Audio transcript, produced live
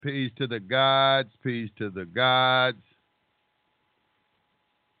Peace to the gods. Peace to the gods.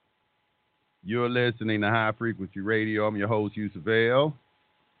 You're listening to High Frequency Radio. I'm your host, Yusef.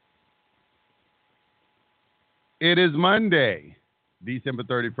 It is Monday, December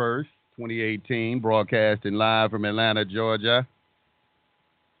 31st, 2018, broadcasting live from Atlanta, Georgia.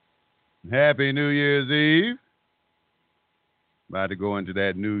 Happy New Year's Eve. About to go into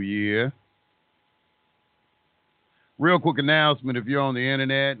that new year. Real quick announcement, if you're on the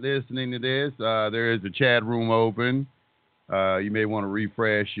internet listening to this, there is a chat room open. You may want to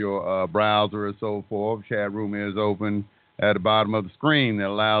refresh your browser or so forth. Chat room is open at the bottom of the screen that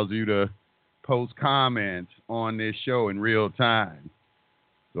allows you to post comments on this show in real time.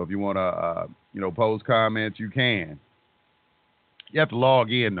 So if you want to, post comments, you can. You have to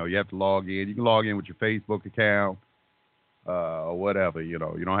log in, though. You have to log in. You can log in with your Facebook account or whatever. You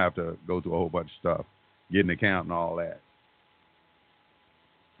don't have to go through a whole bunch of stuff. Get an account and all that.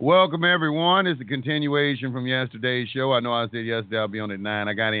 Welcome, everyone. It's a continuation from yesterday's show. I know I said yesterday I'll be on at 9.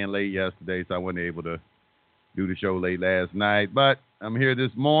 I got in late yesterday, so I wasn't able to do the show late last night. But I'm here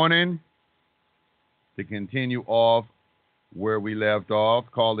this morning to continue off where we left off.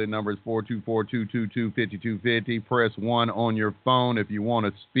 Call-in number is 424-222-5250. Press 1 on your phone if you want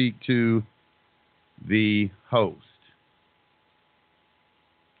to speak to the host.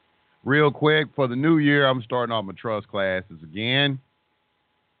 Real quick, for the new year, I'm starting off my trust classes again.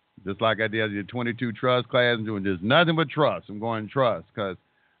 Just like I did 22 trust classes. I'm doing just nothing but trust. I'm going trust because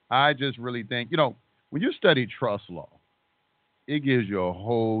I just really think, when you study trust law, it gives you a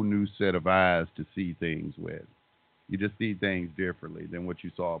whole new set of eyes to see things with. You just see things differently than what you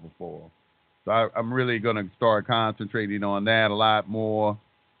saw before. So I'm really going to start concentrating on that. A lot more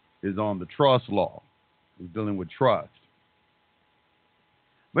is on the trust law. It's dealing with trust.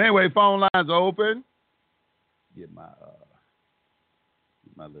 But anyway, phone lines are open. Get my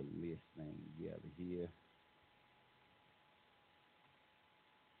little list thing together here.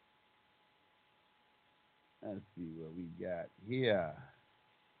 Let's see what we got here.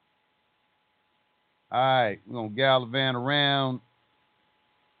 All right, we're going to gallivant around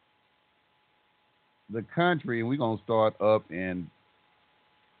the country, and we're going to start in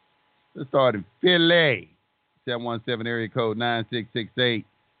Philly. 717 area code 9668.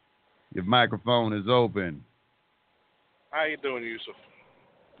 Your microphone is open. How you doing, Yusef?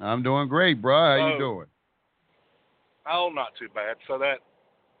 I'm doing great, bro. How you doing? Oh, not too bad. So that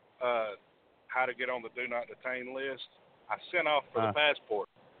how to get on the do not detain list, I sent off for the passport.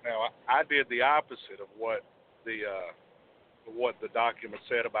 Now I did the opposite of what the document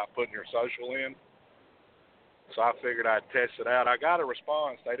said about putting your social in. So I figured I'd test it out. I got a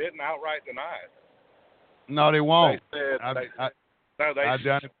response. They didn't outright deny it. No, they won't. They said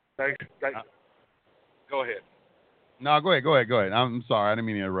go ahead. No, go ahead. I'm sorry. I didn't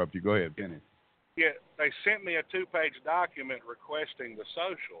mean to interrupt you. Go ahead. Finish. Yeah, they sent me a 2-page document requesting the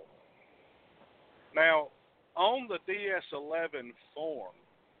social. Now, on the DS-11 form,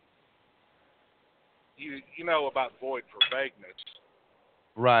 you know about void for vagueness.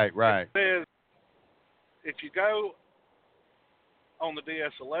 Right. It says, if you go on the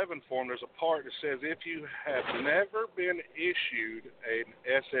DS-11 form, there's a part that says if you have never been issued an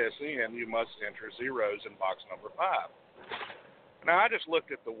SSN, you must enter zeros in box number 5. Now, I just looked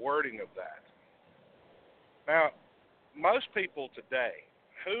at the wording of that. Now, most people today,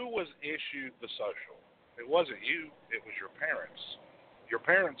 who was issued the social? It wasn't you, it was your parents. Your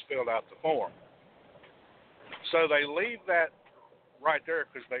parents filled out the form. So they leave that right there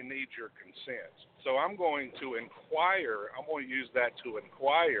because they need your consent. So I'm going to inquire. I'm going to use that to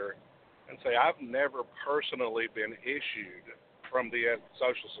inquire and say I've never personally been issued from the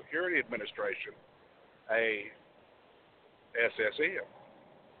Social Security Administration a SSN.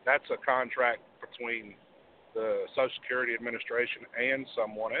 That's a contract between the Social Security Administration and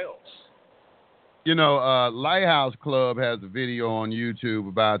someone else. Lighthouse Club has a video on YouTube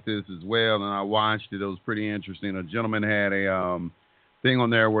about this as well, and I watched it. It was pretty interesting. A gentleman had a thing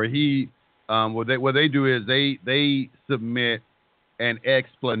on there where what they do is they submit an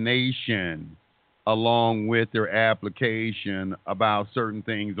explanation along with their application about certain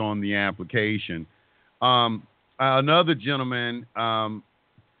things on the application. Another gentleman,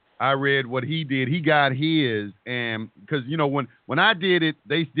 I read what he did. He got his, and because when I did it,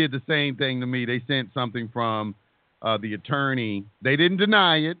 they did the same thing to me. They sent something from the attorney. They didn't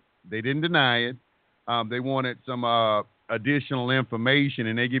deny it. They wanted some additional information,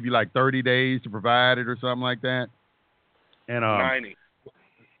 and they give you like 30 days to provide it or something like that. And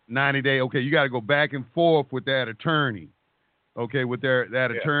 90 days. Okay, you got to go back and forth with that attorney. Okay, with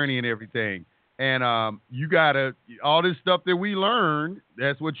that attorney and everything. And you gotta all this stuff that we learned.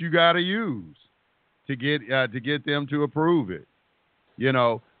 That's what you gotta use to get them to approve it. You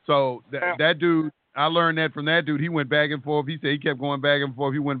know. So that dude, I learned that from that dude. He went back and forth. He said he kept going back and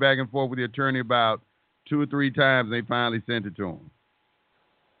forth. He went back and forth with the attorney about 2 or 3 times. And they finally sent it to him.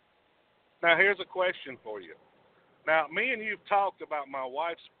 Now here's a question for you. Now me and you've talked about my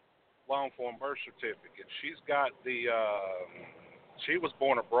wife's long form birth certificate. She's got the she was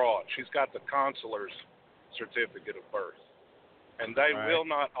born abroad. She's got the consular's certificate of birth, and they will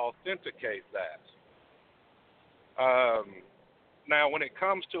not authenticate that. Now, when it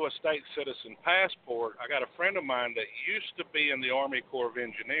comes to a state citizen passport, I got a friend of mine that used to be in the Army Corps of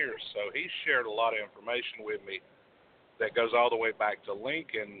Engineers, so he shared a lot of information with me that goes all the way back to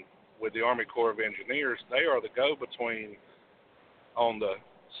Lincoln with the Army Corps of Engineers. They are the go-between on the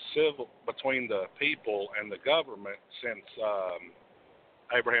civil between the people and the government since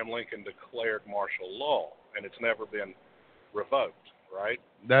Abraham Lincoln declared martial law, and it's never been revoked, right?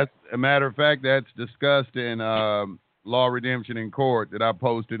 That's a matter of fact. That's discussed in Law Redemption in Court that I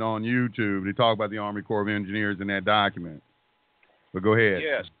posted on YouTube. They talk about the Army Corps of Engineers in that document. But go ahead.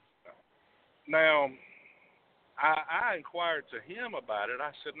 Yes. Now, I inquired to him about it. I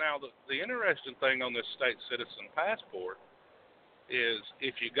said, now, the interesting thing on this state citizen passport is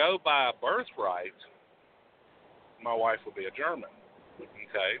if you go by birthright, my wife would be a German,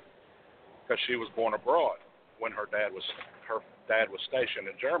 okay, because she was born abroad when her dad was stationed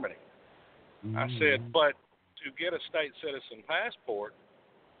in Germany. I said, but to get a state citizen passport,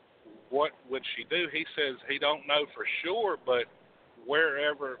 what would she do? He says he don't know for sure, but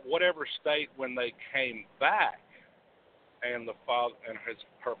whatever state when they came back, and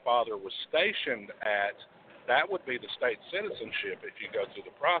her father was stationed at, that would be the state citizenship if you go through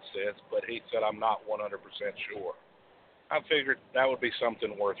the process. But he said, I'm not 100% sure. I figured that would be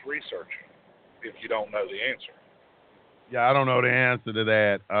something worth researching if you don't know the answer. Yeah, I don't know the answer to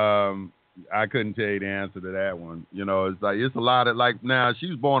that. I couldn't tell you the answer to that one. You know, it's a lot of now she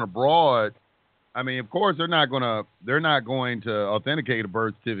was born abroad. I mean, of course they're not going to authenticate a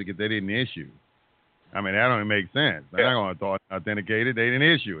birth certificate they didn't issue. I mean, that don't even make sense. They're not going to authenticate it. They didn't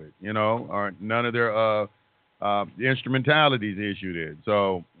issue it, you know, or none of their instrumentalities issued it.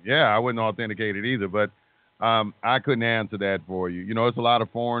 So, yeah, I wouldn't authenticate it either. But I couldn't answer that for you. You know, it's a lot of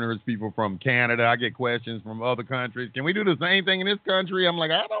foreigners, people from Canada. I get questions from other countries. Can we do the same thing in this country? I'm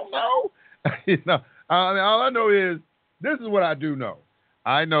like, I don't know. You know, all I know is this is what I do know.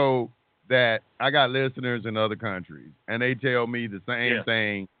 I know that I got listeners in other countries, and they tell me the same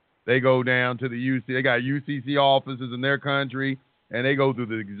thing. They go down to the they got UCC offices in their country, and they go through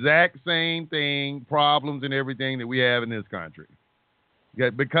the exact same thing, problems and everything that we have in this country. Yeah,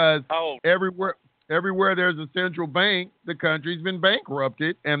 because everywhere there's a central bank, the country's been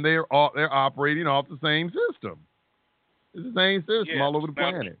bankrupted, and they're operating off the same system. It's the same system all over the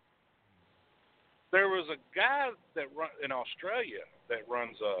planet. There was a guy in Australia that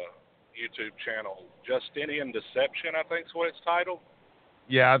runs a YouTube channel, Justinian Deception, I think is what it's titled.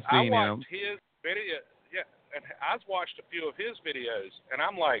 Yeah, I've seen him. I watched his video, and I've watched a few of his videos, and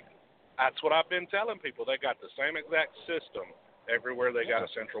I'm like, that's what I've been telling people. They got the same exact system everywhere they got a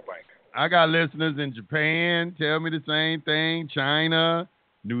central bank. I got listeners in Japan tell me the same thing, China,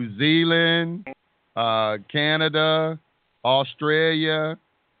 New Zealand, Canada, Australia,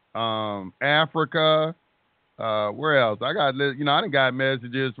 Africa, where else? I done got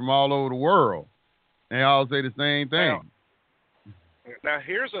messages from all over the world, and they all say the same thing. Now,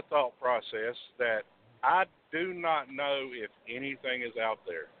 here's a thought process that I do not know if anything is out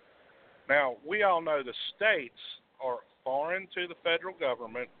there. Now, we all know the states are foreign to the federal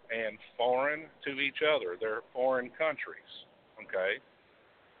government and foreign to each other. They're foreign countries, okay?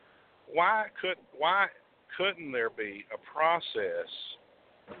 Why couldn't there be a process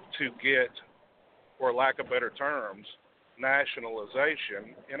to get, for lack of better terms,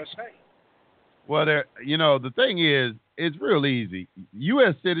 nationalization in a state? Well, the thing is, it's real easy.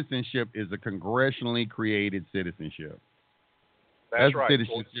 U.S. citizenship is a congressionally created citizenship. That's right.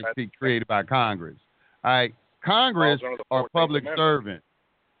 Citizenship created by Congress. All right. Congress are public servants.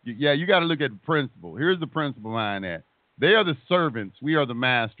 Yeah, you got to look at the principle. Here's the principle behind that. They are the servants. We are the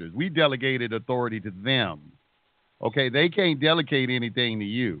masters. We delegated authority to them. Okay, they can't delegate anything to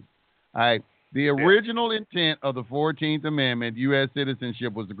you. All right. The original intent of the 14th Amendment, U.S.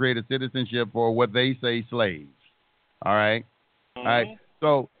 citizenship, was to create a citizenship for what they say slaves. All right? All right.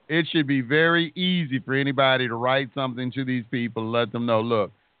 So it should be very easy for anybody to write something to these people and let them know,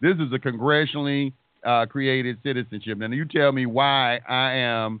 look, this is a congressionally created citizenship. Now, you tell me why I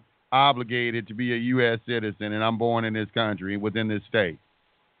am obligated to be a U.S. citizen and I'm born in this country within this state.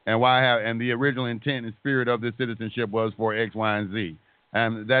 and why I have, and the original intent and spirit of this citizenship was for X, Y, and Z,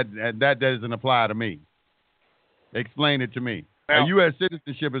 and that doesn't apply to me. Explain it to me. A Now, U.S.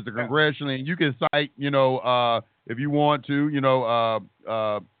 citizenship is the congressional, and you can cite, if you want to,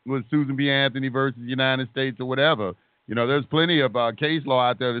 with Susan B. Anthony versus the United States or whatever. There's plenty of case law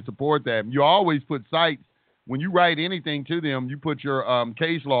out there to support that. You always put cites when you write anything to them. You put your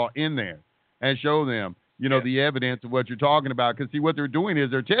case law in there and show them, the evidence of what you're talking about. Because see, what they're doing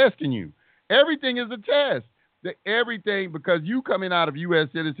is they're testing you. Everything is a test. Everything, because you coming out of U.S.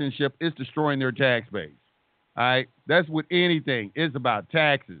 citizenship is destroying their tax base. All right, that's with anything. It's about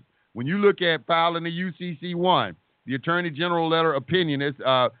taxes. When you look at filing the UCC-1, the Attorney General letter opinion, it's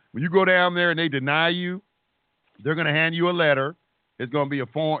when you go down there and they deny you, they're going to hand you a letter. It's going to be a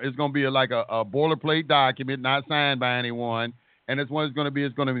form. It's going to be like a boilerplate document, not signed by anyone. And it's what it's going to be.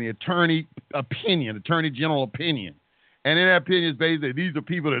 It's going to be the Attorney General opinion. And in that opinion is basically these are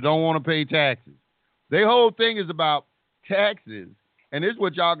people that don't want to pay taxes. Their whole thing is about taxes, and this is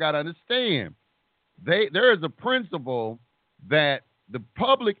what y'all got to understand. There is a principle that the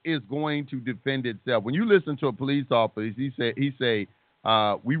public is going to defend itself. When you listen to a police officer, he say,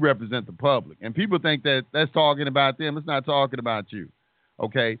 we represent the public. And people think that that's talking about them. It's not talking about you.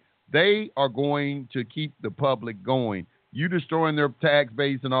 Okay? They are going to keep the public going. You destroying their tax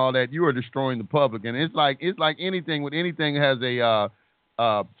base and all that, you are destroying the public. And it's like anything with anything has a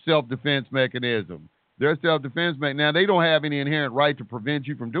self-defense mechanism. Their self-defense now they don't have any inherent right to prevent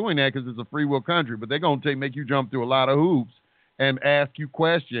you from doing that because it's a free will country, but they're going to make you jump through a lot of hoops and ask you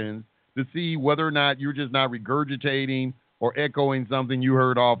questions to see whether or not you're just not regurgitating or echoing something you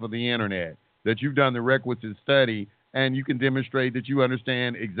heard off of the internet, that you've done the requisite study and you can demonstrate that you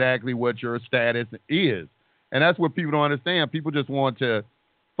understand exactly what your status is. And that's what people don't understand. People just want to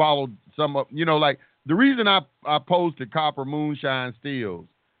follow like the reason I posted copper moonshine steals,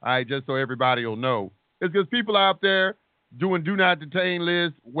 all right, just so everybody will know, it's because people out there doing do not detain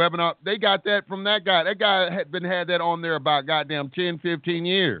lists, webinar, they got that from that guy. That guy had that on there about goddamn 10, 15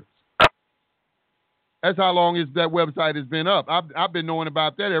 years. That's how long that website has been up. I've been knowing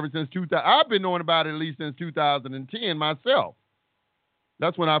about that ever since 2000. I've been knowing about it at least since 2010 myself.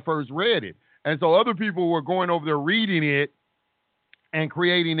 That's when I first read it. And so other people were going over there reading it and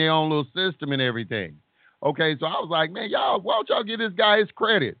creating their own little system and everything. Okay, so I was like, man, why don't y'all give this guy his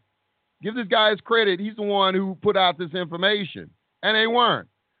credit? Give this guy his credit. He's the one who put out this information. And they weren't.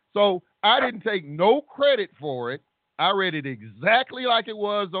 So I didn't take no credit for it. I read it exactly like it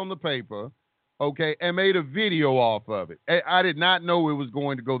was on the paper, okay, and made a video off of it. I did not know it was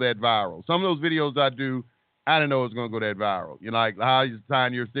going to go that viral. Some of those videos I do, I didn't know it was going to go that viral. Like how you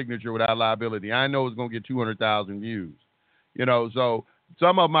sign your signature without liability. I know it's going to get 200,000 views. So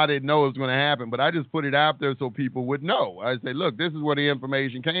some of them I didn't know it was going to happen, but I just put it out there so people would know. I say, look, this is where the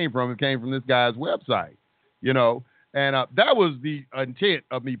information came from. It came from this guy's website, and that was the intent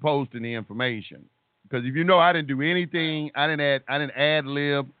of me posting the information. Because if I didn't do anything, I didn't ad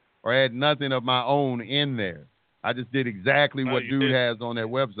lib or add nothing of my own in there. I just did exactly what dude has on that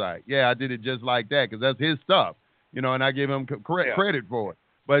website. Yeah, I did it just like that because that's his stuff, and I give him credit for it.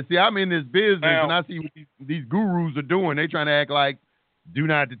 But see, I'm in this business and I see what these gurus are doing. They trying to act like do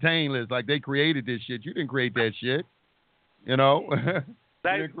not detain list, like they created this shit. You didn't create that shit, They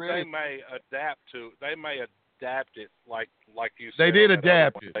may adapt it like you said. They did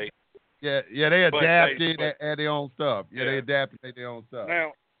adapt it. Yeah, they adapted at their own stuff. Yeah, they adapted at their own stuff.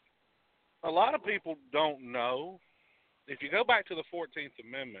 Now, a lot of people don't know. If you go back to the 14th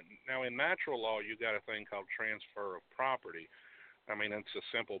Amendment, now in natural law, you got a thing called transfer of property. I mean, it's a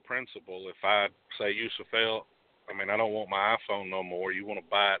simple principle. If I say, Yusef, I don't want my iPhone no more. You want to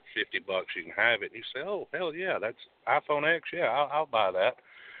buy it, $50, you can have it. And you say, oh, hell yeah, that's iPhone X. Yeah, I'll buy that.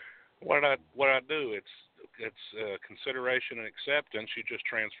 What I do? It's consideration and acceptance. You just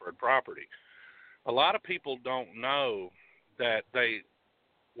transferred property. A lot of people don't know that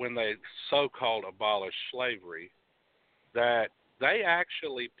when they so-called abolished slavery, that they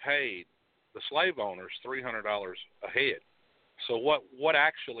actually paid the slave owners $300 a head. So what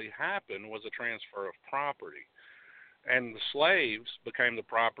actually happened was a transfer of property. And the slaves became the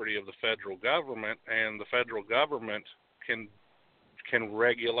property of the federal government, and the federal government can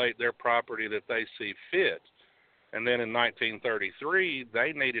regulate their property that they see fit. And then in 1933,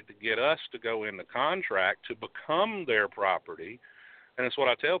 they needed to get us to go into contract to become their property. And it's what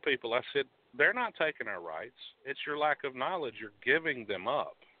I tell people. I said, they're not taking our rights. It's your lack of knowledge. You're giving them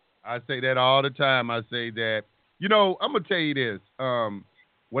up. I say that all the time. I say that, I'm going to tell you this.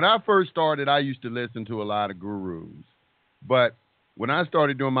 When I first started, I used to listen to a lot of gurus. But when I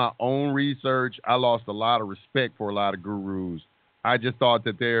started doing my own research, I lost a lot of respect for a lot of gurus I just thought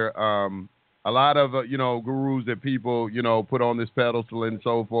that there a lot of gurus that people put on this pedestal and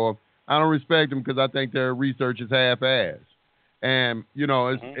so forth. I don't respect them because I think their research is half-assed, and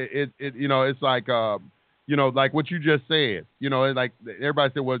it's like like what you just said. It's like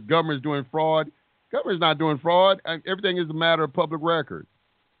everybody said, well, government's doing fraud. Government's not doing fraud. Everything is a matter of public record.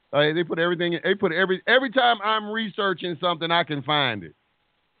 They put everything. They put every time I'm researching something, I can find it.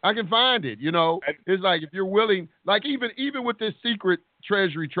 I can find it. It's like if you're willing, like even with this secret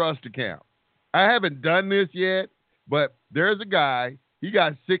Treasury trust account, I haven't done this yet, but there's a guy. He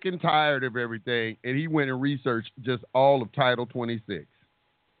got sick and tired of everything, and he went and researched just all of Title 26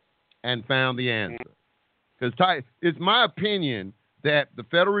 and found the answer. Because it's my opinion that the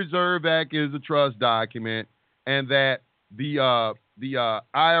Federal Reserve Act is a trust document, and that the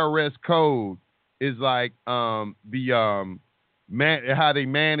IRS code is like how they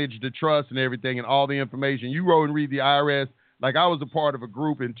manage the trust and everything and all the information. You go and read the IRS. Like I was a part of a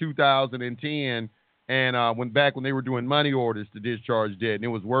group in 2010, and when they were doing money orders to discharge debt, and it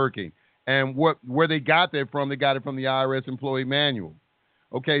was working. And where they got that from? They got it from the IRS employee manual.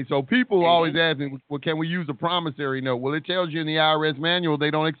 Okay, so people always ask me, well, can we use a promissory note? Well, it tells you in the IRS manual they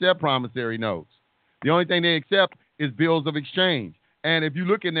don't accept promissory notes. The only thing they accept is bills of exchange. And if you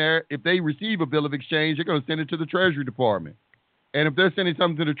look in there, if they receive a bill of exchange, they're going to send it to the Treasury Department. And if they're sending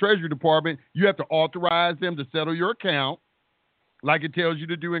something to the Treasury Department, you have to authorize them to settle your account, like it tells you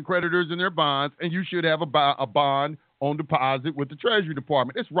to do in creditors and their bonds, and you should have a bond on deposit with the Treasury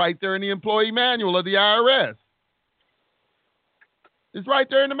Department. It's right there in the employee manual of the IRS. It's right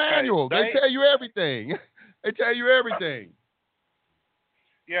there in the manual. They tell you everything. They tell you everything.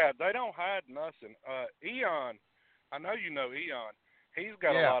 Yeah, they don't hide nothing. Eon, I know you know Eon. He's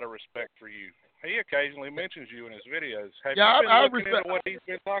got a lot of respect for you. He occasionally mentions you in his videos. Have you been looking into what he's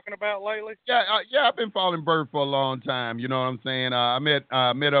been talking about lately? Yeah, I've been following Bert for a long time. You know what I'm saying? I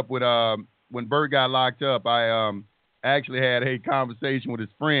met up with when Bert got locked up. I actually had a conversation with his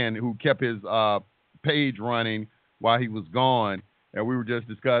friend who kept his page running while he was gone, and we were just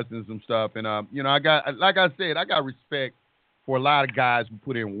discussing some stuff. And I got respect for a lot of guys who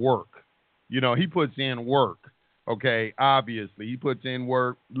put in work. He puts in work. Okay, obviously, he puts in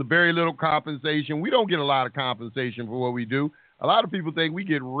work, very little compensation. We don't get a lot of compensation for what we do. A lot of people think we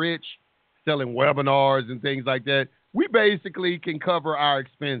get rich selling webinars and things like that. We basically can cover our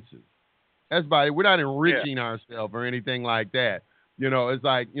expenses. That's about it. We're not enriching ourselves or anything like that. It's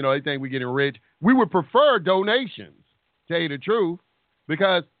like, they think we're getting rich. We would prefer donations, tell you the truth,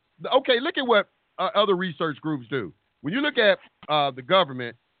 because, okay, look at what other research groups do. When you look at the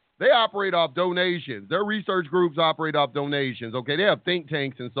government, they operate off donations. Their research groups operate off donations. Okay, they have think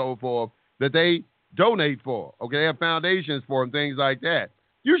tanks and so forth that they donate for. Okay, they have foundations for them, things like that.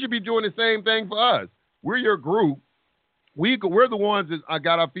 You should be doing the same thing for us. We're your group. We're the ones that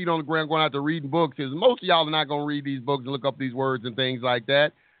got our feet on the ground going out to reading books. Because most of y'all are not going to read these books and look up these words and things like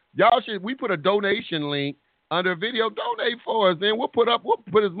that. We put a donation link under a video. Donate for us, and we'll put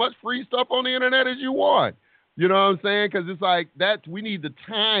as much free stuff on the internet as you want. You know what I'm saying? Because it's like that. We need the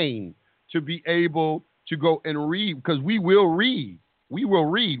time to be able to go and read, because we will read. We will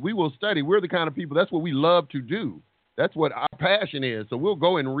read. We will study. We're the kind of people, that's what we love to do. That's what our passion is. So we'll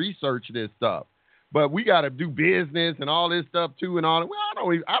go and research this stuff. But we got to do business and all this stuff too and all that. Well,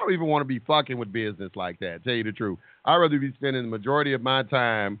 I don't even want to be fucking with business like that, tell you the truth. I'd rather be spending the majority of my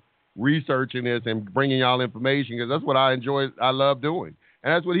time researching this and bringing y'all information, because that's what I love doing.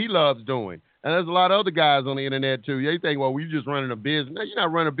 And that's what he loves doing. And there's a lot of other guys on the internet, too. They think, well, we're just running a business. No, you're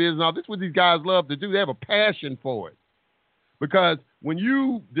not running a business. This is what these guys love to do. They have a passion for it. Because when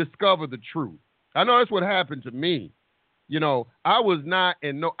you discover the truth, I know that's what happened to me.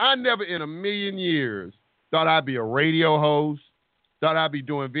 I never in a million years thought I'd be a radio host, thought I'd be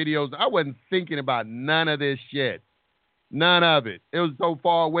doing videos. I wasn't thinking about none of this shit. None of it. It was so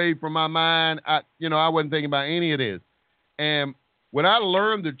far away from my mind. I wasn't thinking about any of this. And when I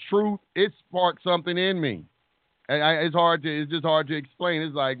learned the truth, it sparked something in me. It's just hard to explain.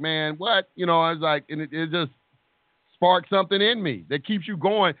 It's like, man, what? I was like, and it just sparked something in me that keeps you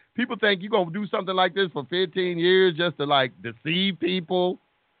going. People think you're going to do something like this for 15 years just to, like, deceive people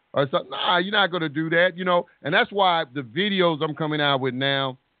or something. Nah, you're not going to do that, And that's why the videos I'm coming out with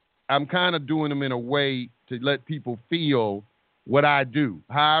now, I'm kind of doing them in a way to let people feel what I do,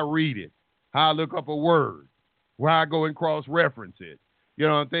 how I read it, how I look up a word, where I go and cross-reference it,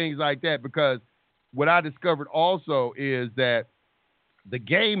 and things like that. Because what I discovered also is that the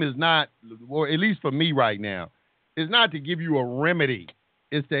game is not, or at least for me right now, is not to give you a remedy.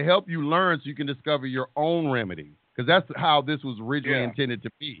 It's to help you learn so you can discover your own remedy. Because that's how this was originally intended to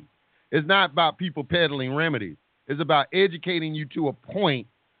be. It's not about people peddling remedies. It's about educating you to a point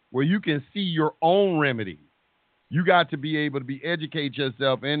where you can see your own remedy. You got to be able to educate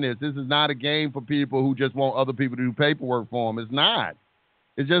yourself in this. This is not a game for people who just want other people to do paperwork for them. It's not.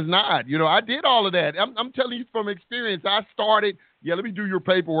 It's just not. I did all of that. I'm telling you from experience. I started, let me do your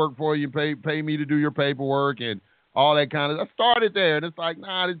paperwork for you, pay me to do your paperwork and all that kind of. I started there, and it's like,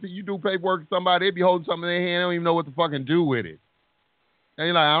 nah, you do paperwork for somebody, they be holding something in their hand, they don't even know what to fucking do with it. And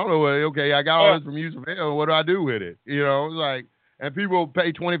you're like, I don't know. Okay, I got all this from Yusef. What do I do with it? It's like, and people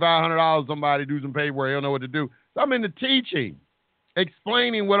pay $2,500 somebody to do some paperwork, they don't know what to do. So I'm into teaching,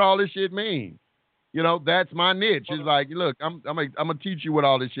 explaining what all this shit means. That's my niche. It's like, look, I'm gonna teach you what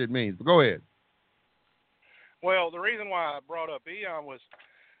all this shit means. But go ahead. Well, the reason why I brought up Eon was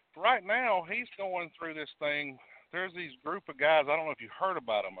right now he's going through this thing. There's these group of guys. I don't know if you heard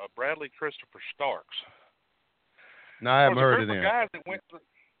about them. Bradley Christopher Starks. No, I haven't heard of them. Guys that went through,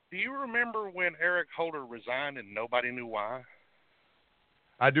 do you remember when Eric Holder resigned and nobody knew why?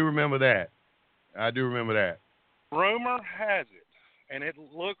 I do remember that. Rumor has it, and it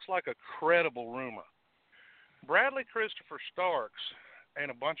looks like a credible rumor, Bradley Christopher Starks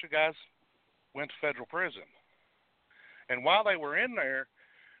and a bunch of guys went to federal prison. And while they were in there,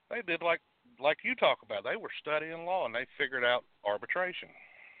 they did like you talk about. They were studying law, and they figured out arbitration.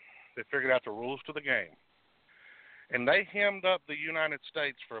 They figured out the rules to the game. And they hemmed up the United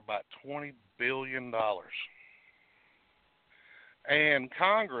States for about $20 billion. And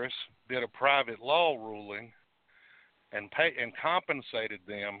Congress did a private law ruling and compensated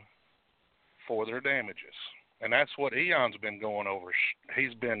them for their damages. And that's what Eon's been going over.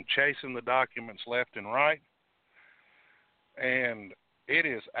 He's been chasing the documents left and right. And it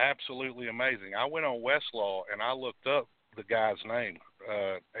is absolutely amazing. I went on Westlaw and I looked up the guy's name.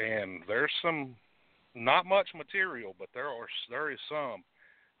 And there's some, not much material, but there is some.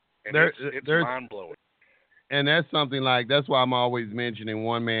 And it's mind-blowing. And that's something that's why I'm always mentioning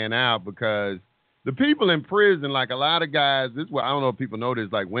One Man Out, because the people in prison, like a lot of guys, this is what I don't know if people know this,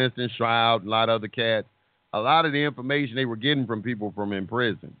 like Winston Shroud and a lot of other cats, a lot of the information they were getting from people from in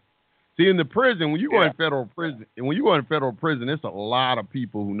prison. See, in the prison, when you go in federal prison, it's a lot of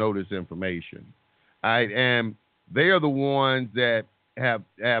people who know this information. All right, and they are the ones that have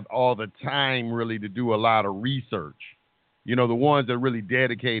all the time really to do a lot of research. The ones that are really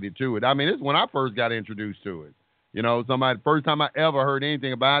dedicated to it. I mean, this is when I first got introduced to it. First time I ever heard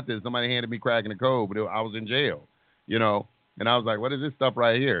anything about this, somebody handed me Cracking the Code, but I was in jail, and I was like, what is this stuff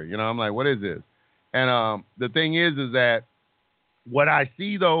right here? I'm like, what is this? And the thing is that what I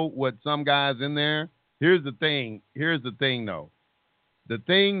see, though, what some guys in there, here's the thing, though. The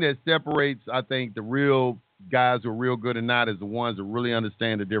thing that separates, I think, the real guys who are real good and not is the ones that really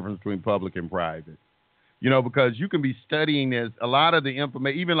understand the difference between public and private. Because you can be studying this, a lot of the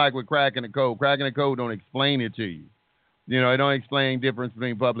information, even like with Cracking the Code don't explain it to you. They don't explain the difference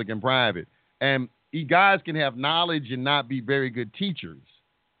between public and private. And guys can have knowledge and not be very good teachers.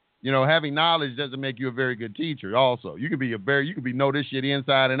 Having knowledge doesn't make you a very good teacher also. You can know this shit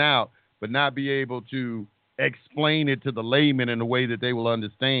inside and out, but not be able to explain it to the layman in a way that they will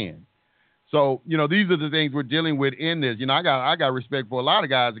understand. So, these are the things we're dealing with in this. I got respect for a lot of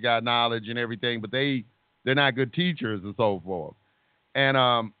guys that got knowledge and everything, but they're not good teachers and so forth. And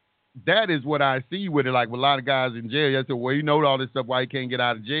that is what I see with it. Like with a lot of guys in jail, they say, well, you know all this stuff, why you can't get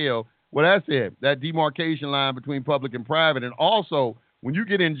out of jail? Well, that's it. That demarcation line between public and private. And also, when you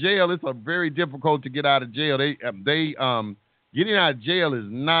get in jail, it's very difficult to get out of jail. Getting out of jail is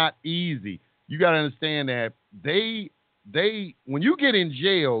not easy. You got to understand that when you get in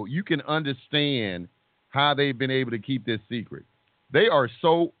jail, you can understand how they've been able to keep this secret. They are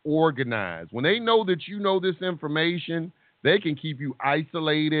so organized. When they know that you know this information, they can keep you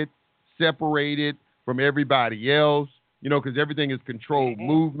isolated, separated from everybody else, because everything is controlled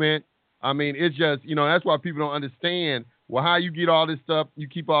movement. I mean, it's just, that's why people don't understand, well, how you get all this stuff, you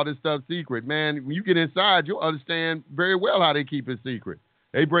keep all this stuff secret. Man, when you get inside, you'll understand very well how they keep it secret.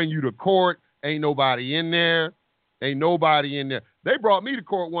 They bring you to court, ain't nobody in there. They brought me to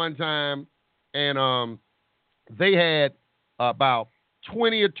court one time, and they had about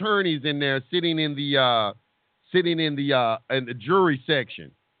 20 attorneys in there sitting in the jury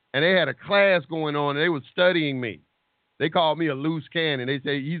section, and they had a class going on, and they were studying me. They called me a loose cannon. They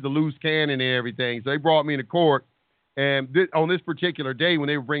say he's a loose cannon and everything. So they brought me to court, and on this particular day when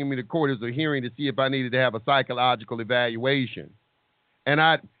they were bringing me to court, it was a hearing to see if I needed to have a psychological evaluation.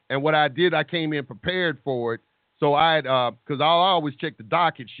 And what I did, I came in prepared for it. So because I'll always check the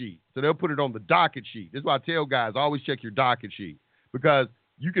docket sheet. So they'll put it on the docket sheet. This is why I tell guys, always check your docket sheet, because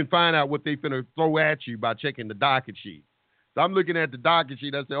you can find out what they're finna throw at you by checking the docket sheet. So I'm looking at the docket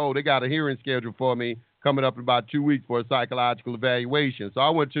sheet. I say, oh, they got a hearing scheduled for me coming up in about 2 weeks for a psychological evaluation. So I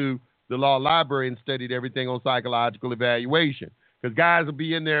went to the law library and studied everything on psychological evaluation. Because guys will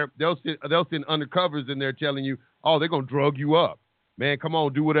be in there, they'll send undercovers in there telling you, oh, they're going to drug you up. Man, come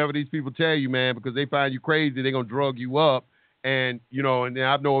on, do whatever these people tell you, man, because they find you crazy, they're going to drug you up. And, you know, and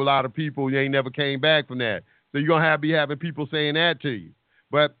I know a lot of people, they ain't never came back from that. So you're going to be having people saying that to you.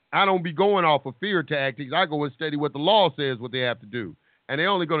 But I don't be going off of fear tactics. I go and study what the law says what they have to do. And they're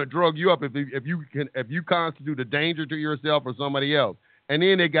only going to drug you up if you constitute a danger to yourself or somebody else. And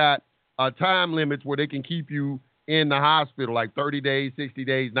then they got time limits where they can keep you in the hospital, like 30 days, 60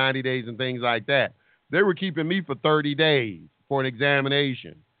 days, 90 days, and things like that. They were keeping me for 30 days for an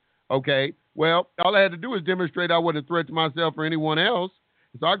examination. Okay, well, all I had to do was demonstrate I wasn't a threat to myself or anyone else.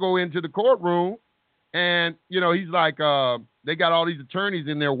 So I go into the courtroom, and, you know, he's like, they got all these attorneys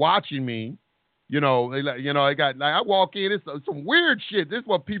in there watching me. They got, like, I walk in, it's some weird shit. This is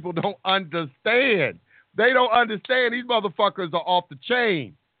what people don't understand. They don't understand these motherfuckers are off the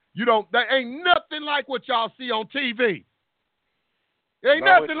chain. There ain't nothing like what y'all see on TV. There ain't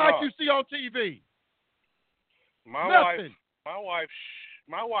nothing like you see on TV. My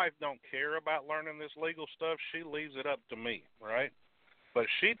wife don't care about learning this legal stuff. She leaves it up to me, right? But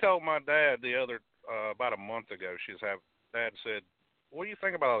she told my dad about a month ago, Dad said, what do you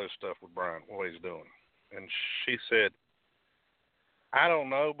think about all this stuff with Brian, what he's doing? And she said, I don't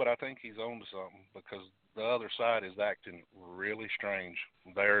know, but I think he's on to something because the other side is acting really strange.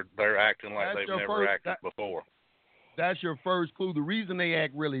 They're acting like they've never acted before. That's your first clue. The reason they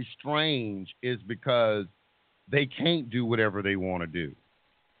act really strange is because they can't do whatever they want to do.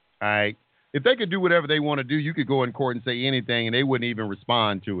 All right? If they could do whatever they want to do, you could go in court and say anything, and they wouldn't even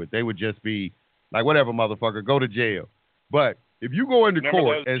respond to it. They would just be like, whatever, motherfucker, go to jail. But if you go into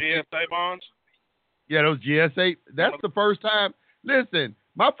court... Remember those GSA bonds? Yeah, those GSA. That's the first time. Listen,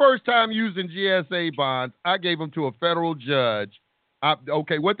 my first time using GSA bonds, I gave them to a federal judge.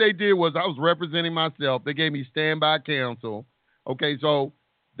 Okay, what they did was I was representing myself. They gave me standby counsel. Okay, so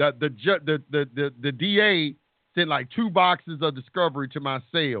the DA sent like 2 boxes of discovery to my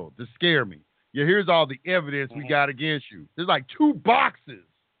cell to scare me. Yeah, here's all the evidence we got against you. There's like 2 boxes,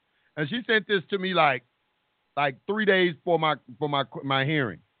 and she sent this to me like 3 days for my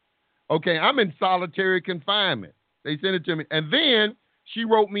hearing. Okay, I'm in solitary confinement. They sent it to me, and then she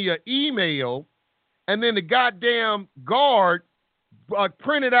wrote me an email, and then the goddamn guard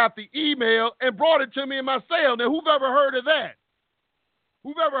printed out the email and brought it to me in my cell. Now, who've ever heard of that?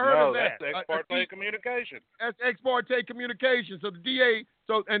 Who've ever heard of that? That's ex parte communication. That's ex parte communication. So the DA,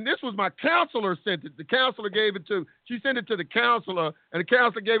 and this was my counselor sent it. The counselor gave it to, she sent it to the counselor, and the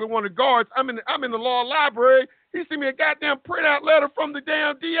counselor gave it one of the guards. I'm in the law library. He sent me a goddamn printout letter from the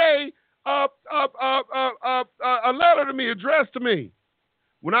damn DA, a letter to me, addressed to me.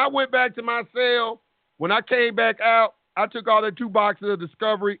 When I went back to my cell, when I came back out, I took all the 2 boxes of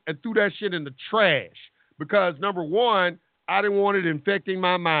discovery and threw that shit in the trash. Because, number one, I didn't want it infecting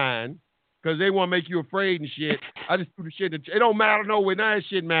my mind because they want to make you afraid and shit. I just threw the shit in the trash. It don't matter no way. None of that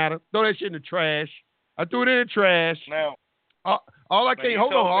shit matter. Throw that shit in the trash. I threw it in the trash. Now, all I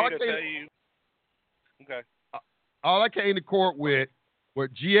came to court with were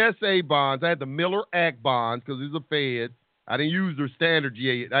GSA bonds. I had the Miller Act bonds because these are feds. I didn't use their standard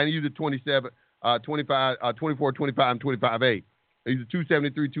GA. I didn't use the 27, 25, 24, 25, and 25A. These are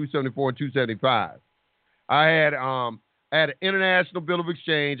 273, 274, and 275. I had an international bill of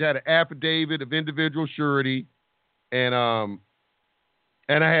exchange. I had an affidavit of individual surety, and I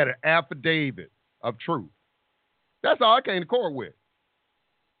had an affidavit of truth. That's all I came to court with.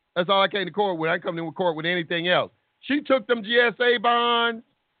 That's all I came to court with. I didn't come to court with anything else. She took them GSA bonds.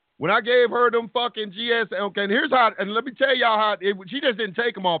 When I gave her them fucking GSA, okay, and here's how, and let me tell y'all how, she just didn't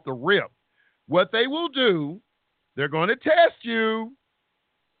take them off the rip. What they will do, they're going to test you.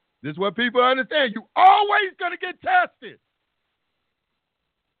 This is what people understand. You always going to get tested.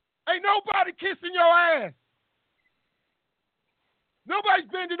 Ain't nobody kissing your ass. Nobody's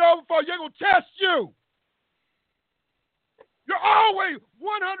bending over for you. They're going to test you. You're always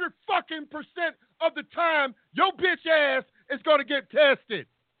 100% of the time, your bitch ass is going to get tested.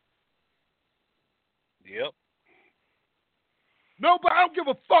 Yep. Nobody, I don't give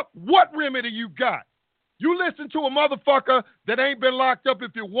a fuck what remedy you got. You listen to a motherfucker that ain't been locked up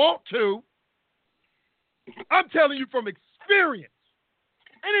if you want to. I'm telling you from experience.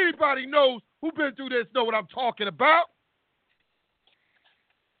 And anybody knows who been through this know what I'm talking about.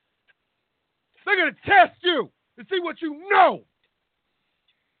 They're going to test you to see what you know.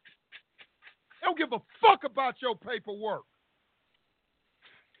 They don't give a fuck about your paperwork.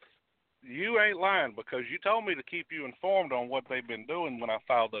 You ain't lying because you told me to keep you informed on what they've been doing when I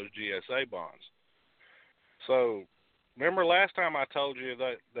filed those GSA bonds. So, remember last time I told you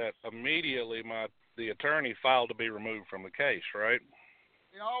that immediately the attorney filed to be removed from the case, right?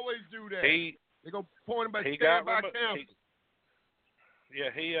 They always do that. He They go point by he stand got by removed. counsel.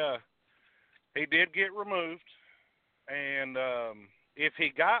 He did get removed, and if he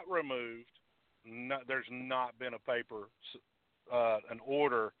got removed, there's not been a paper, an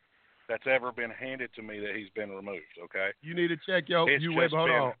order that's ever been handed to me that he's been removed. Okay. You need to check your. It's You just wait. Hold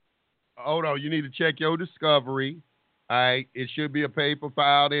been, on. Hold on. You need to check your discovery. All right. It should be a paper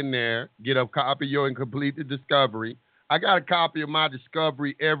filed in there. Get a copy of your and complete the discovery. I got a copy of my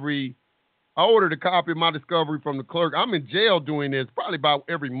discovery I ordered a copy of my discovery from the clerk. I'm in jail doing this probably about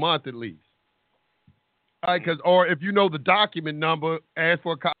every month at least. All right, or if you know the document number, ask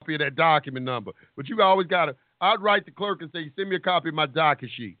for a copy of that document number. But you always got to, I'd write the clerk and say, send me a copy of my docket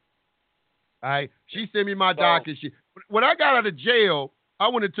sheet. All right. She sent me my docket sheet. When I got out of jail, I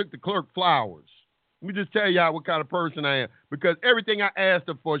went and took the clerk flowers. Let me just tell y'all what kind of person I am. Because everything I asked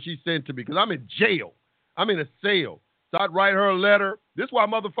her for, she sent to me. Because I'm in jail. I'm in a cell. So I'd write her a letter. This is why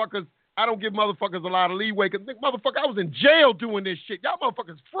I don't give motherfuckers a lot of leeway. Because, motherfucker, I was in jail doing this shit. Y'all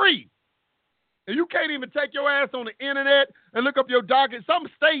motherfuckers free. And you can't even take your ass on the internet and look up your docket. Some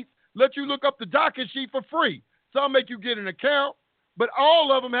states let you look up the docket sheet for free. Some make you get an account. But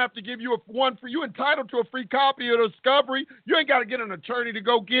all of them have to give you one for you entitled to a free copy of the discovery. You ain't got to get an attorney to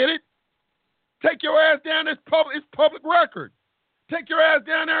go get it. Take your ass down. It's public record. Take your ass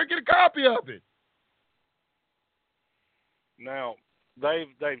down there and get a copy of it. Now they've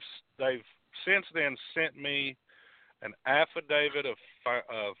since then sent me an affidavit of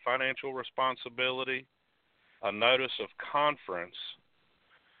financial responsibility, a notice of conference,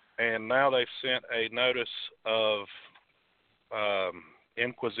 and now they've sent a notice of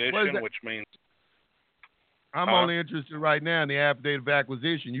inquisition, which means I'm only interested right now in the affidavit of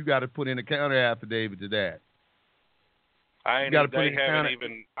acquisition. You got to put in a counter affidavit to that. I'm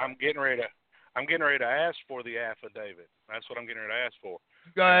getting ready to ask for the affidavit. That's what I'm getting ready to ask for.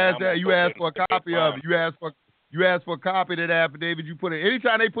 You got to ask that. You ask for a copy of it. You ask for a copy of that affidavit. You put it.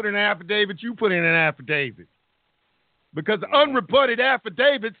 Anytime they put in an affidavit, you put in an affidavit. Because the unrebutted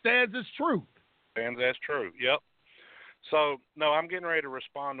affidavit stands as truth. Stands as true. Yep. So, no, I'm getting ready to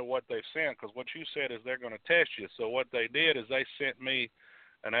respond to what they sent, because what you said is they're going to test you. So what they did is they sent me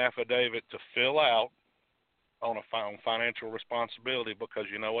an affidavit to fill out on financial responsibility, because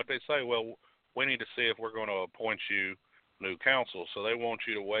you know what they say? Well, we need to see if we're going to appoint you new counsel. So they want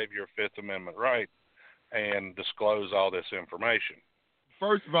you to waive your Fifth Amendment right and disclose all this information.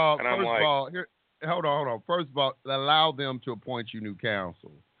 First of all, hold on. First of all, allow them to appoint you new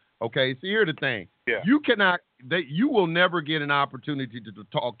counsel. Okay, so here's the thing. Yeah. You will never get an opportunity to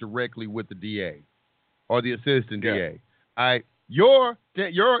talk directly with the DA or the assistant DA. All right, your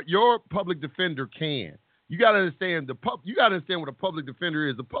public defender can. You got to understand what a public defender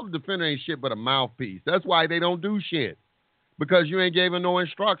is. A public defender ain't shit but a mouthpiece. That's why they don't do shit, because you ain't gave him no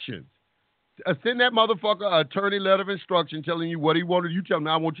instructions. Send that motherfucker an attorney letter of instruction telling you what he wanted. You tell him,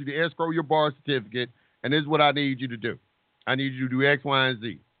 I want you to escrow your bar certificate, and this is what I need you to do. I need you to do X, Y, and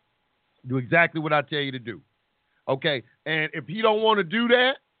Z. Do exactly what I tell you to do. Okay? And if he don't want to do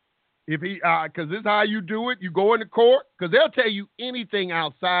that, because this is how you do it, you go into court, because they'll tell you anything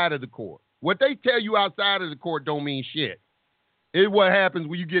outside of the court. What they tell you outside of the court don't mean shit. It's what happens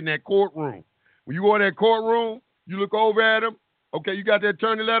when you get in that courtroom. When you go in that courtroom, you look over at him. Okay, you got that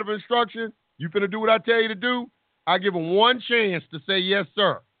attorney letter of instruction. You finna do what I tell you to do. I give him one chance to say yes,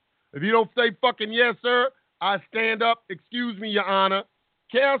 sir. If you don't say fucking yes, sir, I stand up. Excuse me, Your Honor.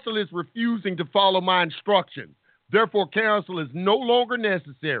 Counsel is refusing to follow my instructions. Therefore, counsel is no longer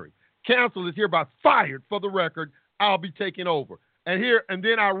necessary. Counsel is hereby fired. For the record, I'll be taking over. And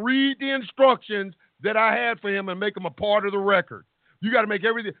then I read the instructions that I had for him and make them a part of the record. You got to make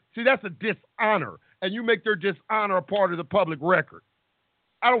everything. See, that's a dishonor. And you make their dishonor a part of the public record.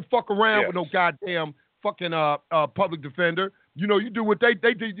 I don't fuck around with no goddamn fucking public defender. You know, you do what they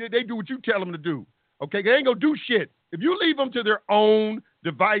do what you tell them to do. Okay, they ain't gonna do shit. If you leave them to their own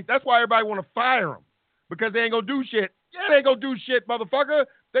device, that's why everybody want to fire them, because they ain't gonna do shit. Yeah, they ain't gonna do shit, motherfucker.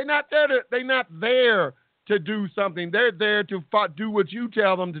 They not there to do something. They're there to do what you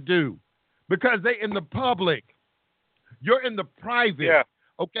tell them to do, because they in the public. You're in the private. Yeah.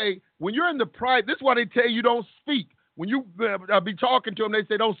 Okay, when you're in the private, this is why they tell you don't speak. When you be talking to them, they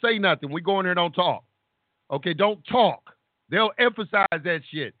say don't say nothing. We go in there, don't talk. Okay, don't talk. They'll emphasize that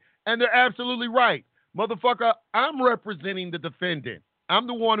shit, and they're absolutely right. Motherfucker, I'm representing the defendant. I'm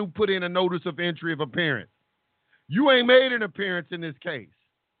the one who put in a notice of entry of appearance. You ain't made an appearance in this case.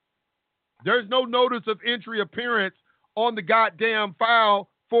 There's no notice of entry appearance on the goddamn file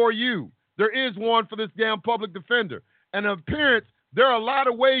for you. there is one for this damn public defender. And an appearance, there are a lot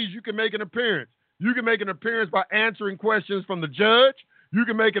of ways you can make an appearance. You can make an appearance by answering questions from the judge. You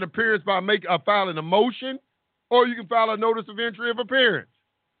can make an appearance by filing a motion, or you can file a notice of entry of appearance.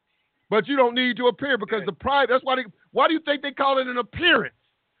 But you don't need to appear because the private. That's why do you think they call it an appearance?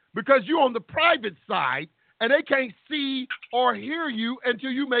 Because you're on the private side, and they can't see or hear you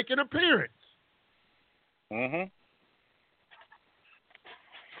until you make an appearance. Mm-hmm.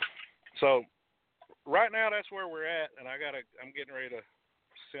 So right now, that's where we're at, and I'm getting ready to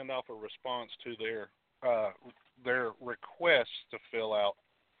send off a response to their requests to fill out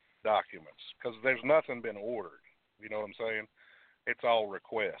documents because there's nothing been ordered. You know what I'm saying? It's all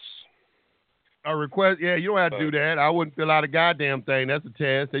requests. A request? Yeah, you don't have to do that. I wouldn't fill out a goddamn thing. That's a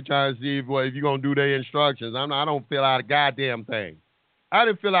test. They trying to see if you're gonna do their instructions. I don't fill out a goddamn thing. I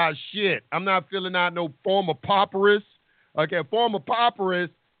didn't fill out shit. I'm not filling out no form of papyrus. Okay, form of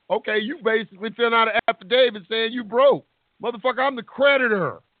papyrus. Okay, you basically filling out an affidavit saying you broke. Motherfucker, I'm the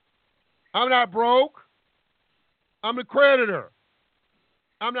creditor. I'm not broke. I'm the creditor.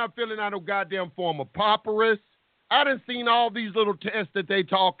 I'm not filling out no goddamn form of papyrus. I done seen all these little tests that they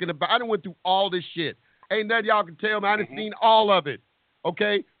talking about. I done went through all this shit. Ain't nothing y'all can tell me. I done seen all of it.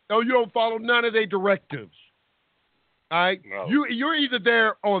 Okay? No, you don't follow none of their directives. All right? No. You're either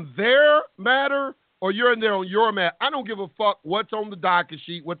there on their matter or you're in there on your matter. I don't give a fuck what's on the docket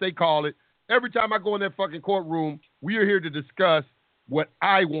sheet, what they call it. Every time I go in that fucking courtroom, we are here to discuss what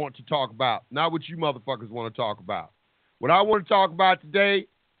I want to talk about, not what you motherfuckers want to talk about. What I want to talk about today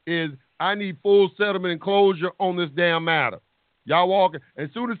is I need full settlement and closure on this damn matter. Y'all walking. As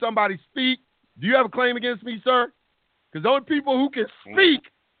soon as somebody speak, do you have a claim against me, sir? Because the only people who can speak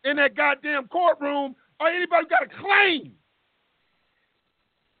in that goddamn courtroom are anybody who got a claim.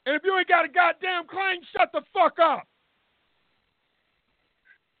 And if you ain't got a goddamn claim, shut the fuck up.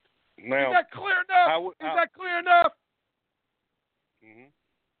 Now, is that clear enough? Is that clear enough? Mm-hmm.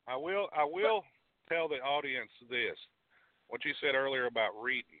 I will tell the audience this. What you said earlier about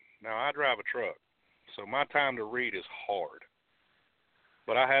reading. Now, I drive a truck, so my time to read is hard.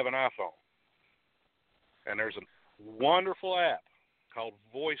 But I have an iPhone. And there's a wonderful app called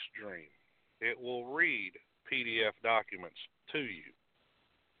Voice Dream. It will read PDF documents to you.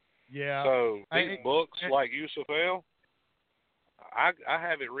 Yeah. So these books like Yusef, I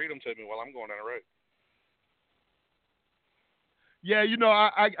have it read them to me while I'm going down the road. Yeah, you know,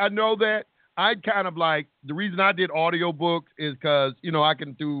 I know that. I kind of like, the reason I did audiobooks is because, you know, I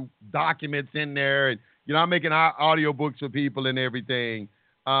can do documents in there and, you know, I'm making audiobooks for people and everything.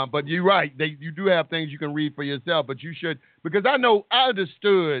 But you're right. You do have things you can read for yourself, but you should, because I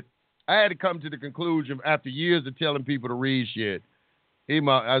understood. I had to come to the conclusion after years of telling people to read shit.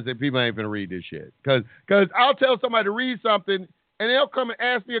 I said, people ain't going to read this shit. Because I'll tell somebody to read something and they'll come and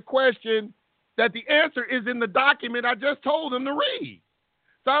ask me a question that the answer is in the document I just told them to read.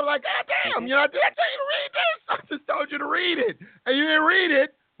 So I was like, God damn, you know, did I tell you to read this? I just told you to read it. And you didn't read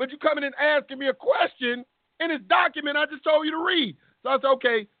it, but you coming in asking me a question in this document I just told you to read. So I said,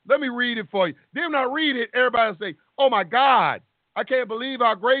 okay, let me read it for you. Then when I read it, everybody will say, oh my God, I can't believe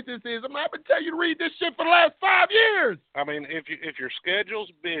how great this is. I've been telling you to read this shit for the last 5 years. I mean, if your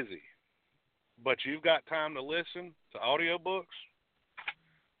schedule's busy, but you've got time to listen to audiobooks,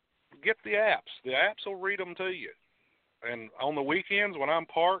 get the apps. The apps will read them to you. And on the weekends when I'm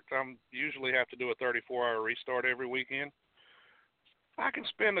parked, I usually have to do a 34-hour restart every weekend. I can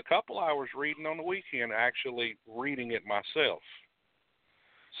spend a couple hours reading on the weekend, actually reading it myself.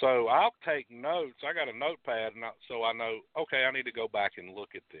 So I'll take notes. I got a notepad, so I know, okay, I need to go back and look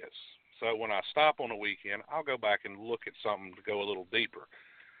at this. So when I stop on the weekend, I'll go back and look at something to go a little deeper.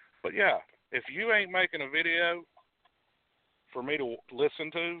 But, yeah, if you ain't making a video for me to listen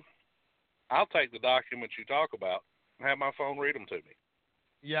to, I'll take the documents you talk about and have my phone read them to me.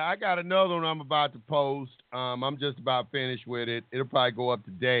 Yeah, I got another one I'm about to post. I'm just about finished with it. It'll probably go up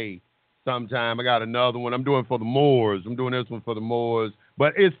today sometime. I got another one I'm doing for the Moors. I'm doing this one for the Moors.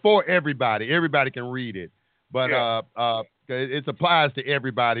 But it's for everybody. Everybody can read it. But it applies to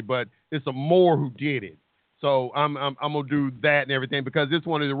everybody, but it's a Moor who did it. So I'm going to do that and everything because this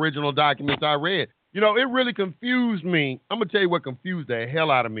one is the original documents I read. You know, it really confused me. I'm going to tell you what confused the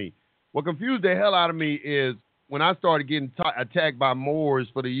hell out of me. What confused the hell out of me is when I started getting attacked by Moors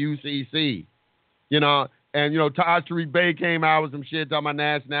for the UCC, you know, and, you know, Tariq Bey came out with some shit talking about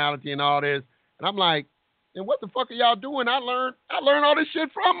nationality and all this. And I'm like, and what the fuck are y'all doing? I learned all this shit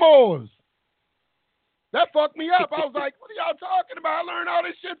from Moors. That fucked me up. I was like, what are y'all talking about? I learned all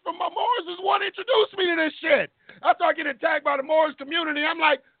this shit from my Moors. Is one introduced me to this shit. I started getting attacked by the Moors community. I'm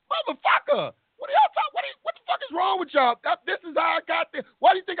like, motherfucker, what are y'all talking? What the fuck is wrong with y'all? This is how I got this.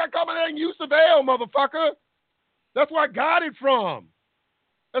 Why do you think I call my name Yusef, motherfucker? That's where I got it from.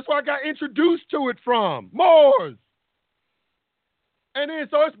 That's where I got introduced to it from. Moors. And then,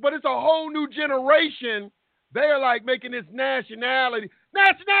 but it's a whole new generation. They're like making this nationality.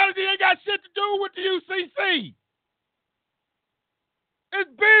 Nationality ain't got shit to do with the UCC. It's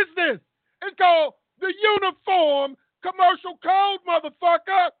business. It's called the Uniform Commercial Code,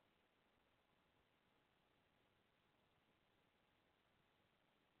 motherfucker.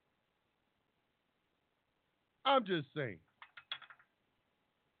 I'm just saying.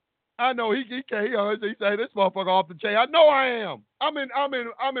 I know he say this motherfucker off the chain. I know I am. I'm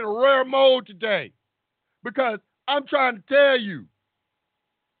in a rare mode today because I'm trying to tell you.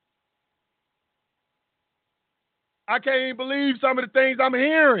 I can't even believe some of the things I'm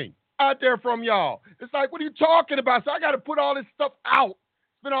hearing out there from y'all. It's like, what are you talking about? So I got to put all this stuff out,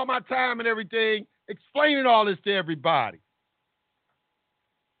 spend all my time and everything explaining all this to everybody.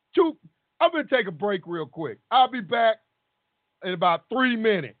 I'm going to take a break real quick. I'll be back in about 3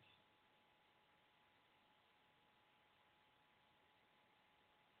 minutes.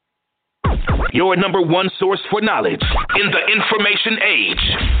 Your number one source for knowledge in the information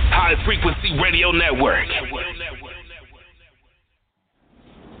age. High Frequency Radio Network.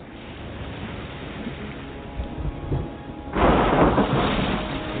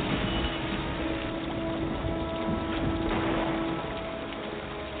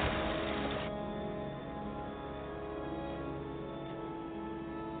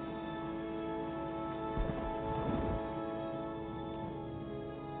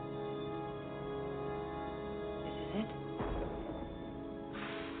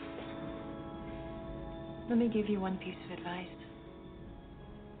 Let me give you one piece of advice.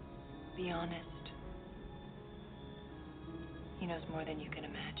 Be honest. He knows more than you can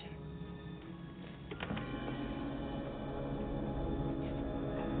imagine.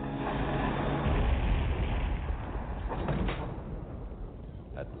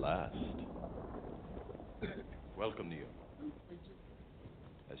 At last. Welcome, Neo.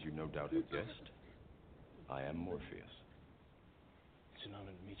 As you no doubt have guessed, I am Morpheus. It's an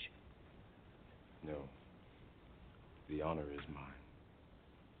honor to meet you. No. The honor is mine.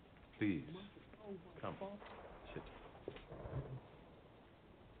 Please, come, sit.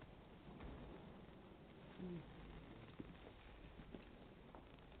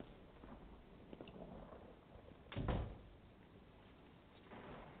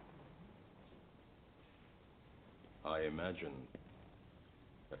 I imagine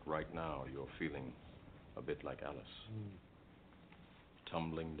that right now you're feeling a bit like Alice.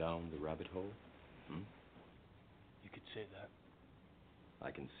 Tumbling down the rabbit hole? You could say that.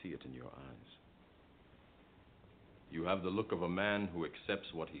 I can see it in your eyes. You have the look of a man who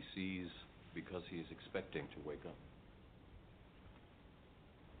accepts what he sees because he is expecting to wake up.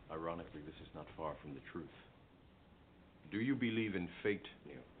 Ironically, this is not far from the truth. Do you believe in fate,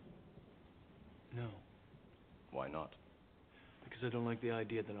 Neo? No. Why not? Because I don't like the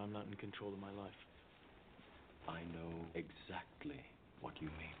idea that I'm not in control of my life. I know exactly what you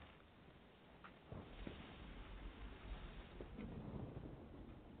mean.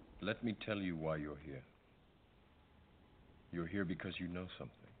 Let me tell you why you're here. You're here because you know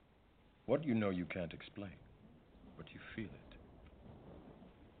something. What you know you can't explain, but you feel it.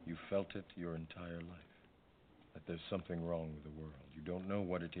 You felt it your entire life, that there's something wrong with the world. You don't know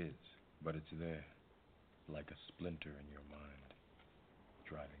what it is, but it's there, like a splinter in your mind,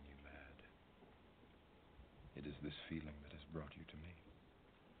 driving you mad. It is this feeling that has brought you to me.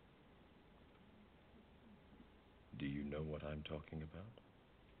 Do you know what I'm talking about?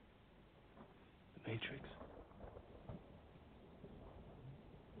 The Matrix.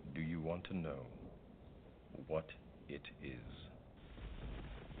 Do you want to know what it is?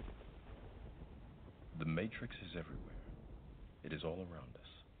 The Matrix is everywhere. It is all around us.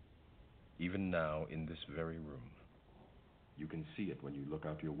 Even now, in this very room. You can see it when you look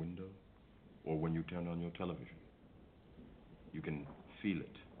out your window or when you turn on your television. You can feel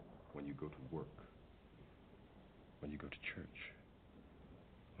it when you go to work, when you go to church,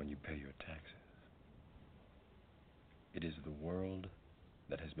 when you pay your taxes. It is the world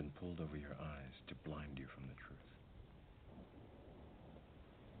that has been pulled over your eyes to blind you from the truth.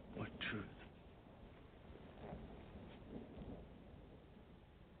 What truth?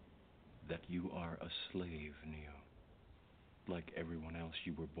 That you are a slave, Neo. Like everyone else,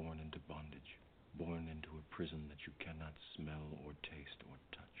 you were born into bondage, born into a prison that you cannot smell or taste or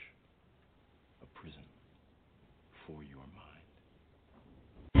touch. A prison for your mind.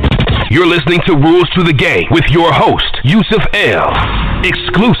 You're listening to Rules to the Game with your host, Yusef L.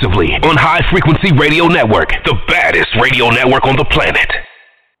 Exclusively on High Frequency Radio Network, the baddest radio network on the planet.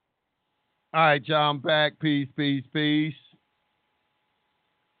 All right, y'all, I'm back. Peace, peace, peace.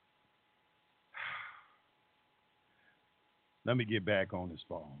 Let me get back on this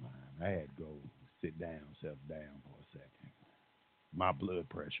phone line. I had to go sit down, settle down for a second. My blood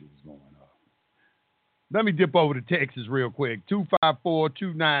pressure was going up. Let me dip over to Texas real quick.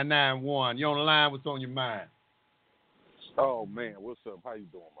 254-2991. You on the line? What's on your mind? Oh, man. What's up? How you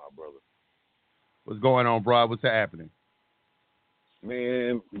doing, my brother? What's going on, bro? What's happening?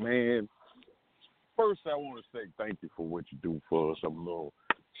 Man. First, I want to say thank you for what you do for us. I'm a little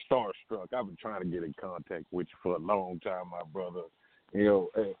starstruck. I've been trying to get in contact with you for a long time, my brother.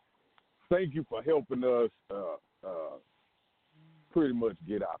 Thank you for helping us pretty much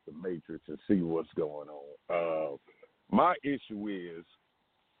get out the matrix and see what's going on. My issue is,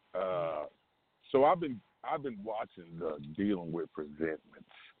 so I've been watching the dealing with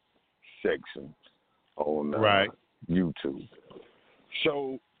presentments section on YouTube.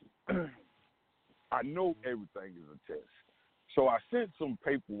 So I know everything is a test. So I sent some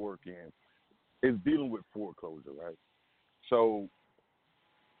paperwork in. It's dealing with foreclosure, right? So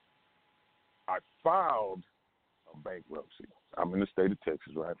I filed a bankruptcy. I'm in the state of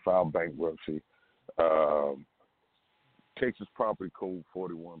Texas, right? Filed bankruptcy. Texas Property Code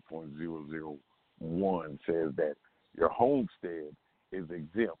 41.001 says that your homestead is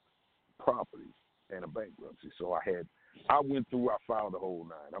exempt property in a bankruptcy. So I went through, I filed the whole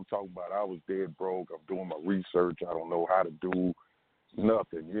nine. I'm talking about I was dead broke. I'm doing my research. I don't know how to do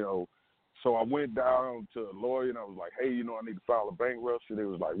nothing, So I went down to a lawyer and I was like, hey, I need to file a bankruptcy. They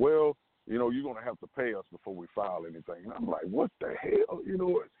was like, well, you're going to have to pay us before we file anything. And I'm like, what the hell?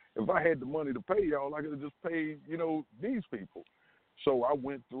 If I had the money to pay y'all, I could have just paid, these people. So I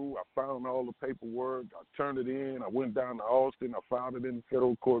went through, I found all the paperwork, I turned it in, I went down to Austin, I filed it in the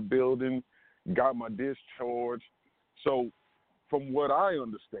federal court building, got my discharge. So from what I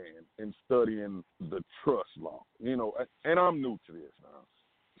understand in studying the trust law, and I'm new to this now.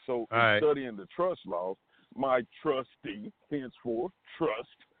 So in studying the trust law, my trustee, henceforth,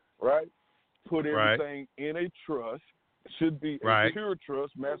 trust, right, put everything in a trust. Should be a pure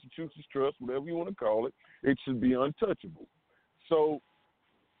trust, Massachusetts trust, whatever you want to call it. It should be untouchable. So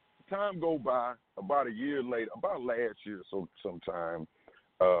time go by, about a year later, about last year sometime,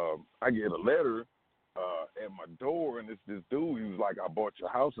 I get a letter at my door, and it's this dude. He was like, I bought your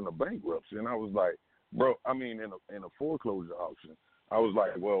house in a bankruptcy. And I was like, bro, in a foreclosure auction. I was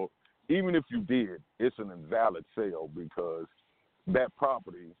like, well, even if you did, it's an invalid sale because that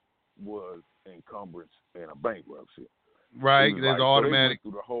property was encumbrance in a bankruptcy. Right. There's automatic.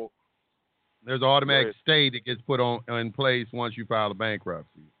 There's automatic stay that gets put in place once you file a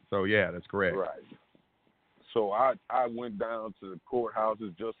bankruptcy. So yeah, that's correct. Right. So I went down to the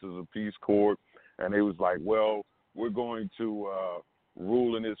courthouses, Justice of Peace Court, and they was like, well, we're going to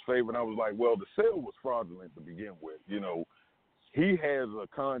rule in his favor. And I was like, well, the sale was fraudulent to begin with. He has a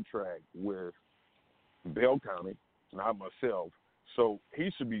contract with Bell County, not myself, so he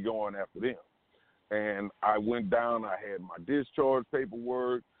should be going after them. And I went down, I had my discharge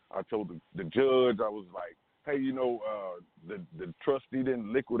paperwork. I told the judge, I was like, hey, the trustee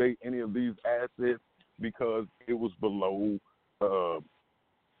didn't liquidate any of these assets because it was below,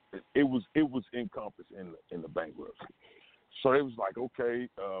 it was encompassed in the bankruptcy. So they was like, okay,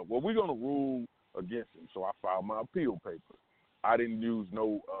 well, we're going to rule against him. So I filed my appeal paper. I didn't use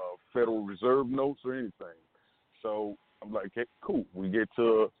no Federal Reserve notes or anything. So I'm like, hey, cool. We get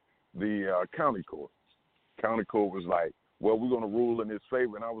to the county court. County court was like, well, we're going to rule in his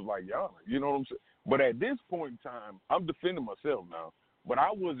favor. And I was like, y'all, you know what I'm saying? But at this point in time, I'm defending myself now, but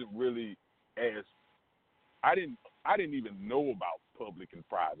I wasn't really I didn't even know about public and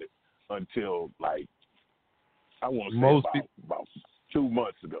private until, like, I want to say about 2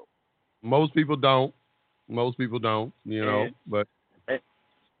 months ago. Most people don't, but.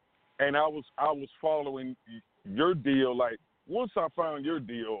 And I was following your deal, like, once I found your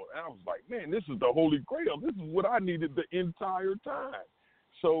deal, I was like, man, this is the Holy Grail. This is what I needed the entire time.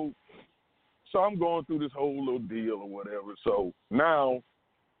 So I'm going through this whole little deal or whatever. So now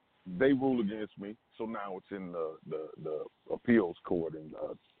they rule against me. So now it's in the appeals court. And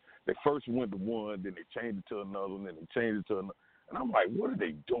they first went to one, then they changed it to another, and then they changed it to another. And I'm like, what are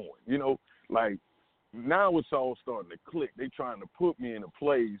they doing? Like, now it's all starting to click. They trying to put me in a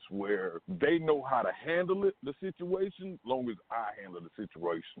place where they know how to handle the situation, long as I handle the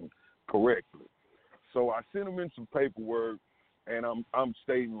situation correctly. So I sent them in some paperwork, and I'm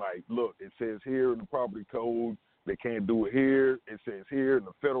stating, like, look, it says here in the property code they can't do it here. It says here in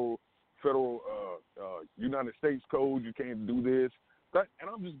the federal federal United States code. You can't do this. And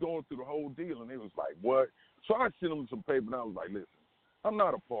I'm just going through the whole deal, and it was like, what? So I sent them some paper, and I was like, listen, I'm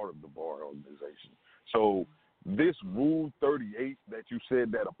not a part of the bar organization. So this Rule 38 that you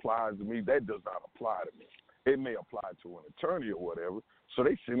said that applies to me, that does not apply to me. It may apply to an attorney or whatever. So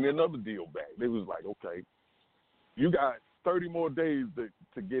they sent me another deal back. They was like, okay, you got 30 more days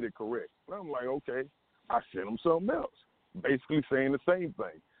to get it correct. And I'm like, okay. I sent them something else, basically saying the same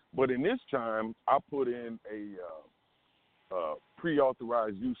thing. But in this time, I put in a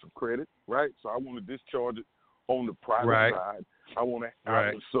pre-authorized use of credit, right? So I want to discharge it on the private side. I want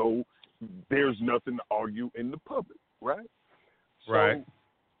to, so there's nothing to argue in the public, right? So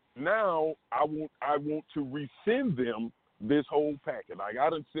now I want to resend them this whole packet. Like I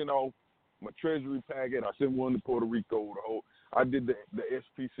done sent off my Treasury packet. I sent one to Puerto Rico. I did the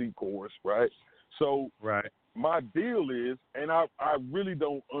SPC course, right? So my deal is, and I really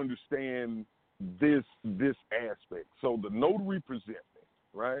don't understand this aspect. So the notary presents me,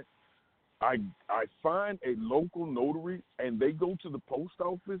 right? I find a local notary and they go to the post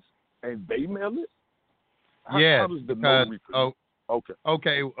office and they mail it. How does the notary present?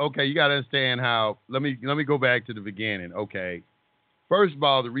 Okay. You got to understand how. Let me go back to the beginning. Okay. First of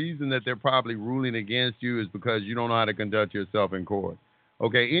all, the reason that they're probably ruling against you is because you don't know how to conduct yourself in court.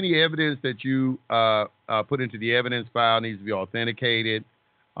 Okay. Any evidence that you put into the evidence file needs to be authenticated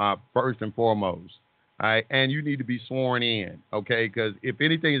first and foremost. All right, and you need to be sworn in. Okay, because if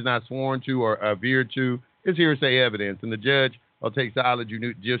anything is not sworn to or veered to, it's hearsay evidence, and the judge will take solid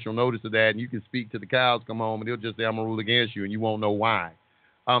judicial notice of that, and you can speak to the cows come home, and he'll just say, I'm going to rule against you, and you won't know why.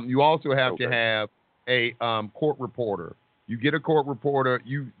 You also have to have a court reporter. You get a court reporter.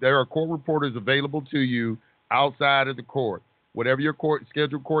 There are court reporters available to you outside of the court. Whatever your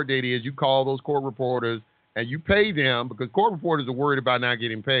scheduled court date is, you call those court reporters, and you pay them because court reporters are worried about not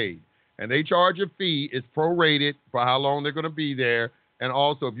getting paid. And they charge a fee. It's prorated for how long they're going to be there. And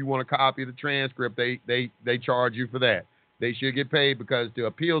also, if you want a copy of the transcript, they charge you for that. They should get paid because to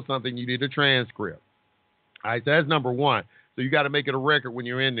appeal something, you need a transcript. All right, so that's number one. So you got to make it a record when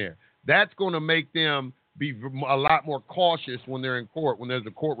you're in there. That's going to make them be a lot more cautious when they're in court, when there's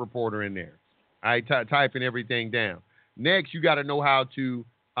a court reporter in there. All right, typing everything down. Next, you got to know how to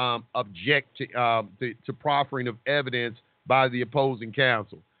object to proffering of evidence by the opposing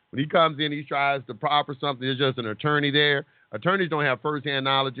counsel. When he comes in, he tries to proffer something. There's just an attorney there. Attorneys don't have firsthand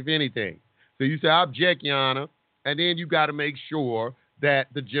knowledge of anything. So you say, I object, Your Honor, and then you got to make sure that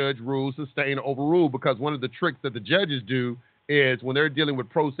the judge rules sustain or overrule, because one of the tricks that the judges do is when they're dealing with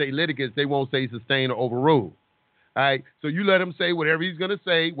pro se litigants, they won't say sustain or overrule. All right, so you let him say whatever he's going to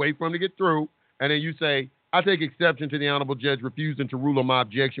say, wait for him to get through, and then you say, I take exception to the honorable judge refusing to rule on my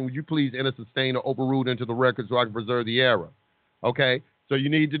objection. Would you please enter sustain or overrule into the record so I can preserve the error? Okay, so you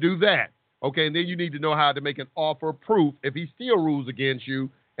need to do that. Okay, and then you need to know how to make an offer of proof if he still rules against you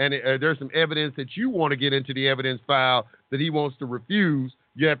and there's some evidence that you want to get into the evidence file that he wants to refuse.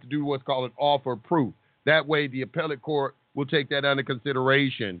 You have to do what's called an offer of proof. That way the appellate court will take that under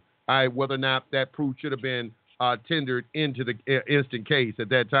consideration, whether or not that proof should have been tendered into the instant case at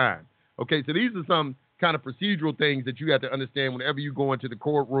that time. Okay, so these are some kind of procedural things that you have to understand whenever you go into the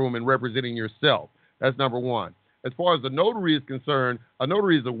courtroom and representing yourself. That's number one. As far as the notary is concerned, a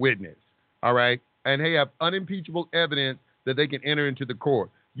notary is a witness, all right? And they have unimpeachable evidence that they can enter into the court.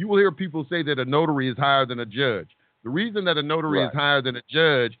 You will hear people say that a notary is higher than a judge. The reason that a notary is higher than a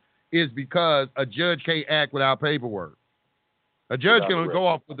judge is because a judge can't act without paperwork. A judge can only go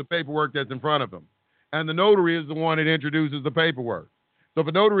off with the paperwork that's in front of him. And the notary is the one that introduces the paperwork. So if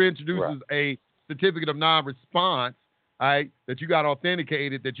a notary introduces a certificate of non-response, that you got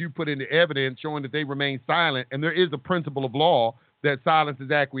authenticated, that you put into evidence showing that they remain silent, and there is a principle of law that silence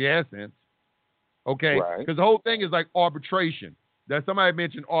is acquiescence, okay? Because the whole thing is like arbitration. That somebody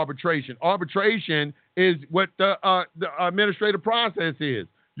mentioned arbitration. Arbitration is what the administrative process is.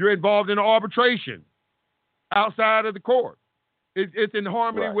 You're involved in arbitration outside of the court. It's in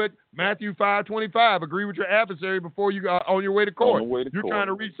harmony with Matthew 5:25. Agree with your adversary before you go on your way to court. You're trying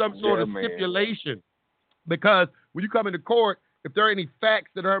to reach some sort of stipulation. Because when you come into court, if there are any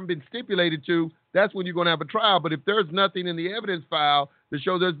facts that haven't been stipulated to, that's when you're going to have a trial. But if there's nothing in the evidence file that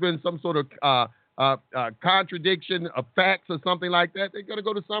shows there's been some sort of contradiction of facts or something like that, they're going to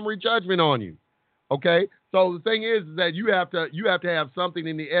go to summary judgment on you. Okay? So the thing is that you have to have something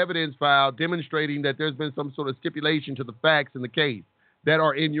in the evidence file demonstrating that there's been some sort of stipulation to the facts in the case that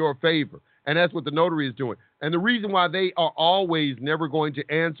are in your favor. And that's what the notary is doing. And the reason why they are always never going to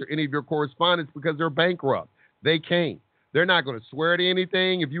answer any of your correspondence because they're bankrupt. They can't. They're not going to swear to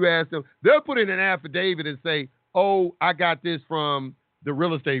anything. If you ask them, they'll put in an affidavit and say, oh, I got this from the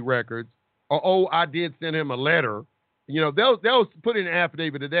real estate records, or oh, I did send him a letter. They'll put in an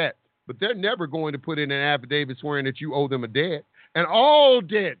affidavit of that, but they're never going to put in an affidavit swearing that you owe them a debt. And all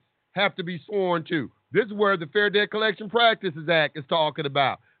debts have to be sworn to. This is where the Fair Debt Collection Practices Act is talking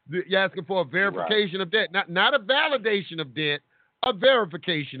about. You're asking for a verification of debt, not a validation of debt, a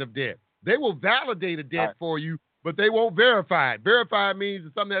verification of debt. They will validate a debt for you, but they won't verify it. Verify means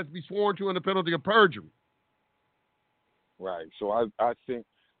it's something that has to be sworn to under penalty of perjury. Right. So I think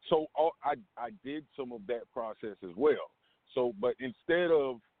so. I did some of that process as well. So, but instead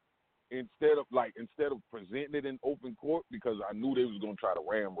of presenting it in open court, because I knew they was going to try to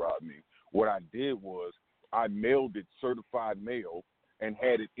ramrod me, what I did was I mailed it certified mail and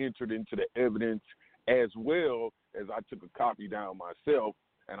had it entered into the evidence, as well as I took a copy down myself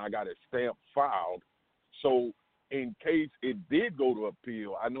and I got it stamped, filed. So in case it did go to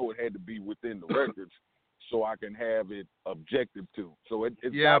appeal, I know it had to be within the records, so I can have it objective to. So but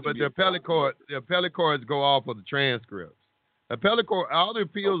the appellate courts go off of the transcripts. Appellate court, all the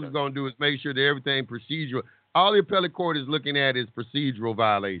appeals is going to do is make sure that everything procedural. All the appellate court is looking at is procedural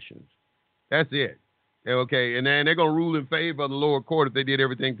violations. That's it. Okay, and then they're going to rule in favor of the lower court if they did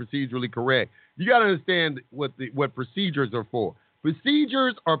everything procedurally correct. You got to understand what procedures are for.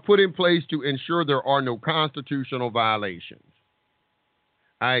 Procedures are put in place to ensure there are no constitutional violations.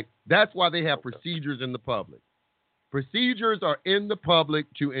 All right, that's why they have procedures in the public. Procedures are in the public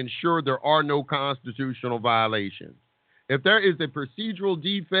to ensure there are no constitutional violations. If there is a procedural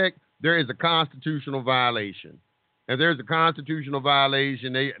defect, there is a constitutional violation. If there's a constitutional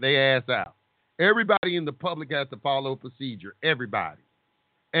violation, they ass out. Everybody in the public has to follow procedure. Everybody.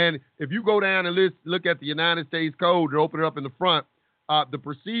 And if you go down and look at the United States Code and open it up in the front, the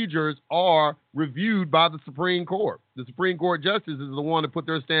procedures are reviewed by the Supreme Court. The Supreme Court justices is the one to put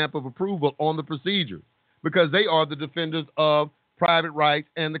their stamp of approval on the procedures because they are the defenders of private rights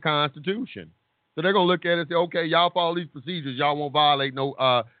and the Constitution. So they're going to look at it and say, okay, y'all follow these procedures. Y'all won't violate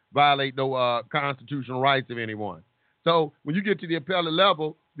no constitutional rights of anyone. So when you get to the appellate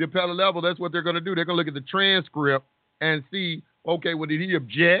level, that's what they're going to do. They're going to look at the transcript and see, okay, well, did he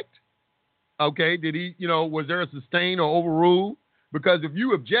object? Okay, did he, was there a sustain or overrule? Because if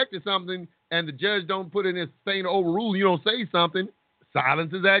you object to something and the judge don't put in a sustain or overrule, you don't say something,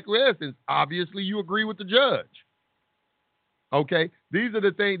 silence is acquiescence. Obviously, you agree with the judge. Okay, these are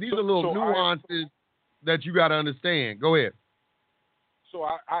the things. These are little nuances that you got to understand. Go ahead. So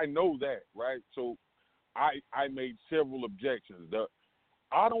I know that, right? So I made several objections.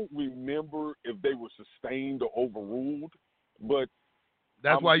 I don't remember if they were sustained or overruled, but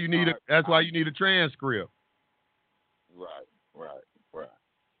that's why you need a transcript. Right.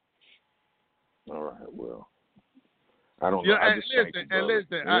 All right. Well, I don't know. And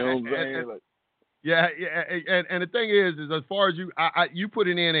the thing is as far as you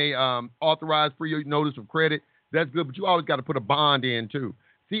putting in a authorized free notice of credit, that's good, but you always got to put a bond in too.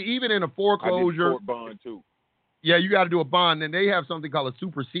 See, even in a foreclosure, I did bond too. Yeah, you got to do a bond, and they have something called a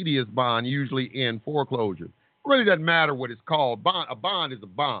supersedious bond usually in foreclosure. It really doesn't matter what it's called. A bond is a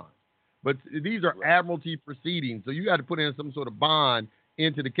bond, but these are admiralty proceedings, so you got to put in some sort of bond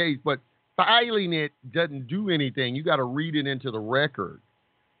into the case. But filing it doesn't do anything. You got to read it into the record.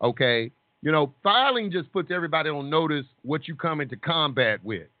 Okay, filing just puts everybody on notice what you come into combat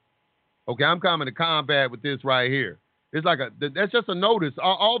with. Okay, I'm coming to combat with this right here. It's like that's just a notice.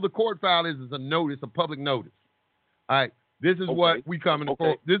 All the court file is a notice, a public notice. All right, this is what we come into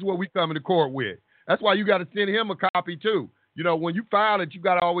court. This is what we come into court with. That's why you got to send him a copy too. When you file it, you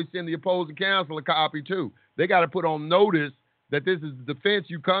got to always send the opposing counsel a copy too. They got to put on notice that this is the defense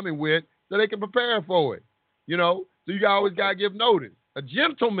you coming with, so they can prepare for it. So you always got to give notice. A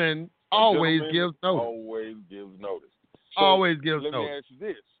gentleman always gives notice. Always gives notice. Always gives notice.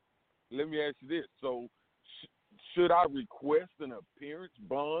 Let me ask you this. So should I request an appearance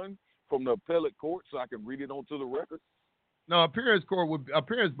bond from the appellate court so I can read it onto the record? No, appearance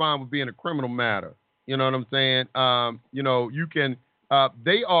bond would be in a criminal matter. You know what I'm saying? You can.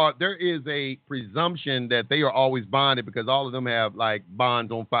 There is a presumption that they are always bonded because all of them have like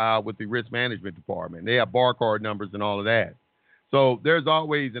bonds on file with the risk management department. They have bar card numbers and all of that. So there's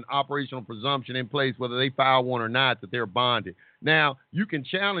always an operational presumption in place, whether they file one or not, that they're bonded. Now, you can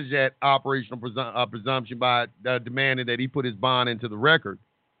challenge that operational presumption by demanding that he put his bond into the record.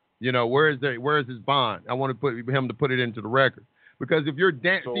 Where is his bond? I want him to put it into the record. Because if you're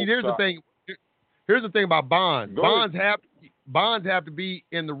here's the thing. Here's the thing about bonds. Bonds have to be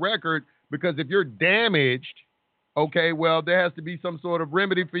in the record because if you're damaged, okay, well, there has to be some sort of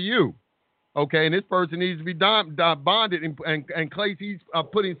remedy for you. Okay, and this person needs to be bonded, and Clay's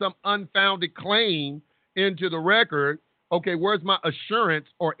putting some unfounded claim into the record, okay, where's my assurance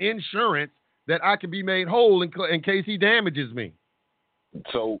or insurance that I can be made whole in case he damages me?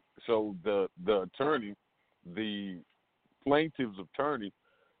 So the attorney, the plaintiff's attorney,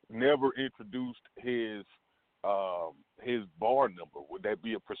 never introduced his bar number. Would that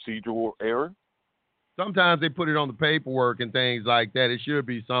be a procedural error? Sometimes they put it on the paperwork and things like that. It should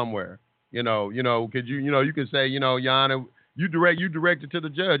be somewhere. Could you can say, Your Honor, you direct it to the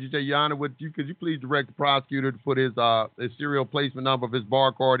judge. You say, Your Honor, could you please direct the prosecutor to put his serial placement number of his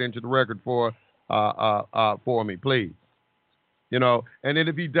bar card into the record for me, please. And then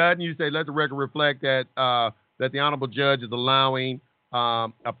if he doesn't, you say, let the record reflect that the honorable judge is allowing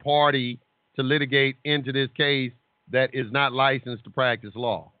a party to litigate into this case that is not licensed to practice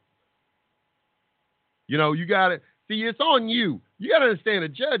law. You got to see, it's on you. You got to understand, a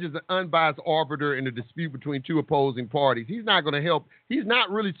judge is an unbiased arbiter in a dispute between two opposing parties. He's not going to help. He's not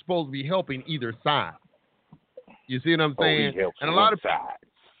really supposed to be helping either side. You see what I'm saying? He helps and a lot of sides.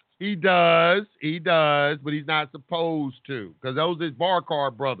 He does, but he's not supposed to, because those are his bar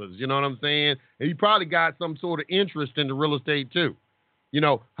card brothers. You know what I'm saying? And he probably got some sort of interest in the real estate too.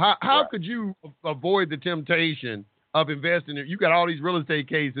 How right. could you avoid the temptation of investing in? You got all these real estate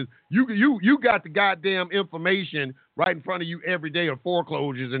cases. You got the goddamn information right in front of you every day of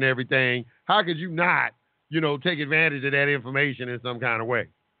foreclosures and everything. How could you not, take advantage of that information in some kind of way?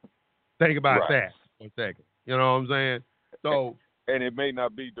 Think about that for a second. You know what I'm saying? So. And it may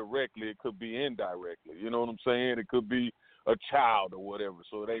not be directly, it could be indirectly. You know what I'm saying? It could be a child or whatever,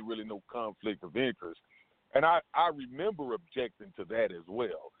 so it ain't really no conflict of interest. And I remember objecting to that as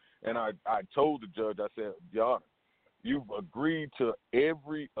well. And I told the judge, I said, Your Honor, you've agreed to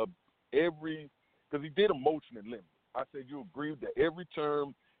every, because he did a motion in limine. I said, you agreed to every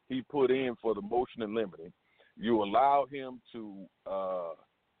term he put in for the motion in limine. You allow him to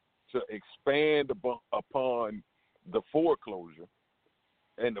expand upon the foreclosure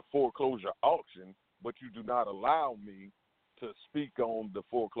and the foreclosure auction, but you do not allow me to speak on the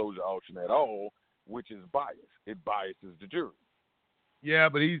foreclosure auction at all, which is biased. It biases the jury. Yeah,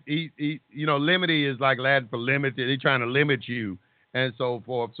 but he limity is like Latin for limited. They're trying to limit you and so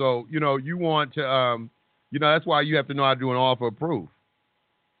forth. So, you want to, that's why you have to know how to do an offer of proof.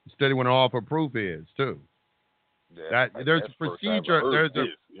 Study what an offer of proof is too. Yeah, there's a procedure.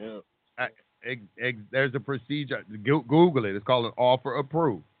 There's a procedure. Google it. It's called an offer of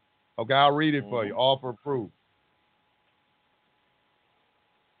proof. Okay, I'll read it for you. Offer of proof.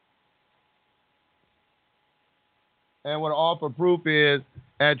 And what an offer of proof is,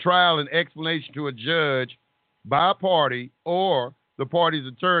 at trial, an explanation to a judge by a party or the party's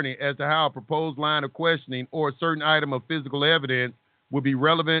attorney as to how a proposed line of questioning or a certain item of physical evidence would be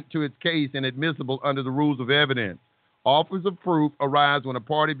relevant to its case and admissible under the rules of evidence. Offers of proof arise when a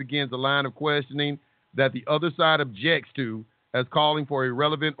party begins a line of questioning that the other side objects to as calling for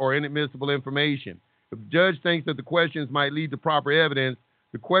irrelevant or inadmissible information. If the judge thinks that the questions might lead to proper evidence,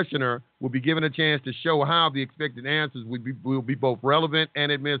 the questioner will be given a chance to show how the expected answers will be both relevant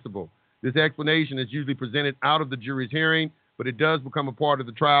and admissible. This explanation is usually presented out of the jury's hearing, but it does become a part of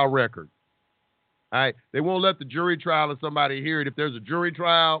the trial record. All right? They won't let the jury trial of somebody hear it. If there's a jury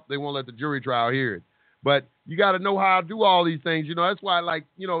trial, they won't let the jury trial hear it. But you got to know how to do all these things. That's why,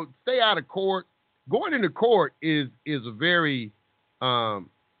 stay out of court. Going into court is a very,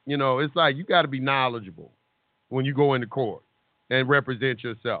 it's like you got to be knowledgeable when you go into court and represent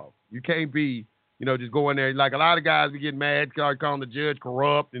yourself. You can't be, just go in there. Like a lot of guys, we get mad, calling the judge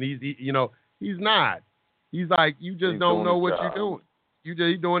corrupt, and he's not. He's like, you just don't know what you're doing.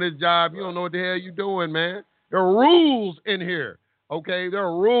 He's doing his job. You don't know what the hell you're doing, man. There are rules in here. Okay, there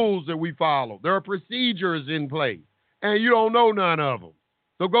are rules that we follow. There are procedures in place, and you don't know none of them.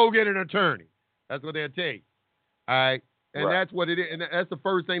 So go get an attorney. That's what they'll take. All right, and that's what it is. And that's the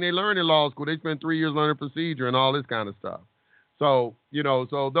first thing they learn in law school. They spend 3 years learning procedure and all this kind of stuff. So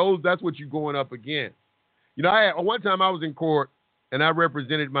that's what you're going up against. One time I was in court and I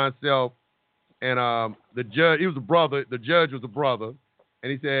represented myself, and the judge, he was a brother. The judge was a brother,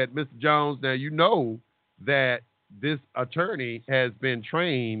 and he said, "Mr. Jones, now you know that this attorney has been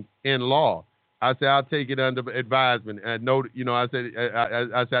trained in law." I said, "I'll take it under advisement." And I said,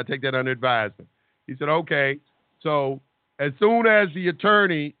 "I take that under advisement." He said, "Okay." So as soon as the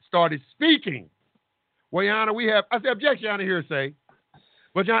attorney started speaking, well, Your Honor, I said, "Objection, Your Honor, hearsay."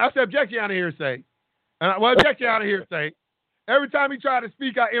 But I said, "Objection, Your Honor, hearsay." Objection, Your Honor, hearsay. Every time he tried to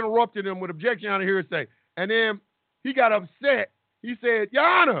speak, I interrupted him with objection, Your Honor, hearsay. And then he got upset. He said, "Your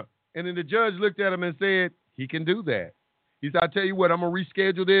Honor." And then the judge looked at him and said, "He can do that." He said, "I tell you what, I'm going to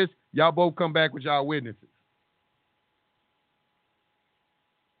reschedule this. Y'all both come back with y'all witnesses."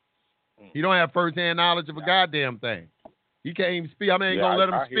 He don't have firsthand knowledge of a goddamn thing. He can't even speak. I mean, I ain't Yeah, gonna let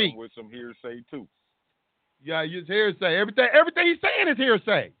him I hear speak. him with some hearsay too. Yeah, it's hearsay. Everything he's saying is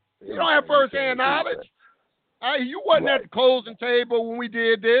hearsay. You don't have Everything he's saying first-hand is knowledge. hearsay. You wasn't Right. at the closing table when we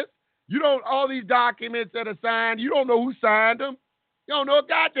did this. You don't, all these documents that are signed, you don't know who signed them. You don't know a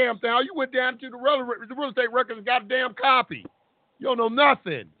goddamn thing. You went down to the real estate records and got a damn copy. You don't know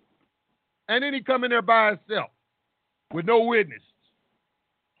nothing. And then he come in there by himself with no witnesses,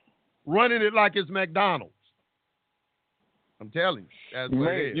 running it like it's McDonald's. I'm telling you, that's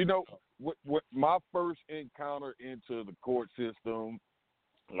what it is. You know, what my first encounter into the court system,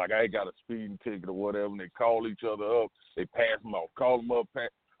 like I got a speeding ticket or whatever, and they call each other up, they pass them off, call them up.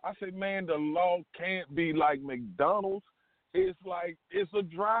 I say, man, the law can't be like McDonald's. It's like it's a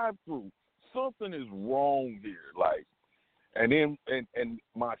drive-through. Something is wrong here. Like, and then and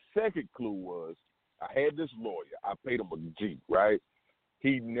my second clue was I had this lawyer. I paid him a G, right?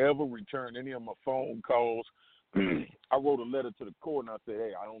 He never returned any of my phone calls. I wrote a letter to the court and I said,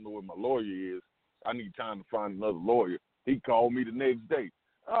 hey, I don't know where my lawyer is. I need time to find another lawyer. He called me the next day.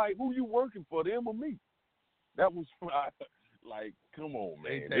 All right, who you working for, them or me? That was like, come on,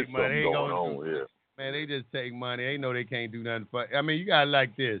 man. There's something going on here. Man, they just take money. They know they can't do nothing. I mean, you got it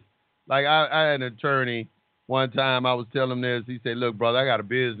like this. Like, I had an attorney one time. I was telling him this. He said, look, brother, I got a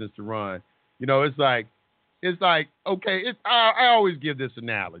business to run. You know, it's like, okay, I always give this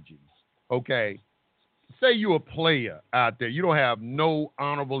analogy, okay? Say you're a player out there. You don't have no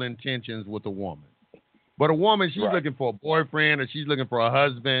honorable intentions with a woman. But a woman, she's looking for a boyfriend or she's looking for a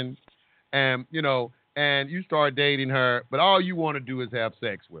husband. And, you know, and you start dating her, but all you want to do is have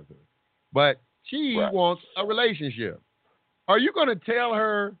sex with her. But she wants a relationship. Are you going to tell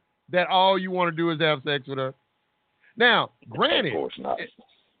her that all you want to do is have sex with her? Now, granted, of course not.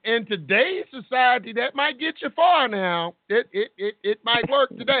 In today's society, that might get you far now. It might work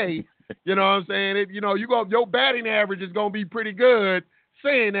today. You know what I'm saying? Your batting average is going to be pretty good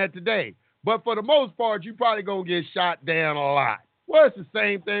saying that today. But for the most part, you probably going to get shot down a lot. Well, it's the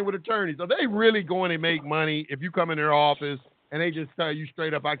same thing with attorneys. Are they really going to make money if you come in their office and they just tell you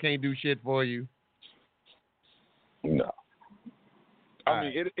straight up, I can't do shit for you? No. I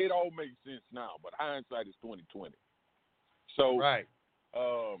mean, it all makes sense now, but hindsight is 20/20. So,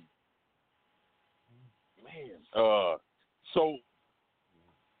 so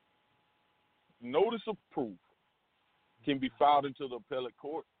notice of proof can be filed into the appellate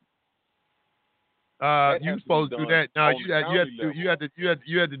court. You supposed to do that. No, you had to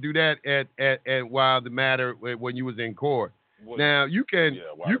do that at while the matter when you was in court. Now you can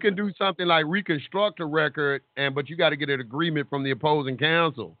do something like reconstruct a record, but you got to get an agreement from the opposing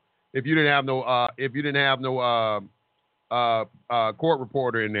counsel. If you didn't have no court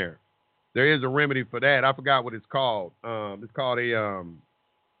reporter in there, there is a remedy for that. I forgot what it's called. It's called a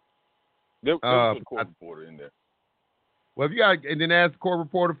There's a court reporter in there. Well, if you got and then ask the court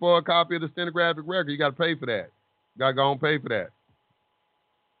reporter for a copy of the stenographic record, you got to pay for that. You got to go and pay for that.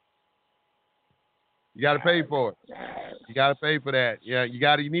 You got to pay for it. You got to pay for that. Yeah,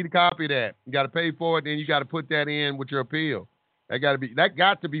 you need a copy of that. You got to pay for it, then you got to put that in with your appeal. That got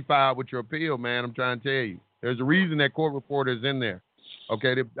to be filed with your appeal, man. I'm trying to tell you. There's a reason that court reporter is in there.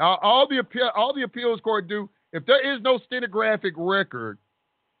 Okay, all the appeals court do, if there is no stenographic record,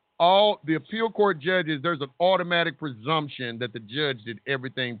 all the appeal court judges, there's an automatic presumption that the judge did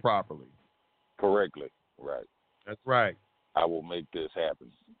everything properly. Correctly, right. That's right. I will make this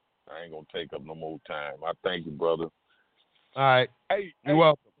happen. I ain't gonna take up no more time. I thank you, brother. All right. Hey, you're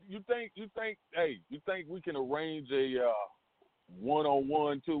welcome. You think we can arrange a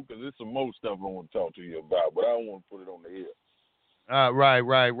one-on-one too? Because there's some more stuff I want to talk to you about, but I don't want to put it on the air. Right.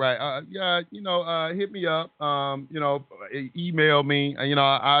 Hit me up. Email me.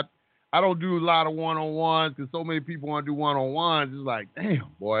 I don't do a lot of one-on-ones because so many people want to do one-on-ones. It's like,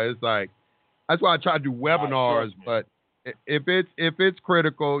 damn, boy. It's like that's why I try to do webinars. But if it's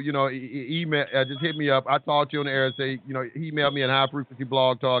critical, email. Just hit me up. I talk to you on the air and say, email me at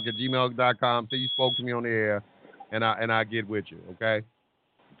highfrequencyblogtalk@gmail.com. Say you spoke to me on the air, and I get with you. Okay.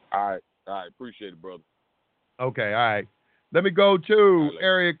 All right. Appreciate it, brother. Okay. All right. Let me go to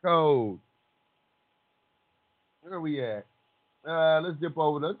area code. Where are we at? Let's dip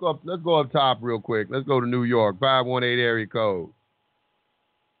over. Let's go up top real quick. Let's go to New York. 518 area code.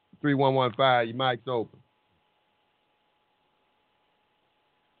 3115. Your mic's open.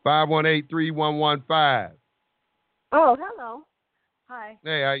 518-3115. Oh, hello. Hi.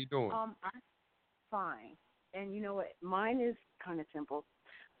 Hey, how you doing? I'm fine. And you know what? Mine is kind of simple.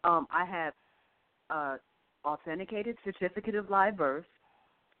 I have authenticated certificate of live birth.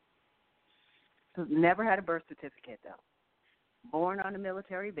 Never had a birth certificate, though. Born on a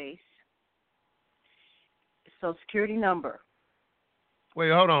military base. Social Security number.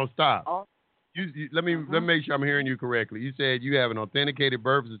 Wait, hold on, stop. All, Let me make sure I'm hearing you correctly. You said you have an authenticated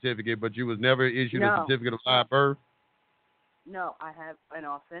birth certificate, but you was never issued a certificate of live birth? No, I have an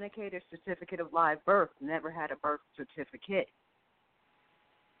authenticated certificate of live birth. Never had a birth certificate.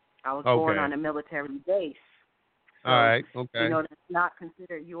 I was born on a military base. So, all right, okay. You know, that's not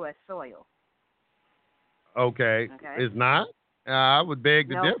considered U.S. soil. Okay. It's not? I would beg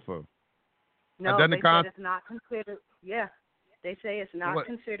to differ. No, they said it's not considered. Yeah, they say it's not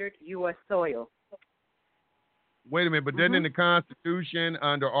considered U.S. soil. Wait a minute, but then in the Constitution,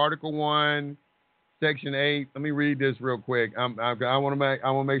 under Article 1, Section 8, let me read this real quick. I want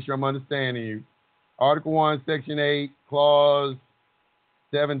to make sure I'm understanding you. Article 1, Section 8, Clause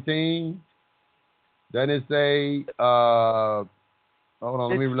 17. Doesn't it say? Hold on,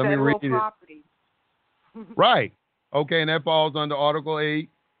 let me read property. it. Right. Okay, and that falls under Article 8,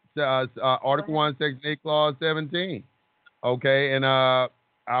 Article 1, Section 8, Clause 17. Okay, and I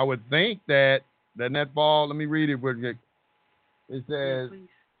would think that doesn't that fall? Let me read it. It says.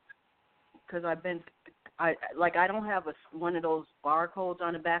 Because I don't have one of those barcodes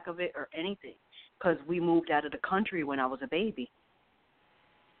on the back of it or anything. Because we moved out of the country when I was a baby.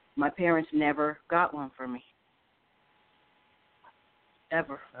 My parents never got one for me.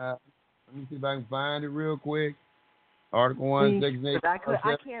 Ever. Let me see if I can find it real quick. Article 1, Section 8. I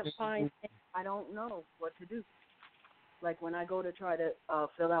can't find it. I don't know what to do. Like when I go to try to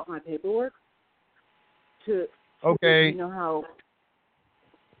fill out my paperwork. You know how.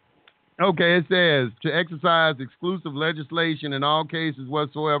 Okay, it says to exercise exclusive legislation in all cases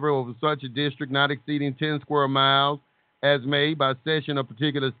whatsoever over such a district not exceeding 10 square miles as may by session of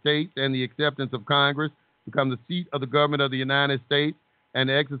particular states and the acceptance of Congress become the seat of the government of the United States and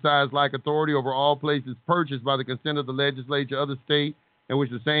to exercise like authority over all places purchased by the consent of the legislature of the state in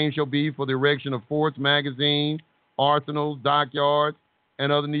which the same shall be for the erection of forts, magazines, arsenals, dockyards,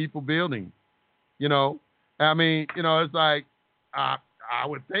 and other needful buildings. You know, I mean, you know, it's like I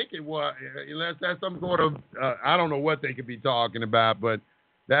would think it was, unless that's some sort of, I don't know what they could be talking about, but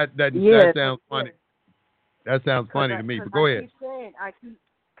that sounds funny. That sounds funny to me. But go ahead.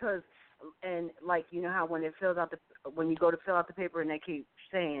 And like you know how when you go to fill out the paper and they keep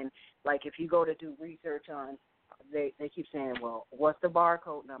saying like if you go to do research on, they keep saying, well, what's the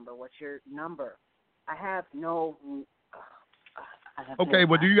barcode number? What's your number? I have no. Okay,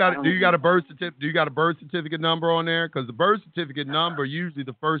 well, do you got a birth certificate? Do you got a birth certificate number on there? Because the birth certificate number, usually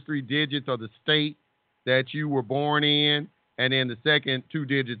the first 3 digits are the state that you were born in, and then the second 2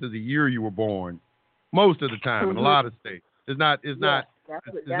 digits is the year you were born. Most of the time, in a lot of states, it's not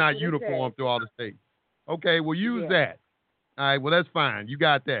uniform through all the states. Okay, well, use that. All right, well, that's fine. You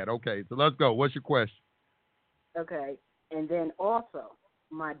got that. Okay, so let's go. What's your question? Okay, and then also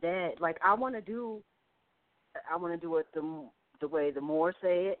my dad, like I want to do it the way the Moors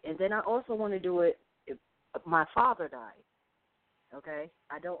say it, and then I also want to do it if my father died. Okay,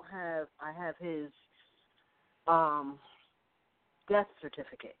 I have his death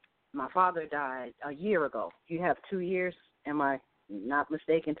certificate. My father died a year ago. You have 2 years, am I not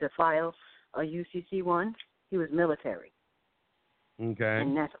mistaken, to file a UCC-1? He was military. Okay.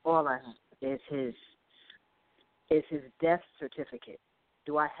 And that's all I have is his death certificate.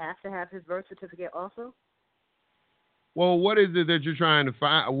 Do I have to have his birth certificate also? Well, what is it that you're trying to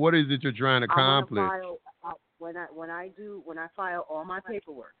find? What is it you're trying to accomplish? When I file all my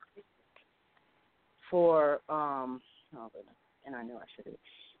paperwork for and I know I should have.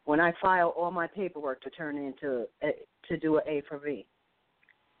 When I file all my paperwork to turn into to do an A for V,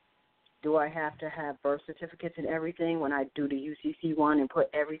 do I have to have birth certificates and everything when I do the UCC-1 and put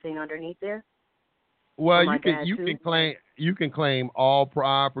everything underneath there? Well, you can claim all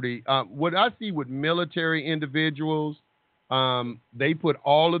property. What I see with military individuals, they put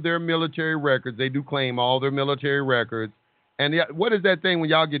all of their military records. They do claim all their military records. And what is that thing when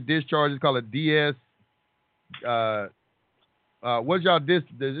y'all get discharged? It's called a DS. What's y'all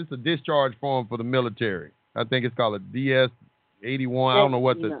It's a discharge form for the military. I think it's called a DS-81. I don't know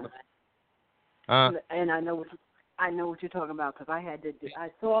what the. And I know what you're talking about because I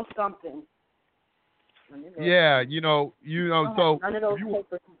saw something. Yeah, so none of those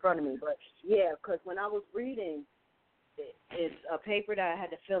papers in front of me, but yeah, because when I was reading, it's a paper that I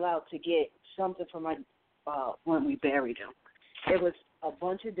had to fill out to get something for my when we buried him. It was a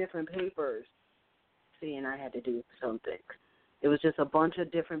bunch of different papers. See, and I had to do something. It was just a bunch of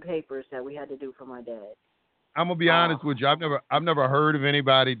different papers that we had to do for my dad. I'm gonna be honest with you. I've never heard of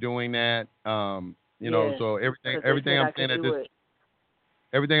anybody doing that. So everything I'm saying at this.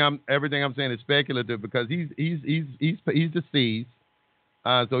 Everything I'm saying is speculative because he's deceased.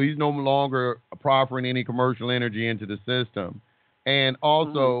 So he's no longer proffering any commercial energy into the system. And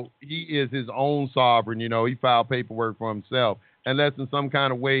also, he is his own sovereign. He filed paperwork for himself, unless in some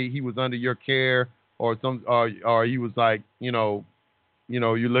kind of way he was under your care or or he was like, you're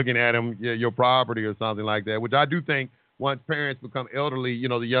looking at him, your property or something like that. Which I do think once parents become elderly,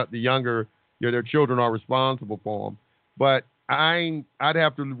 the younger, their children are responsible for them. But I'd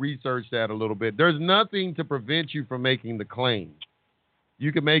have to research that a little bit. There's nothing to prevent you from making the claim.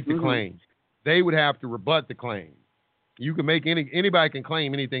 You can make the claim. They would have to rebut the claim. You can make anybody can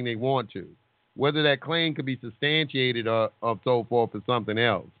claim anything they want to, whether that claim could be substantiated or so forth or something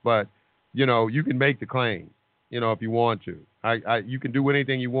else. But you can make the claim, if you want to. You can do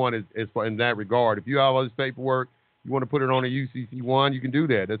anything you want as far in that regard. If you have all this paperwork, you want to put it on a UCC1, you can do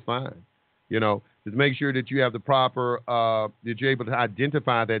that. That's fine. Just make sure that you have the proper that you're able to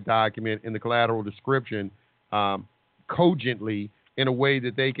identify that document in the collateral description cogently in a way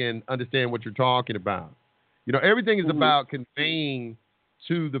that they can understand what you're talking about. Everything is about conveying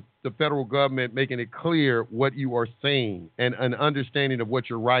to the federal government, making it clear what you are saying and an understanding of what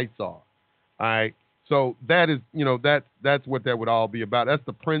your rights are. All right. So that is, that's what that would all be about. That's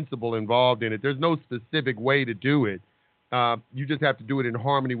the principle involved in it. There's no specific way to do it. You just have to do it in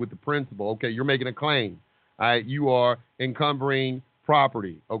harmony with the principle. Okay, you're making a claim. All right, you are encumbering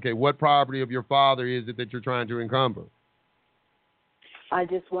property. Okay, what property of your father is it that you're trying to encumber? I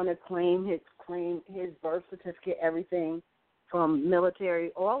just want to claim his birth certificate, everything from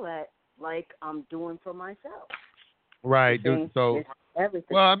military, all that, like I'm doing for myself. Right. So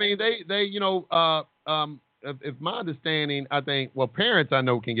everything. Well, I mean, they if my understanding, I think, parents I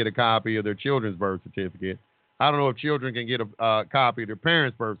know can get a copy of their children's birth certificate. I don't know if children can get a copy of their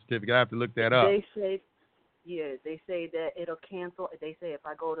parents' birth certificate. I have to look that up. They say that it'll cancel. They say if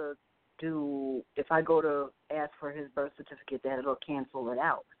I go to ask for his birth certificate, that it'll cancel it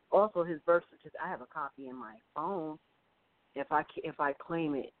out. Also, his birth certificate, I have a copy in my phone. If I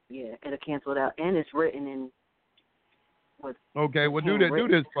claim it, it'll cancel it out, and it's written in. Okay, well, do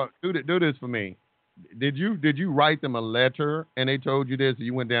this for me. Did you write them a letter and they told you this, or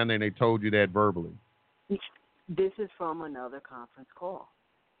you went down there and they told you that verbally? This is from another conference call.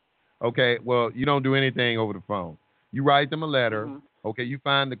 Okay, well, you don't do anything over the phone. You write them a letter. Okay, you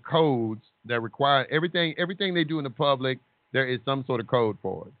find the codes that require everything they do in the public. There is some sort of code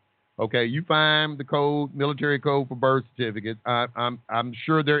for it. Okay, you find the code, military code for birth certificates. I'm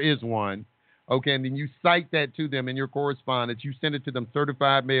sure there is one. Okay, and then you cite that to them in your correspondence. You send it to them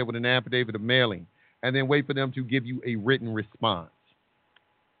certified mail with an affidavit of mailing, and then wait for them to give you a written response.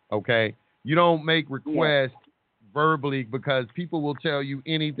 Okay, you don't make requests verbally because people will tell you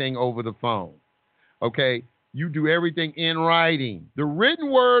anything over the phone. Okay, you do everything in writing. The written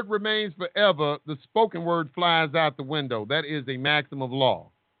word remains forever. The spoken word flies out the window. That is a maxim of law.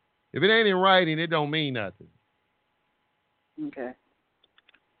 If it ain't in writing, it don't mean nothing. Okay.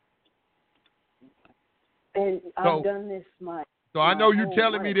 And I've done this So I know you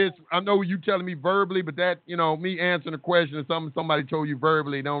telling me this. I know you telling me verbally, but that, me answering a question or something somebody told you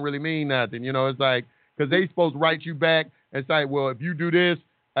verbally don't really mean nothing. It's like, because they supposed to write you back and say, well, if you do this,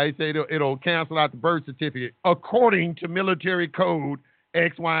 I say it'll cancel out the birth certificate according to military code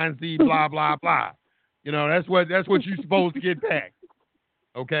X, Y, and Z, blah, blah, blah. That's what you're supposed to get back.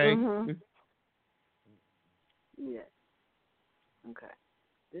 Okay? Yes. Okay.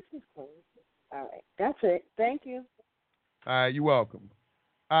 This is cool. All right. That's it. Thank you. All right. You're welcome.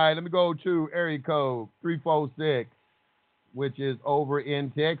 All right. Let me go to area code 346, which is over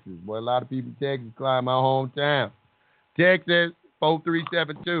in Texas. Boy, a lot of people in Texas climb my hometown. Texas,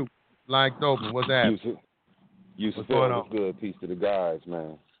 4372. Line's open. What's that? Yusef, what's going on? What's good? Peace to the guys,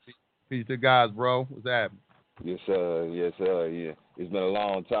 man. Peace to the guys, bro. What's happening? Yes, sir. Yes, sir. Yeah. It's been a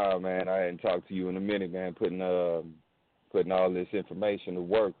long time, man. I hadn't talked to you in a minute, man. Putting all this information to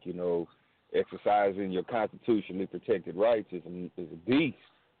work, exercising your constitutionally protected rights is a beast.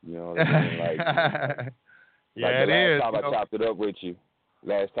 You know what I mean? Like yeah, last time I chopped it up with you,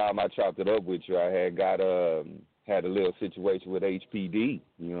 I had a little situation with HPD.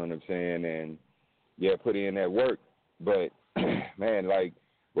 You know what I'm saying? And put in that work. But man, like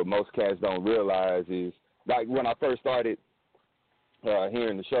what most cats don't realize is, like when I first started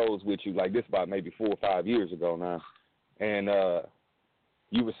hearing the shows with you, like this about maybe 4 or 5 years ago now, and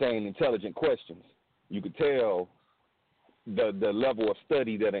you were saying intelligent questions. You could tell the level of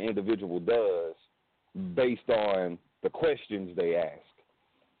study that an individual does based on the questions they ask.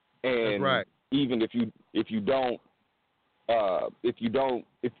 And that's right. Even if you don't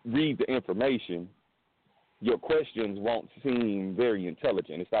read the information, your questions won't seem very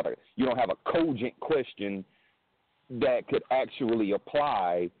intelligent. You don't have a cogent question that could actually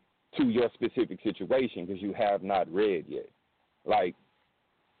apply to your specific situation because you have not read yet. Like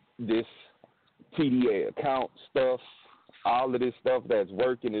this TDA account stuff, all of this stuff that's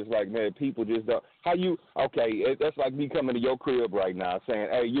working is like, man, people just don't. That's like me coming to your crib right now saying,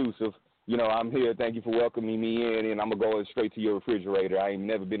 hey, Yusef, I'm here. Thank you for welcoming me in, and I'm going to go straight to your refrigerator. I ain't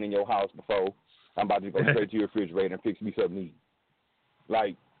never been in your house before. I'm about to go straight to your refrigerator and fix me something to eat.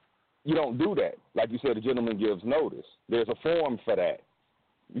 Like, you don't do that. Like you said, the gentleman gives notice. There's a form for that.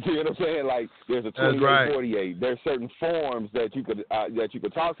 You know what I'm saying? Like, there's a 2848. There's certain forms that you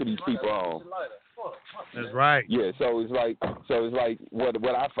could talk to these people on. That's right. Yeah. So it's like what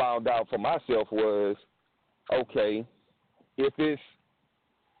I found out for myself was, okay, if it's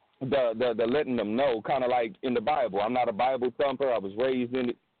the letting them know, kind of like in the Bible. I'm not a Bible thumper. I was raised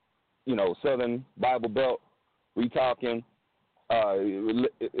in Southern Bible Belt. We talking.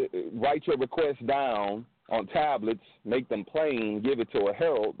 Write your request down on tablets, make them plain, give it to a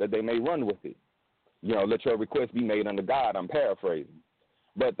herald that they may run with it. Let your request be made unto God. I'm paraphrasing.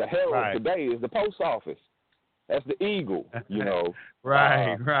 But the herald today is the post office. That's the eagle,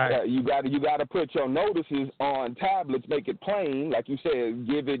 Right. You got to put your notices on tablets, make it plain, like you said,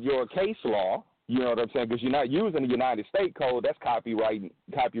 give it your case law. You know what I'm saying? Because you're not using the United States Code. That's copywritten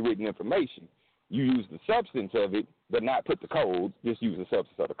information. You use the substance of it, but not put the code. Just use the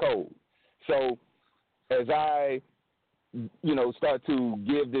substance of the code. So as I, start to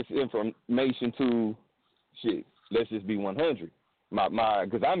give this information to, let's just be 100,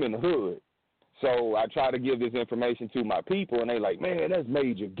 because I'm in the hood. So I try to give this information to my people, and they like, man, that's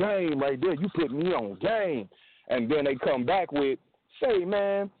major game right there. You put me on game. And then they come back with, say,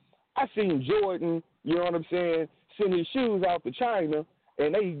 man, I seen Jordan, you know what I'm saying, send his shoes out to China,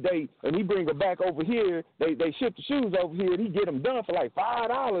 and he bring them back over here. They ship the shoes over here, and he get them done for like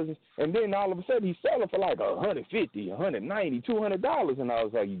 $5, and then all of a sudden he's selling for like $150, $190, $200, and I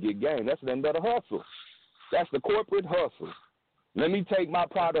was like, you get game. That's nothing but a hustle. That's the corporate hustle. Let me take my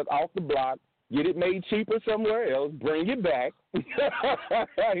product off the block, get it made cheaper somewhere else, bring it back. He's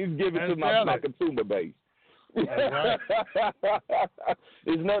giving it to my consumer base. Right.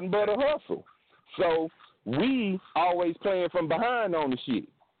 It's nothing but a hustle. So we always playing from behind on the shit.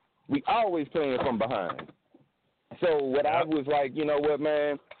 We always playing from behind. So what I was like, you know what,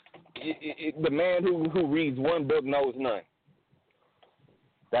 man? The man who reads one book knows none.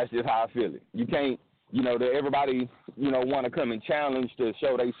 That's just how I feel it. You can't, everybody, want to come and challenge to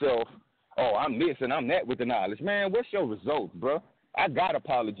show themselves, oh, I'm this and I'm that with the knowledge. Man, what's your results, bro? I got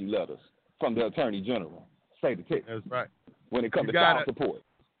apology letters from the Attorney General. Say the text. That's right. When it comes to child support.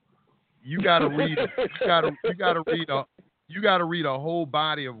 You gotta read a whole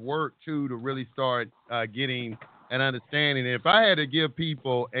body of work too to really start getting an understanding. And if I had to give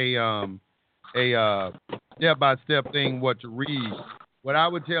people a step-by-step thing what to read, what I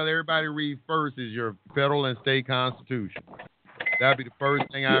would tell everybody to read first is your federal and state constitution. That'd be the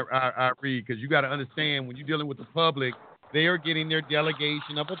first thing I read, because you got to understand when you're dealing with the public, they are getting their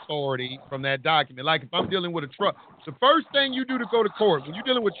delegation of authority from that document. Like if I'm dealing with a trust, the first thing you do to go to court, when you're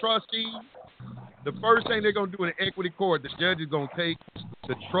dealing with trustees, the first thing they're going to do in an equity court, the judge is going to take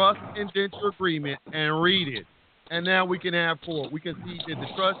the trust indenture agreement and read it. And now we can have court. We can see did the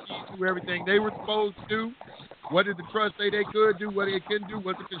trustees do everything they were supposed to do? What did the trust say they could do? What they couldn't do?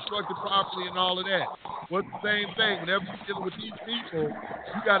 Was it constructed properly and all of that? What's the same thing? Whenever you're dealing with these people,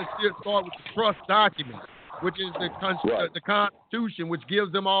 you got to still start with the trust document, which is the Constitution, which gives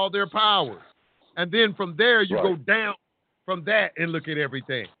them all their powers. And then from there, you go down from that and look at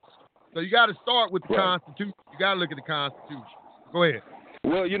everything. So you got to start with the Constitution. You got to look at the Constitution. Go ahead.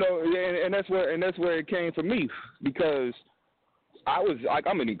 Well, and that's where it came from me, because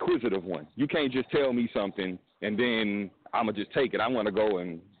I'm an inquisitive one. You can't just tell me something and then I'm gonna just take it. I want to go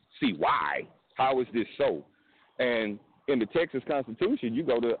and see why. How is this so? And in the Texas Constitution, you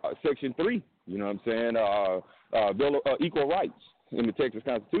go to Section 3. You know what I'm saying? Bill of Equal Rights. In the Texas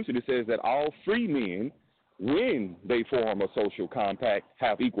Constitution, it says that all free men, when they form a social compact,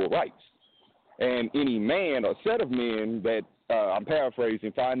 have equal rights. And any man or set of men that, I'm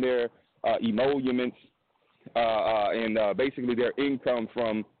paraphrasing, find their emoluments and basically their income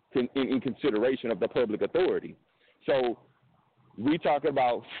from in consideration of the public authority. So we talk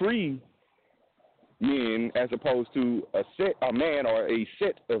about free men as opposed to a man or a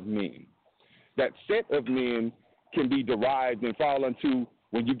set of men. That set of men can be derived and fall into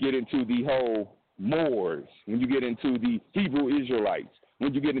when you get into the whole Moors, when you get into the Hebrew Israelites,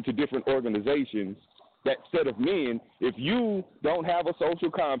 when you get into different organizations. That set of men, if you don't have a social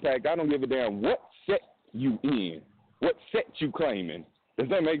compact, I don't give a damn what set you in, what set you claiming. Does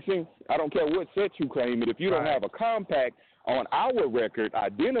that make sense? I don't care what set you claim it. If you don't have a compact on our record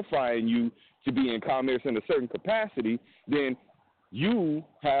identifying you to be in commerce in a certain capacity, then you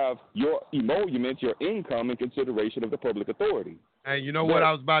have your emoluments, your income in consideration of the public authority. And you know what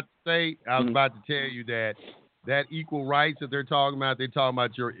I was about to say? I was about to tell you that equal rights that they're talking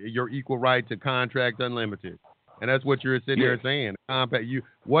about your equal right to contract unlimited. And that's what you're sitting there saying.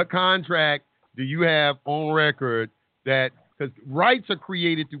 What contract do you have on record that, because rights are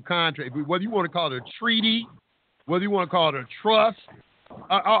created through contract, whether you want to call it a treaty, whether you want to call it a trust,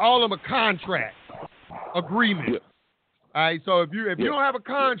 all of them are contract agreement. Yeah. All right, so if you don't have a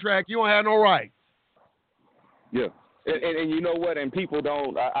contract, you don't have no rights. Yeah. And you know what? And people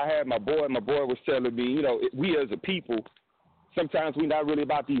don't. I had my boy was telling me, you know, we as a people, sometimes we're not really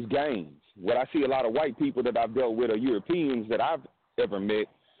about these games. What I see a lot of white people that I've dealt with or Europeans that I've ever met,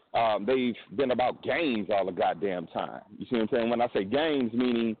 they've been about games all the goddamn time. You see what I'm saying? When I say games,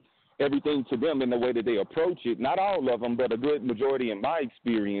 meaning everything to them in the way that they approach it, not all of them, but a good majority in my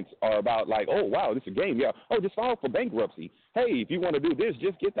experience are about like, oh, wow, this is a game. Yeah. Oh, just file for bankruptcy. Hey, if you want to do this,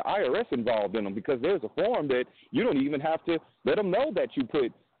 just get the IRS involved in them, because there's a form that you don't even have to let them know that you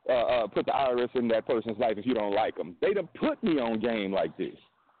put the IRS in that person's life if you don't like them. They done put me on game like this.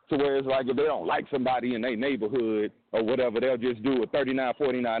 So where it's like if they don't like somebody in their neighborhood or whatever, they'll just do a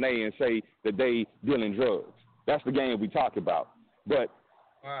 3949A and say that they dealing drugs. That's the game we talk about. But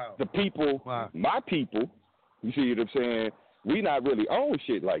the people, my people, you see what I'm saying, we not really own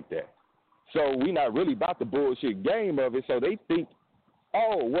shit like that. So we not really about the bullshit game of it. So they think,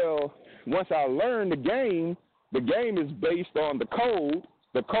 oh, well, once I learn the game is based on the code.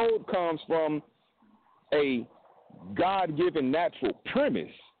 The code comes from a God-given natural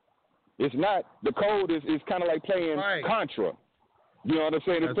premise. It's not, the code is kind of like playing Contra. You know what I'm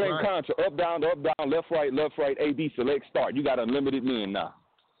saying? It's playing Contra, up, down, left, right, A, B, select, start. You got unlimited men now.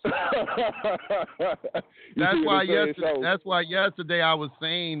 That's why yesterday I was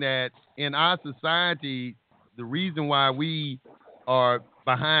saying that in our society, the reason why we are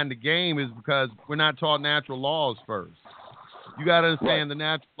behind the game is because we're not taught natural laws first. You got to understand the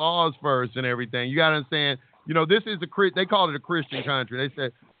natural laws first and everything. You got to understand, you know, this is they call it a Christian country. They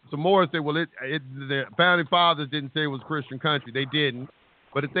said, so Morris said, well, the founding fathers didn't say it was a Christian country. They didn't.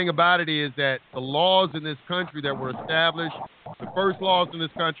 But the thing about it is that the laws in this country that were established, the first laws in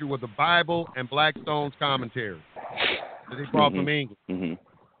this country were the Bible and Blackstone's commentaries that they brought from England. Mm-hmm.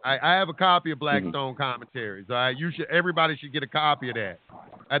 I have a copy of Blackstone commentaries. All right, everybody should get a copy of that.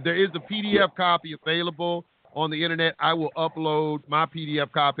 There is a PDF copy available on the internet. I will upload my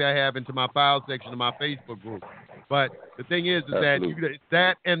PDF copy I have into my file section of my Facebook group. But the thing is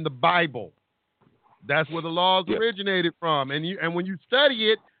that and the Bible. That's where the laws originated from, and when you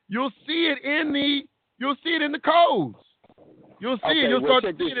study it, you'll see it in the codes. You'll see it. You'll start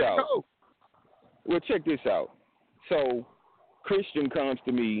to see it in the codes. Well, check this out. So, Christian comes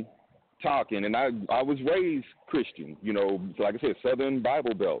to me talking, and I was raised Christian. You know, like I said, Southern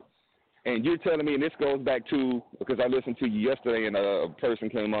Bible Belt. And you're telling me, and this goes back to, because I listened to you yesterday, and a person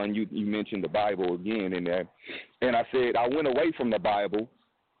came on. You mentioned the Bible again in there, and I said I went away from the Bible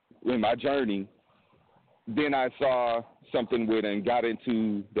in my journey. Then I saw something with and got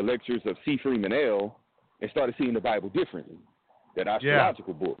into the lectures of C. Freeman L. and started seeing the Bible differently, that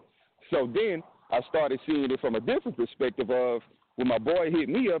astrological book. So then I started seeing it from a different perspective of when my boy hit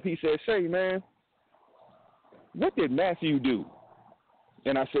me up, he said, say, man, what did Matthew do?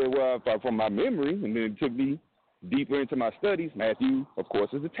 And I said, well, from my memory, and then it took me deeper into my studies, Matthew, of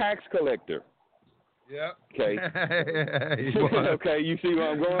course, is a tax collector. Yep. Okay. Okay, you see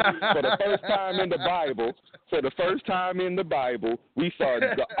where I'm going? For the first time in the Bible, we saw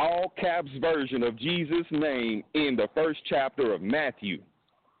the all caps version of Jesus' name in the first chapter of Matthew,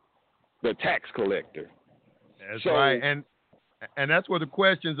 the tax collector. That's right. And that's where the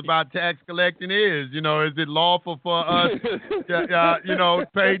questions about tax collecting is. You know, is it lawful for us to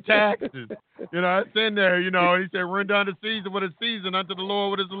pay taxes? You know, it's in there, you know. He said, render unto Caesar what is Caesar, unto the Lord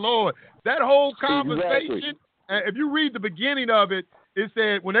what is the Lord. That whole conversation, if you read the beginning of it, it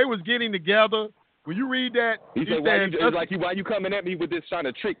said when they was getting together, when you read that, he said, why you coming at me with this trying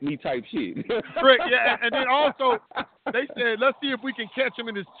to trick me type shit? And then also, they said, let's see if we can catch him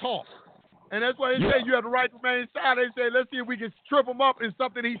in his talk. And that's why they say you have the right to remain silent. They say, let's see if we can trip him up in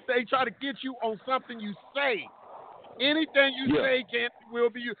something he say, try to get you on something you say. Anything you say will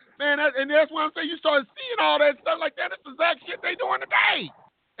be you. Man, and that's why I'm saying you start seeing all that stuff like that. It's the exact shit they doing today.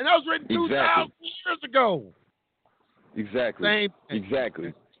 And that was written 2,000 years ago. Exactly.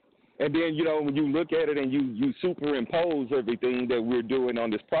 Exactly. And then, you know, when you look at it and you superimpose everything that we're doing on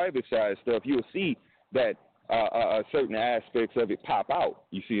this private side stuff, you'll see that certain aspects of it pop out.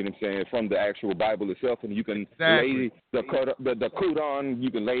 You see what I'm saying, from the actual Bible itself, and you can lay the Quran, you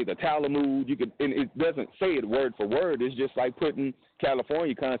can lay the Talmud, you can, and it doesn't say it word for word. It's just like putting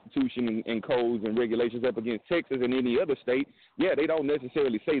California Constitution and codes and regulations up against Texas and any other state. Yeah, they don't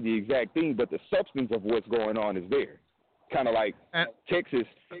necessarily say the exact thing, but the substance of what's going on is there. Kind of like Texas,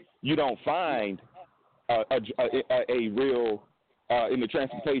 you don't find a real in the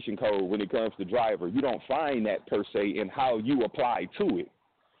transportation code when it comes to driver. You don't find that per se in how you apply to it.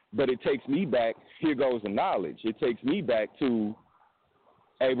 But it takes me back, here goes the knowledge. It takes me back to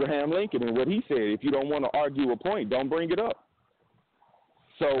Abraham Lincoln and what he said. If you don't want to argue a point, don't bring it up.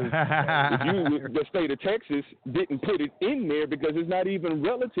 So the state of Texas didn't put it in there because it's not even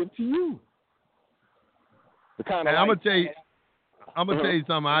relative to you. I'm gonna tell you. I'm gonna tell you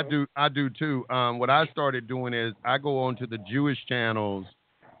something. I do too. What I started doing is I go on to the Jewish channels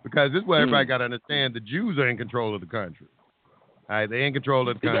because this is what everybody got to understand. The Jews are in control of the country. All right, they're in control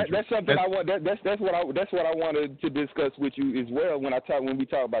of the country. That's something I want. That's what I wanted to discuss with you as well when we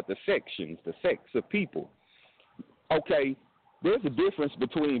talk about the sections, the sects of people. Okay, there's a difference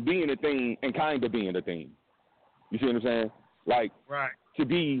between being a thing and kind of being a thing. You see what I'm saying? Like, to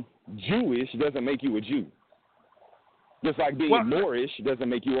be Jewish doesn't make you a Jew. Just like being Moorish doesn't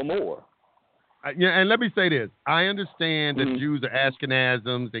make you a Moor. And let me say this. I understand that Jews are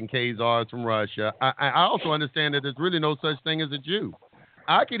Ashkenazim and Khazars from Russia. I also understand that there's really no such thing as a Jew.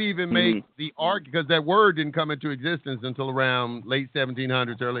 I could even make the argument, because that word didn't come into existence until around late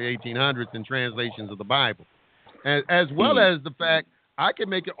 1700s, early 1800s in translations of the Bible. As well as the fact, I can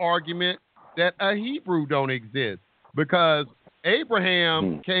make an argument that a Hebrew don't exist, because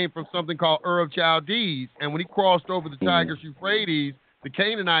Abraham came from something called Ur of Chaldees, and when he crossed over the Tigris Euphrates, the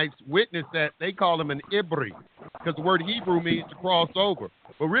Canaanites witnessed that. They call him an Ibri, because the word Hebrew means to cross over.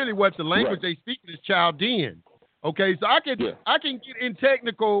 But really what the language they speak is Chaldean. Okay, so I can get in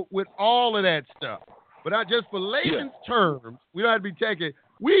technical with all of that stuff. But just for layman's terms, we don't have to be taking.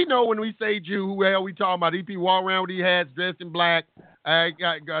 We know when we say Jew, who the hell we talking about? EP walk around with these hats, dressed in black,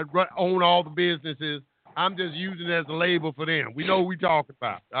 own all the businesses. I'm just using it as a label for them. We know what we're talking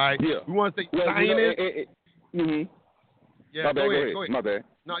about. All right. Yeah. We want to say Zionist. Yeah. Go ahead. My bad.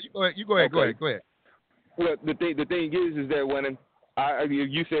 No, you go ahead. Go ahead. Well, the thing is that when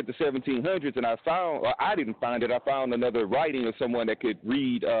you said the 1700s, and I didn't find it. I found another writing of someone that could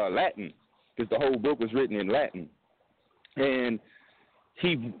read Latin, because the whole book was written in Latin, and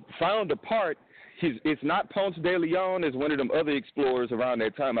he found a part. It's not Ponce de Leon. It's one of them other explorers around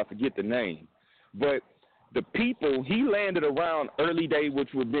that time. I forget the name, but the people, he landed around early day, which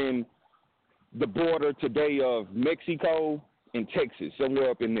would have been the border today of Mexico and Texas, somewhere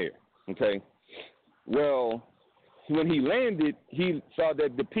up in there, okay? Well, when he landed, he saw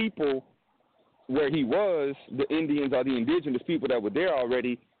that the people where he was, the Indians or the indigenous people that were there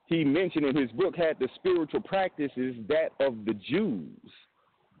already, he mentioned in his book, had the spiritual practices that of the Jews.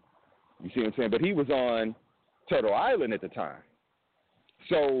 You see what I'm saying? But he was on Turtle Island at the time.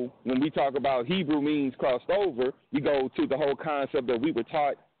 So when we talk about Hebrew means crossed over, we go to the whole concept that we were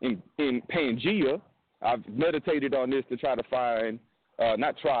taught in Pangea. I've meditated on this to try to find,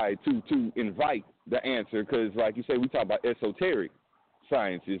 to invite the answer, because like you say, we talk about esoteric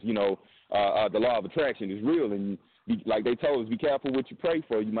sciences. You know, the law of attraction is real, and like they told us, be careful what you pray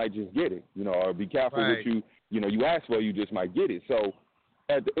for, you might just get it. You know, or be careful what you ask for, you just might get it. So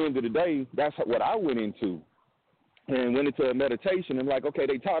at the end of the day, that's what I went into. And went into a meditation and like, okay,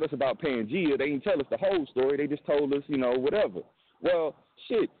 they taught us about Pangea. They didn't tell us the whole story. They just told us, whatever. Well,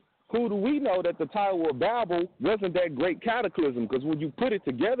 shit, who do we know that the Tower of Babel wasn't that great cataclysm? Because when you put it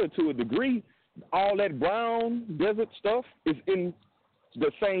together to a degree, all that brown desert stuff is in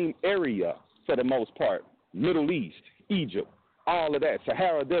the same area for the most part. Middle East, Egypt, all of that,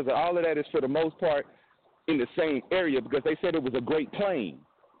 Sahara Desert, all of that is for the most part in the same area, because they said it was a great plain.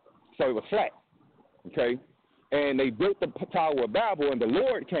 So it was flat, okay? And they built the Tower of Babel, and the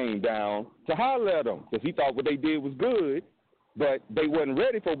Lord came down to holler at them, because he thought what they did was good, but they wasn't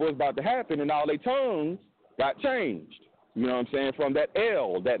ready for what was about to happen, and all their tongues got changed. You know what I'm saying? From that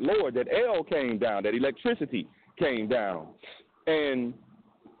El, that Lord, that El came down, that electricity came down, and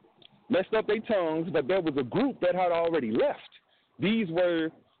messed up their tongues, but there was a group that had already left. These were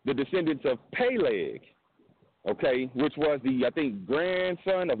the descendants of Peleg, okay, which was the, I think,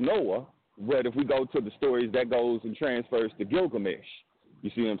 grandson of Noah. But if we go to the stories, that goes and transfers to Gilgamesh.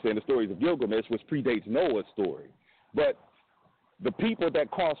 You see what I'm saying? The stories of Gilgamesh, which predates Noah's story. But the people that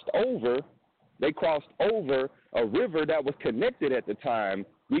crossed over, they crossed over a river that was connected at the time.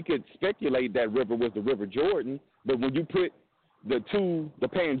 We could speculate that river was the River Jordan, but when you put the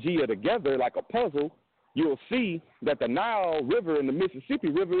Pangea together like a puzzle, you'll see that the Nile River and the Mississippi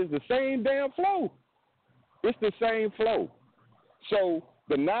River is the same damn flow. It's the same flow. So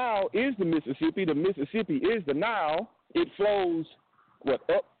the Nile is the Mississippi is the Nile. It flows,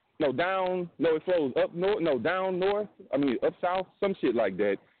 it flows up north, down north, up south, some shit like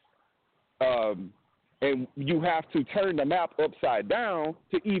that. And you have to turn the map upside down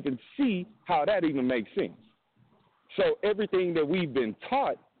to even see how that even makes sense. So everything that we've been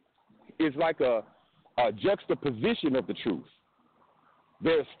taught is like a juxtaposition of the truth.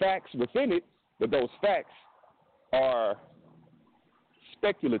 There's facts within it, but those facts are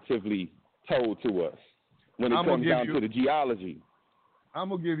speculatively told to us when it comes down to the geology. I'm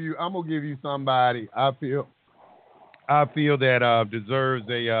gonna give you somebody I feel that deserves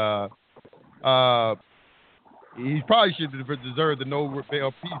he probably should deserve the Nobel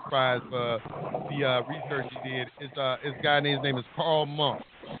Peace Prize for the research he did. It's a guy named, his name is Carl Monk.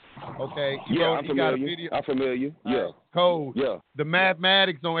 Okay. I'm familiar. Yeah. Code. Yeah. The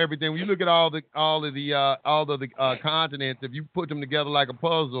mathematics on everything. When you look at all of the continents, if you put them together like a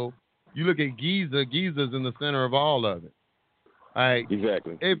puzzle, you look at Giza. Giza's in the center of all of it. All right.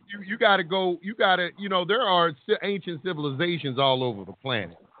 Exactly. If you got to there are ancient civilizations all over the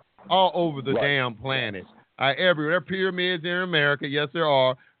planet, all over the damn planet. Everywhere. There are pyramids in America. Yes, there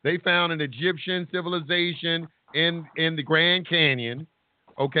are. They found an Egyptian civilization in the Grand Canyon.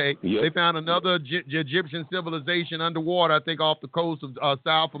 Okay. Yep. They found another Egyptian civilization underwater, I think off the coast of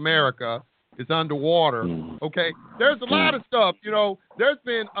South America. It's underwater. Okay. There's a lot of stuff, there's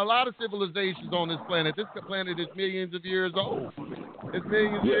been a lot of civilizations on this planet. This planet is millions of years old. It's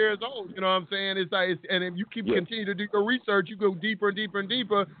millions of years old. You know what I'm saying? And if you continue to do your research, you go deeper and deeper and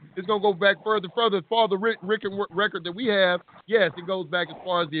deeper. It's going to go back further. For the record that we have, yes, it goes back as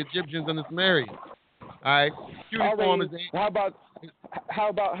far as the Egyptians and the Sumerians. All right. How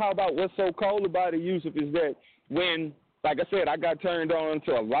about what's so cold about it, Yusuf, is that when, like I said, I got turned on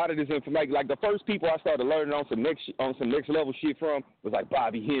to a lot of this information. Like the first people I started learning on some next level shit from was like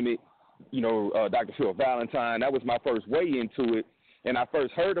Bobby Hemmett, Dr. Phil Valentine. That was my first way into it. And I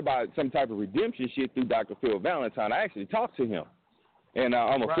first heard about some type of redemption shit through Dr. Phil Valentine. I actually talked to him. And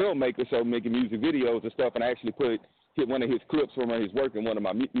I'm a filmmaker, so making music videos and stuff, and I actually hit one of his clips from his work in one of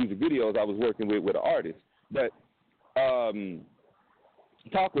my music videos I was working with an artist. But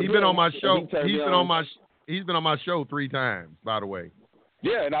talk with He's him. been on my show. He's been on my show 3 times, by the way.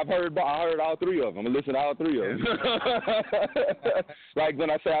 Yeah, and I heard all 3 of them. I listened to all 3 of them. Like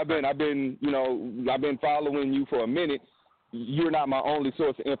when I say I've been following you for a minute. You're not my only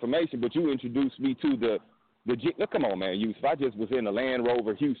source of information, but you introduced me to the come on, man, Yusuf. I just was in the Land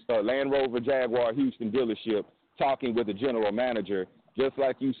Rover Jaguar Houston dealership talking with the general manager. Just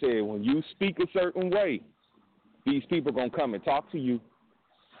like you said, when you speak a certain way, these people gonna come and talk to you,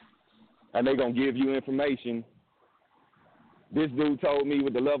 and they gonna give you information. This dude told me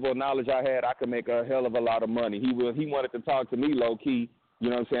with the level of knowledge I had, I could make a hell of a lot of money. He wanted to talk to me low key. You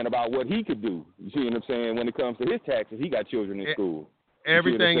know what I'm saying, about what he could do. You see what I'm saying? When it comes to his taxes, he got children in school.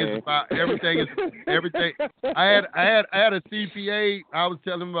 Everything is about everything. I had a CPA. I was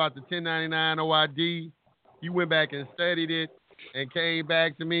telling him about the 1099 OID. He went back and studied it and came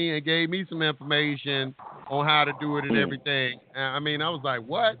back to me and gave me some information on how to do it and everything. I was like,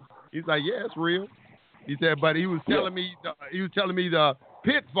 what? He's like, yeah, it's real. He said, but he was telling me the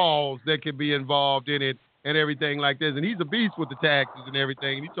pitfalls that could be involved in it and everything like this. And he's a beast with the taxes and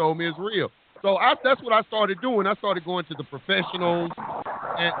everything. And he told me it's real. So that's what I started doing. I started going to the professionals.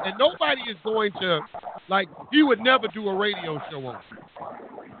 And nobody is going to, he would never do a radio show on it.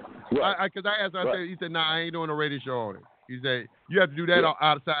 Because I asked him, he said, nah, I ain't doing a radio show on it. He said, you have to do that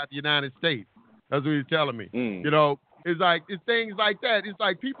outside the United States. That's what he's telling me. It's things like that. It's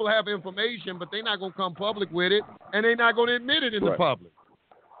like people have information, but they're not going to come public with it, and they're not going to admit it in the public.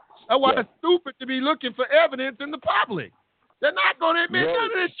 That's why it's stupid to be looking for evidence in the public. They're not going to admit none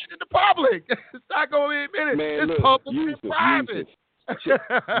of this shit in the public. It's not going to admit it. Man, it's public and private.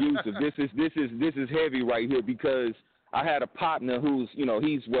 Yusuf, this is heavy right here because I had a partner who's,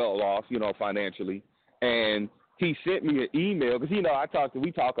 he's well off, financially, and he sent me an email because,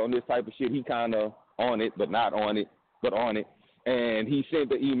 we talk on this type of shit. He kind of on it, but not on it, but on it. And he sent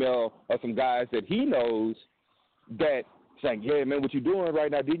the email of some guys that he knows that saying, yeah, man, what you doing right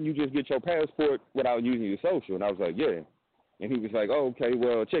now? Didn't you just get your passport without using your social? And I was like, yeah. And he was like, oh, okay,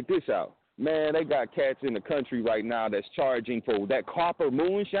 well, check this out. Man, they got cats in the country right now that's charging for that copper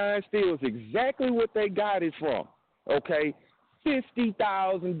moonshine still is exactly what they got it from, okay?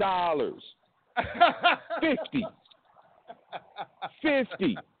 $50,000.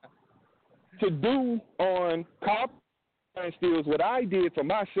 50 to do on copper moonshine steals what I did for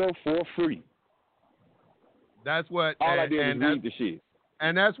myself for free. That's what. All I did and was read the shit.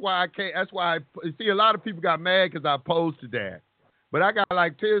 And that's why I can't. That's why I see a lot of people got mad because I posted that. But I got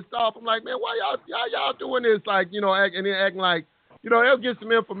like pissed off. I'm like, man, why y'all doing this? Like, you know, and then acting like, you know, they'll get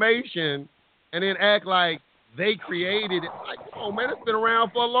some information and then act like they created it. Like, come on, man, it's been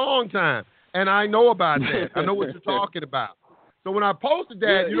around for a long time, and I know about that. I know what you're talking about. So when I posted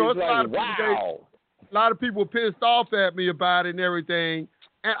that, you know, it's like, a lot of people pissed off at me about it and everything,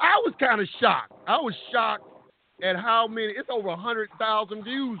 and I was kind of shocked. I was shocked at how many. It's over 100,000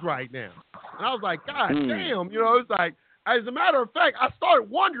 views right now, and I was like, God damn, you know, it's like. As a matter of fact, I started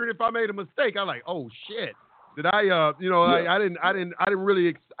wondering if I made a mistake. I was like, oh shit, did I? You know, I didn't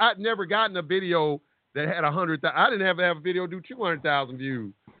really. I'd never gotten a video that had 100,000. I didn't have to have a video do 200,000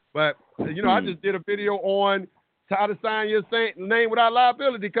 views. But you know, I just did a video on how to sign your name without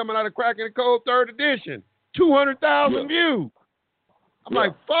liability, coming out of Cracking the Code 3rd edition. 200,000 views. I'm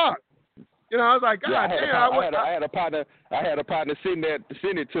like, fuck. You know, I was like, God damn. I had a partner sitting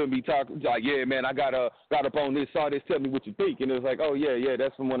it to me, talking like, yeah, man, I got up on this, saw this, tell me what you think, and it was like, oh yeah,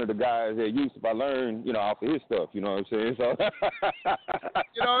 that's from one of the guys at Yusef. I learned, you know, off of his stuff. You know what I'm saying? So,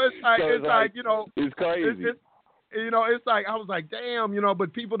 you know, it's like you know, it's crazy. You know, it's like I was like, damn, you know,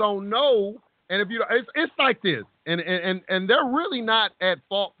 but people don't know, and if you, it's like this, and they're really not at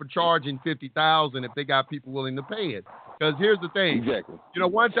fault for charging $50,000 if they got people willing to pay it. Because here's the thing. Exactly. You know,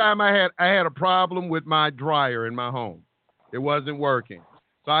 one time I had a problem with my dryer in my home. It wasn't working.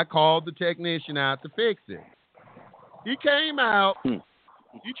 So I called the technician out to fix it. He came out.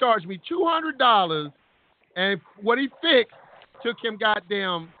 He charged me $200, and what he fixed took him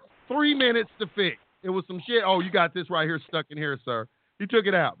goddamn 3 minutes to fix. It was some shit. Oh, you got this right here stuck in here, sir. He took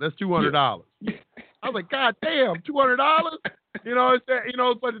it out. That's $200. I was like, God damn, $200? You know,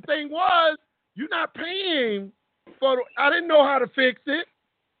 but the thing was, you're not paying. But I didn't know how to fix it.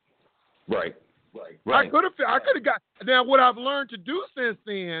 Right. I could have got. Now, what I've learned to do since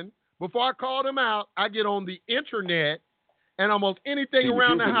then, before I call them out, I get on the internet, and almost anything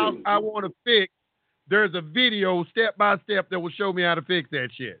around the house I want to fix, there's a video step by step that will show me how to fix that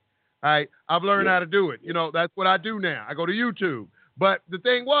shit. All right, I've learned how to do it. You know, that's what I do now. I go to YouTube. But the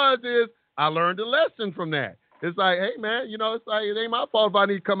thing is I learned a lesson from that. It's like, hey man, you know, it's like it ain't my fault if I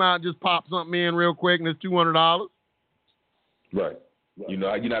need to come out and just pop something in real quick and it's $200. Right. You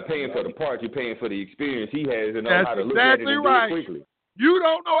know, you're not paying for the parts, you're paying for the experience he has and know how to look at it and do it quickly. You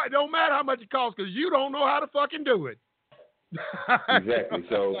don't know. It don't matter how much it costs because you don't know how to fucking do it. Exactly.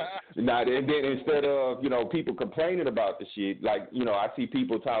 So now, and then instead of, you know, people complaining about the shit, like, you know, I see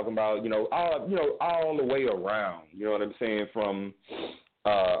people talking about, all the way around. You know what I'm saying? From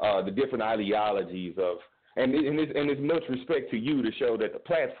the different ideologies of, and it's much respect to you to show that the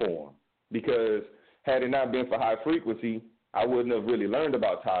platform, because had it not been for High Frequency, I wouldn't have really learned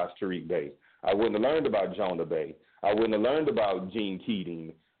about Taj Tariq Bey. I wouldn't have learned about Jonah Bey. I wouldn't have learned about Gene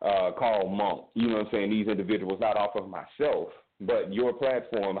Keating, Carl Monk. You know what I'm saying? These individuals, not off of myself, but your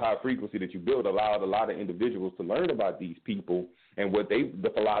platform, High Frequency that you built, allowed a lot of individuals to learn about these people and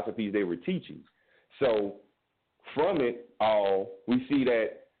the philosophies they were teaching. So from it all, we see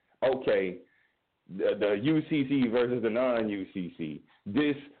that, okay, the UCC versus the non-UCC,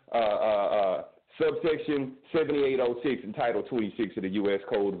 this subsection 7806 in Title 26 of the U.S.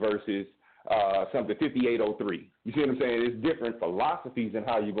 Code versus something 5803. You see what I'm saying? It's different philosophies in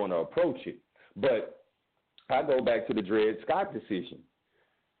how you're going to approach it. But I go back to the Dred Scott decision.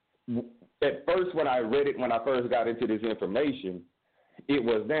 At first, when I read it, when I first got into this information, it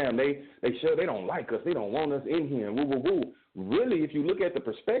was, damn, they don't like us. They don't want us in here. Woo, woo, woo. Really, if you look at the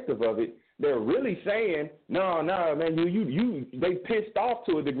perspective of it, they're really saying, no, man, you they pissed off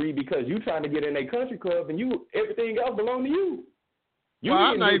to a degree because you trying to get in a country club and everything else belong to you. Well,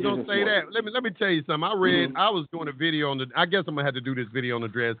 I'm not even gonna say that. Let me tell you something. I read. I was doing a video on I guess I'm gonna have to do this video on the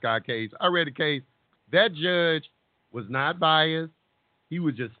Dred Scott case. I read the case. That judge was not biased. He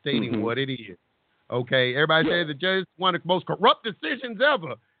was just stating what it is. Okay. Everybody said the judge one of the most corrupt decisions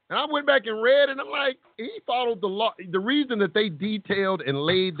ever. And I went back and read, and I'm like, he followed the law. The reason that they detailed and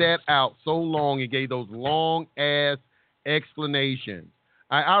laid that out so long and gave those long ass explanations.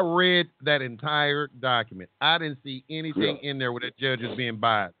 I read that entire document. I didn't see anything in there where that judge was being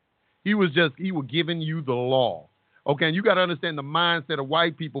biased. He was giving you the law. Okay, and you got to understand the mindset of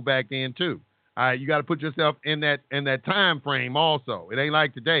white people back then too. All right, you got to put yourself in that time frame also. It ain't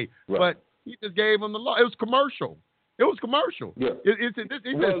like today. Right. But he just gave them the law. It was commercial. Yeah. It said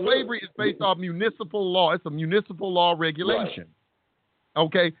slavery is based off municipal law. It's a municipal law regulation. Right.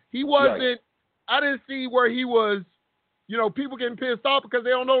 Okay, he wasn't. Right. I didn't see where he was. You know, people getting pissed off because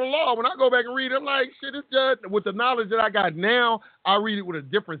they don't know the law. When I go back and read it, I'm like, shit, this judge, with the knowledge that I got now, I read it with a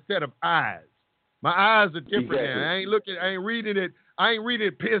different set of eyes. My eyes are different Exactly. now. I ain't reading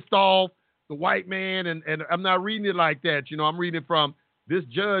it pissed off, the white man, and I'm not reading it like that. You know, I'm reading it from this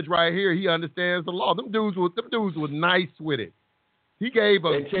judge right here. He understands the law. Them dudes were nice with it. He gave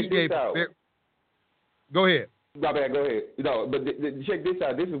a. Go ahead. My bad, go ahead. No, but check this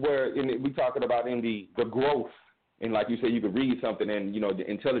out. This is where we talking about in the growth. And like you say, you could read something and, the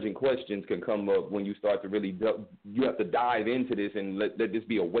intelligent questions can come up when you start to really, you have to dive into this and let this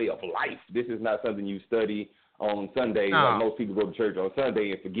be a way of life. This is not something you study on Sunday. No. Like most people go to church on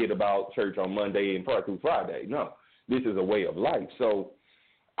Sunday and forget about church on Monday and part through Friday. No, this is a way of life. So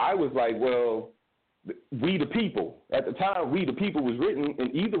I was like, well, we the people. At the time, we the people was written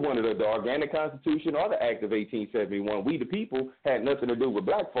in either one of the Organic Constitution or the Act of 1871. We the people had nothing to do with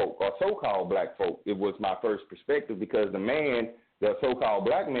black folk or so-called black folk. It was my first perspective because the so-called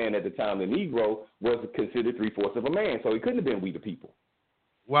black man at the time, the Negro, was considered 3/4 of a man. So he couldn't have been we the people.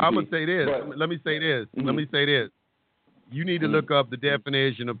 Well, I'm going to say this. Let me say this. Mm-hmm. Let me say this. You need to look up the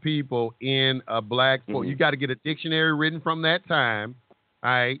definition of people in a black folk. You got to get a dictionary written from that time. All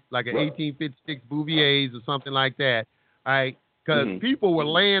right, like an 1856 Bouvier's or something like that. All right, because people were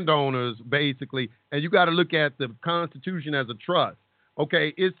landowners basically, and you got to look at the Constitution as a trust.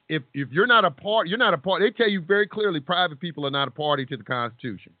 Okay, it's if you're not a part, you're not a part. They tell you very clearly, private people are not a party to the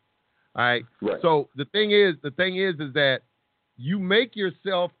Constitution. All right. So the thing is that you make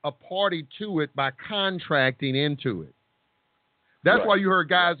yourself a party to it by contracting into it. That's why you heard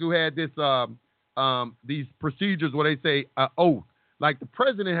guys who had this these procedures where they say oath. Like the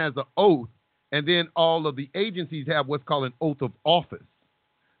president has an oath, and then all of the agencies have what's called an oath of office.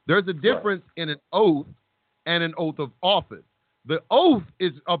 There's a difference in an oath and an oath of office. The oath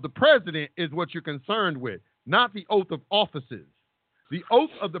of the president is what you're concerned with, not the oath of offices. The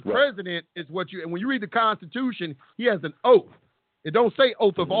oath of the president is what and when you read the Constitution, he has an oath. It don't say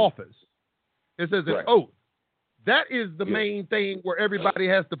oath of office. It says an oath. That is the main thing where everybody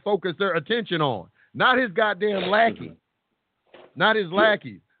has to focus their attention on, not his goddamn lackey. Not his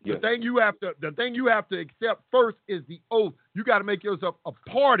lackeys. The thing you have to accept first is the oath. You got to make yourself a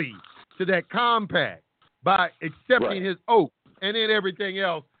party to that compact by accepting his oath, and then everything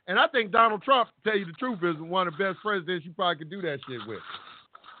else. And I think Donald Trump, to tell you the truth, is one of the best presidents you probably could do that shit with.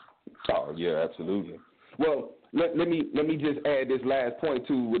 Oh yeah, absolutely. Well, let me just add this last point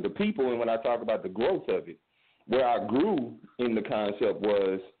too with the people, and when I talk about the growth of it, where I grew in the concept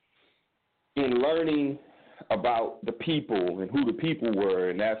was in learning about the people and who the people were,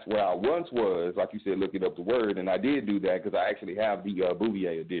 and that's where I once was, like you said, looking up the word, and I did do that because I actually have the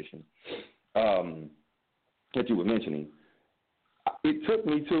Bouvier edition that you were mentioning. It took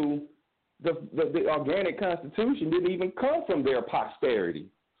me to the Organic Constitution didn't even come from their posterity.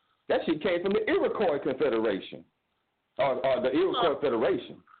 That shit came from the Iroquois Confederation, or the Iroquois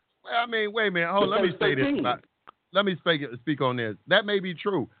Federation. Well, I mean, wait a minute. Hold on, let me say this. Let me speak on this. That may be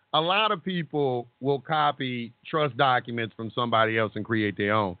true. A lot of people will copy trust documents from somebody else and create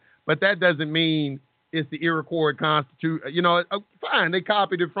their own. But that doesn't mean it's the Iroquois Constitution. Fine, they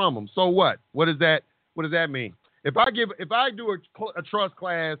copied it from them. So what? What does that mean? If I do a trust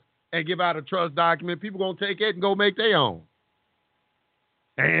class and give out a trust document, people going to take it and go make their own.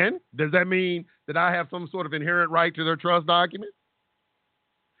 And does that mean that I have some sort of inherent right to their trust document?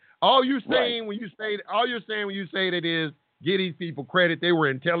 All you're saying when you say that is give these people credit. They were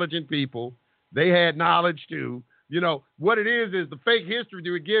intelligent people. They had knowledge too. What it is the fake history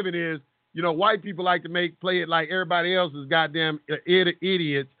they were giving is, white people like to play it like everybody else is goddamn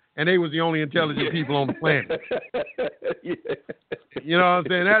idiots, and they was the only intelligent people on the planet. You know what I'm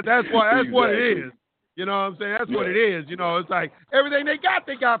saying? That's what it is. You know what I'm saying? That's what it is. It's like everything they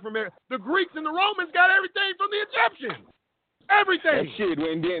got from it. The Greeks and the Romans got everything from the Egyptians. Everything. That shit.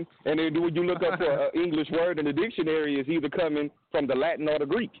 And then when you look up for an English word in the dictionary, it's either coming from the Latin or the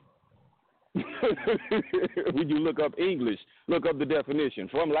Greek. When you look up English, look up the definition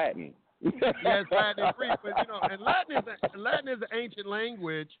from Latin. Yes, Latin and Greek, but and Latin is an ancient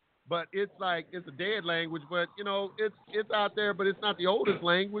language, but it's a dead language. But it's out there, but it's not the oldest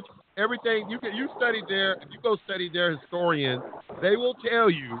language. Everything you study there. If you go study their historians, they will tell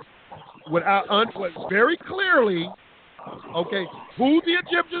you very clearly. Okay, who the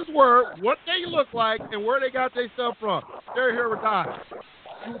Egyptians were, what they look like, and where they got their stuff from. They're Herodotus.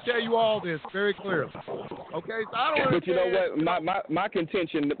 He will tell you all this very clearly. Okay, so I don't understand. But you know what? My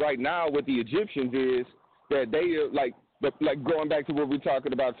contention right now with the Egyptians is that they are like going back to what we were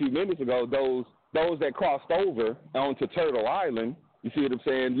talking about a few minutes ago. Those that crossed over onto Turtle Island. You see what I'm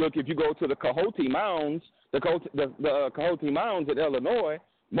saying? Look, if you go to the Cohote Mounds, the Cohote Mounds in Illinois.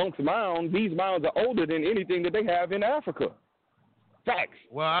 Monk's Mound, these mounds are older than anything that they have in Africa. Facts.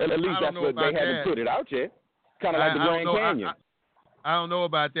 Well, At least that's what they haven't put it out yet. Kind of like the Grand Canyon. I don't know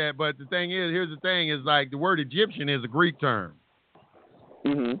about that, but the thing is, here's the thing: is like the word Egyptian is a Greek term.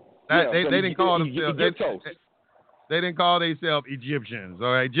 Mm-hmm. They didn't call themselves. They didn't call themselves Egyptians.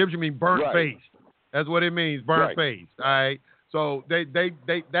 All right, Egyptian means burnt face. That's what it means, burnt face. All right. So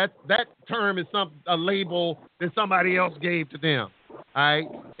that term is a label that somebody else gave to them. All right.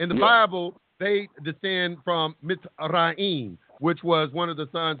 In the Bible, they descend from Mitzrayim, which was one of the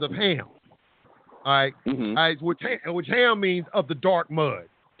sons of Ham. All right. Mm-hmm. All right, which Ham means of the dark mud.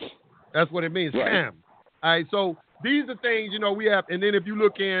 That's what it means, Ham. All right. So these are things, we have. And then if you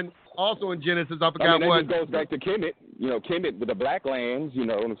look in also in Genesis, I forgot what. It goes back to Kemet. Kemet with the black lands. You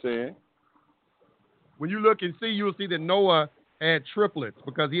know what I'm saying? When you look and see, you'll see that Noah had triplets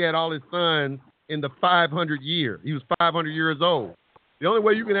because he had all his sons in the 500 year. He was 500 years old. The only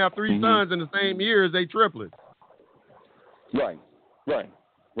way you can have three sons in the same year is they triplets. Right.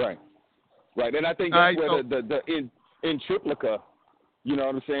 And I think that's where in triplica, you know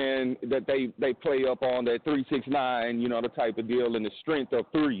what I'm saying, that they play up on that 369, the type of deal, and the strength of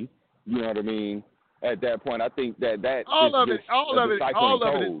three, you know what I mean? At that point, I think that all of it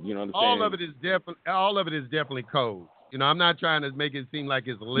is definitely code. I'm not trying to make it seem like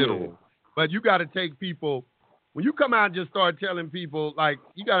it's literal, but you got to take people when you come out and just start telling people, like,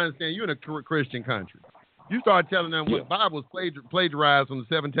 you got to understand you're in a Christian country. You start telling them what the Bible is plagiarized from the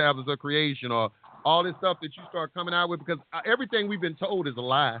 7 tablets of creation, or all this stuff that you start coming out with, because everything we've been told is a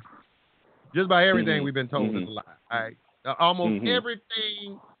lie. Just by everything we've been told is a lie. All right? Almost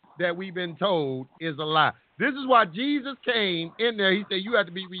everything that we've been told is a lie. This is why Jesus came in there. He said you have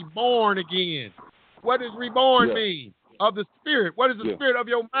to be reborn again. What does reborn mean? Of the spirit. What is the spirit of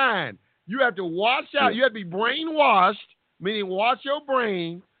your mind? You have to wash out. You have to be brainwashed, meaning wash your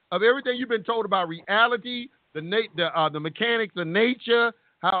brain of everything you've been told about reality, the mechanics of nature,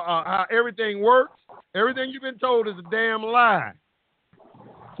 how everything works. Everything you've been told is a damn lie.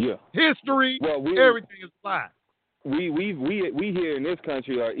 Yeah. History, everything is a lie. We here in this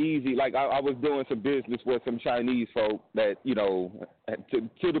country are easy. Like I was doing some business with some Chinese folk that,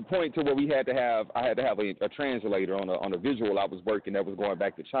 to the point to where I had to have a translator on a visual I was working that was going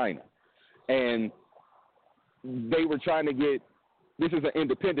back to China. And they were trying to get, this is an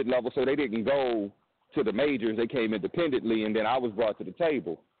independent level, so they didn't go to the majors. They came independently, and then I was brought to the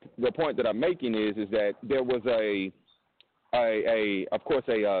table. The point that I'm making is that there was a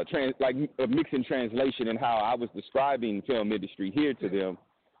mixing translation in how I was describing film industry here to them.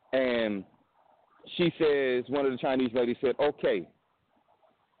 And she says, one of the Chinese ladies said, okay,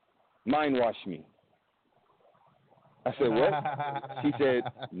 mind wash me. I said, what? She said,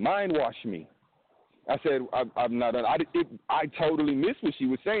 mind wash me. I said, I'm not. I totally missed what she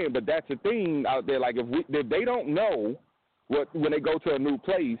was saying, but that's the thing out there. Like if they don't know when they go to a new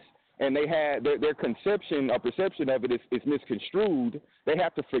place and they had their conception or perception of it is misconstrued, they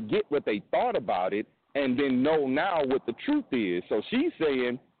have to forget what they thought about it and then know now what the truth is. So she's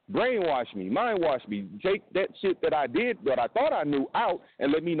saying, brainwash me, mind wash me, take that shit that I did, that I thought I knew out,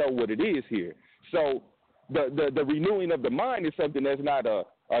 and let me know what it is here. So the renewing of the mind is something that's not a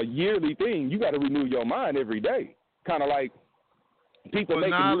yearly thing. You got to renew your mind every day. Kind of like people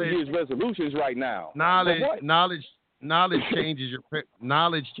making New Year's resolutions right now. Knowledge changes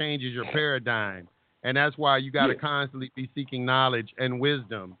your paradigm, and that's why you got to constantly be seeking knowledge and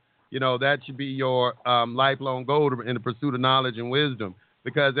wisdom. That should be your lifelong goal in the pursuit of knowledge and wisdom.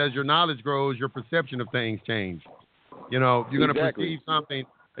 Because as your knowledge grows, your perception of things change. You're going to perceive something.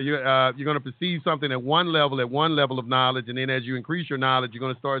 You're going to perceive something at one level of knowledge, and then as you increase your knowledge, you're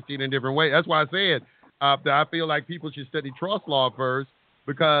going to start seeing it in a different way. That's why I said that I feel like people should study trust law first,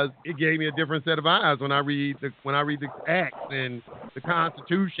 because it gave me a different set of eyes when I read the acts and the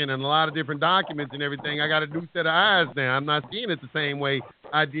Constitution and a lot of different documents and everything. I got a new set of eyes now. I'm not seeing it the same way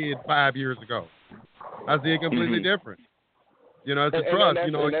I did 5 years ago. I see it completely different. It's a trust.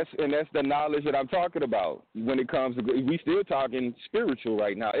 And that's the knowledge that I'm talking about. When it comes to, we still talking spiritual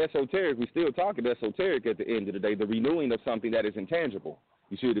right now, esoteric. We still talking esoteric at the end of the day. The renewing of something that is intangible.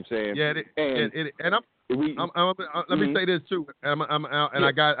 You see what I'm saying? Yeah. Let me say this too.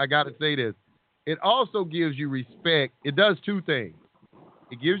 I got to say this. It also gives you respect. It does two things.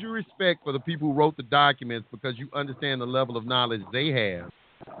 It gives you respect for the people who wrote the documents, because you understand the level of knowledge they have.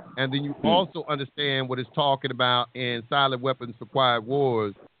 And then you also understand what it's talking about in Silent Weapons for Quiet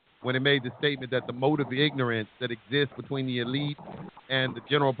Wars, when it made the statement that the moat of ignorance that exists between the elite and the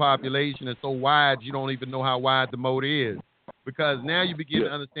general population is so wide you don't even know how wide the moat is. Because now you begin to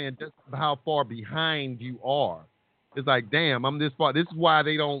understand just how far behind you are. It's like, damn, I'm this far. This is why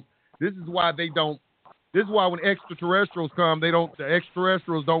they don't This is why when extraterrestrials come, the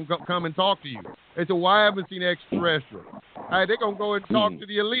extraterrestrials don't come and talk to you. They say, "Why haven't seen extraterrestrials?" All right, they're gonna go and talk to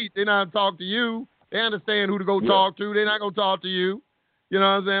the elite. They're not gonna talk to you. They understand who to go talk to. They're not gonna talk to you. You know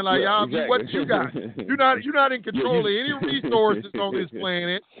what I'm saying? Like, y'all, exactly. what you got? You're not in control of any resources on this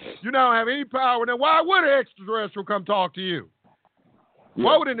planet. You don't have any power. Then why would an extraterrestrial come talk to you?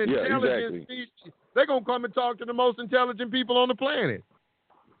 Why would an intelligent species? They're gonna come and talk to the most intelligent people on the planet.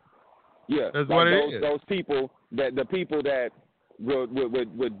 Yeah, that's like what it is. Those people that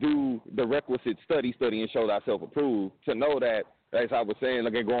would do the requisite study and show thyself approved to know that, as I was saying,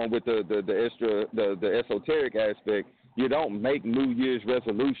 like going with the esoteric aspect. You don't make New Year's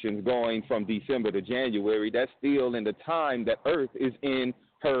resolutions going from December to January. That's still in the time that Earth is in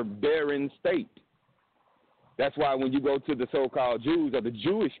her barren state. That's why when you go to the so-called Jews or the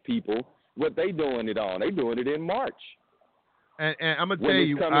Jewish people, what they doing it on? They doing it in March. And I'm gonna tell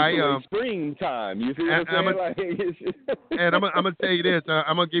you, springtime. You see what I'm saying? And I'm gonna tell you this.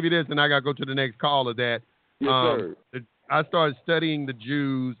 I'm gonna give you this, and I gotta go to the next caller. That yes, sir. I started studying the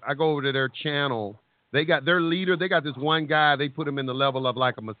Jews. I go over to their channel. They got their leader. They got this one guy. They put him in the level of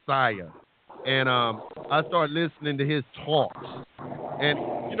like a messiah. And I started listening to his talks. And,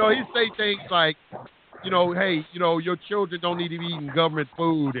 you know, he say things like, you know, hey, you know, your children don't need to be eating government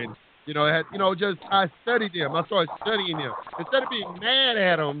food. And, I studied them. I started studying them. Instead of being mad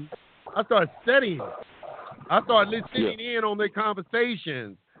at them, I started studying them. I started listening in on their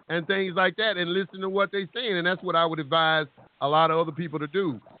conversations and things like that and listening to what they're saying. And that's what I would advise a lot of other people to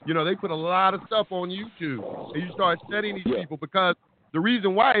do. You know, they put a lot of stuff on YouTube. And you start studying these people because the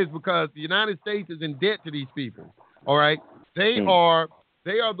reason why is because the United States is in debt to these people. All right? They are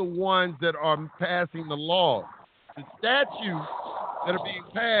the ones that are passing the law. The statutes that are being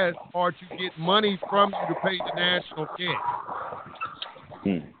passed are to get money from you to pay the national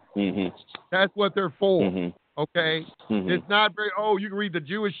debt. That's what they're for. Okay? It's not very, you can read the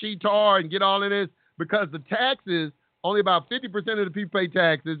Jewish Sheetar and get all of this because the taxes, only about 50% of the people pay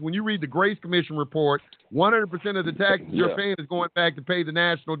taxes. When you read the Grace Commission report, 100% of the taxes you're paying is going back to pay the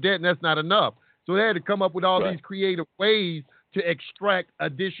national debt, and that's not enough. So they had to come up with all these creative ways to extract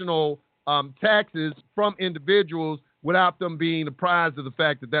additional taxes from individuals without them being apprised of the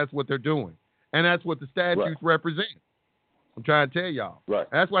fact that that's what they're doing. And that's what the statutes represent. I'm trying to tell y'all. Right.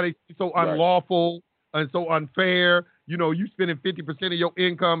 And that's why they're so unlawful and so unfair. You know, you spending 50% of your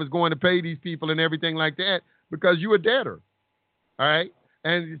income is going to pay these people and everything like that because you're a debtor. All right?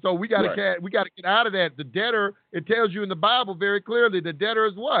 And so we got to get out of that. The debtor, it tells you in the Bible very clearly, the debtor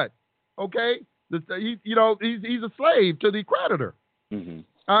is what? Okay? He's a slave to the creditor.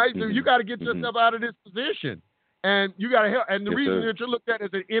 All right? So you got to get yourself out of this position. And you got to help. And the reason that you're looked at as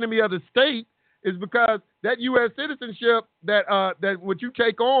an enemy of the state is because that U.S. citizenship that what you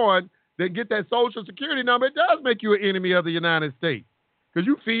take on, that get that Social Security number, it does make you an enemy of the United States because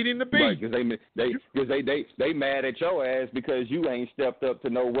you feeding the beast. Because they mad at your ass because you ain't stepped up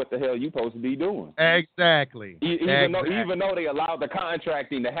to know what the hell you supposed to be doing. Exactly. Even though they allowed the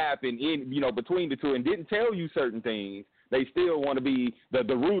contracting to happen between the two and didn't tell you certain things, they still want to be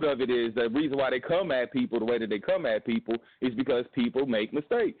the root of it is the reason why they come at people the way that they come at people is because people make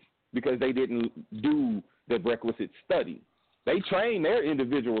mistakes because they didn't do the requisite study. They train their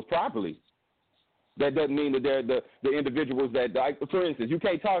individuals properly. That doesn't mean that they're the individuals that, like, for instance, you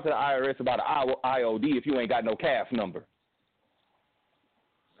can't talk to the IRS about an IOD if you ain't got no CAF number.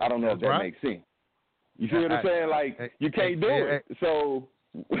 I don't know if that makes sense. You see what I'm saying? Like, you can't do it. So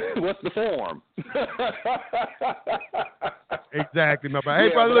what's the form? Exactly, my brother.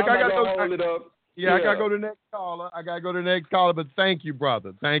 Hey, brother, look, I got to hold it up. Yeah, I got to go to the next caller. But thank you,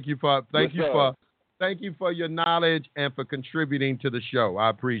 brother. Thank you for your knowledge and for contributing to the show. I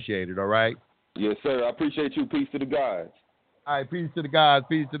appreciate it, all right? Yes, sir. I appreciate you. Peace to the guys. All right, peace to the guys.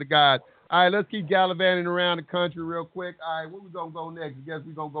 Peace to the guys. All right, let's keep gallivanting around the country real quick. All right, where we going to go next? I guess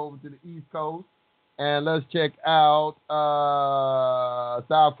we're going to go over to the East Coast. And let's check out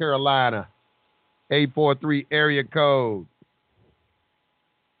South Carolina. 843 area code.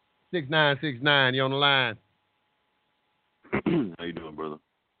 6969. You on the line? How you doing, brother?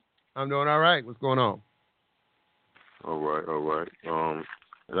 I'm doing all right. What's going on? All right.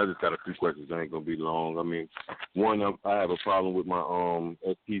 And I just got a few questions. I ain't gonna be long. I mean, one, I have a problem with my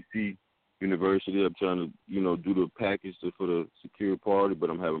SPC University. I'm trying to, do the package for the secure party, but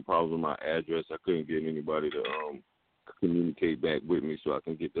I'm having problems with my address. I couldn't get anybody to communicate back with me, so I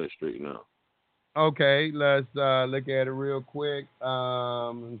can get that straightened out. Okay, let's look at it real quick.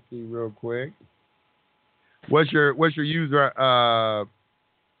 Let's see real quick. What's your user?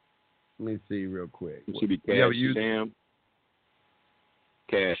 Let me see real quick. It should be Cash Sham.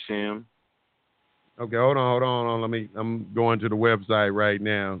 Cash Sham. Okay, hold on. I'm going to the website right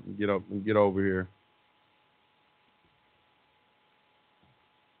now. Get over here.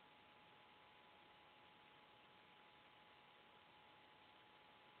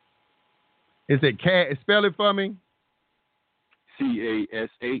 Is it cat? Spell it for me.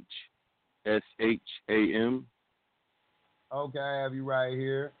 CASHSHAM. Okay, I have you right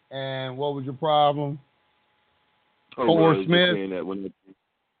here. And what was your problem? Or Smith.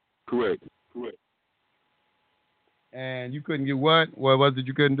 Correct. And you couldn't get what? What was it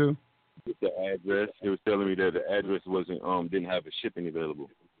you couldn't do? The address. It was telling me that the address wasn't didn't have a shipping available.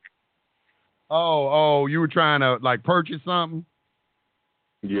 Oh, you were trying to like purchase something?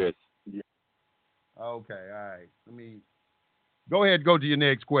 Yes. Okay, all right. Let me go ahead and go to your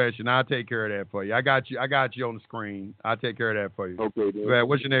next question. I'll take care of that for you. I got you on the screen. I'll take care of that for you. Okay. Go ahead.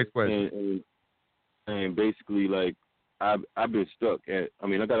 What's your next question? And basically, like, I've been stuck at. I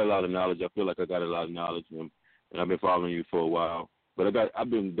mean, I got a lot of knowledge. I feel like I got a lot of knowledge, and I've been following you for a while. But I've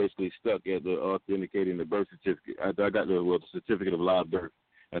been basically stuck at the authenticating the birth certificate. After I got the certificate of live birth.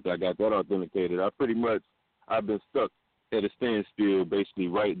 After I got that authenticated, I've been stuck at a standstill, basically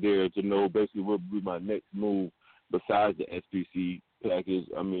right there to know basically what would be my next move besides the SPC package.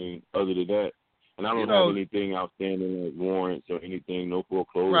 I mean, other than that, and I don't have anything outstanding like warrants or anything, no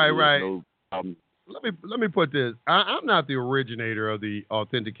foreclosure, right. no. Let me put this. I'm not the originator of the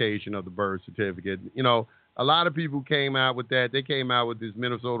authentication of the birth certificate. A lot of people came out with that. They came out with this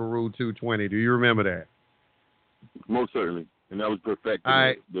Minnesota Rule 220. Do you remember that? Most certainly, and that was perfect.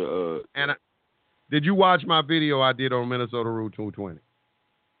 Did you watch my video I did on Minnesota Rule 220?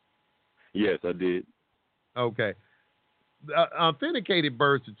 Yes, I did. Okay. The authenticated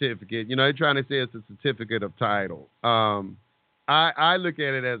birth certificate, they're trying to say it's a certificate of title. I look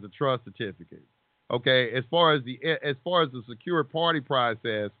at it as a trust certificate. Okay, as far as the secure party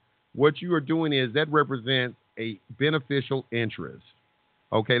process, what you are doing is that represents a beneficial interest.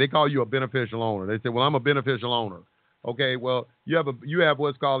 Okay, they call you a beneficial owner. They say, well, I'm a beneficial owner. Okay, well, you have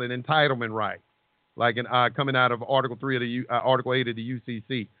what's called an entitlement right, like coming out of Article 8 of the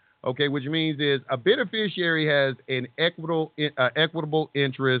UCC. Okay, which means is a beneficiary has an equitable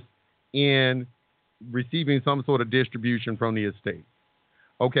interest in receiving some sort of distribution from the estate.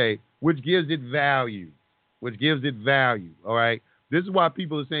 Okay, which gives it value. All right. This is why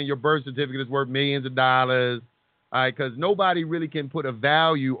people are saying your birth certificate is worth millions of dollars. All right, because nobody really can put a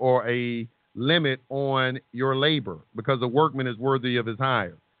value or a limit on your labor because a workman is worthy of his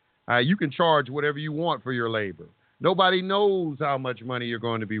hire. You can charge whatever you want for your labor. Nobody knows how much money you're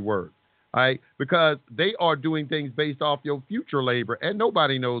going to be worth, all right? Because they are doing things based off your future labor, and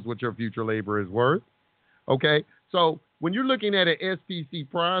nobody knows what your future labor is worth, okay? So when you're looking at an SPC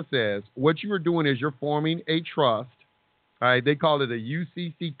process, what you are doing is you're forming a trust, all right? They call it a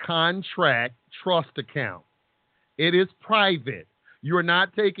UCC contract trust account. It is private. You're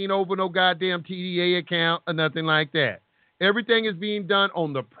not taking over no goddamn TDA account or nothing like that. Everything is being done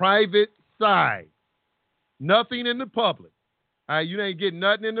on the private side. Nothing in the public. All right, you ain't getting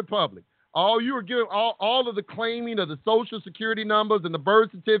nothing in the public. All you are giving, all of the claiming of the social security numbers and the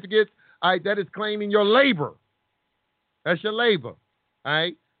birth certificates, all right, that is claiming your labor. That's your labor. All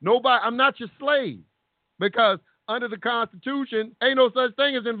right? I'm not your slave. Because under the Constitution, ain't no such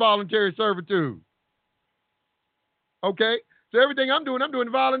thing as involuntary servitude. Okay? So everything I'm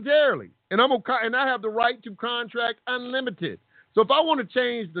doing voluntarily. And I have the right to contract unlimited. So if I want to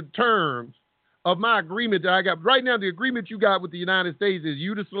change the terms of my agreement that I got right now, the agreement you got with the United States is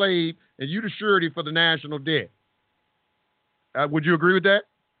you the slave and you the surety for the national debt. Would you agree with that?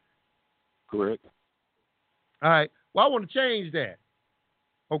 Correct. All right. Well, I want to change that.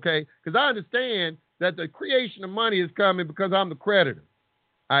 Okay? Because I understand that the creation of money is coming because I'm the creditor.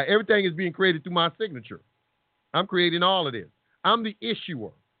 All right? Everything is being created through my signature. I'm creating all of this. I'm the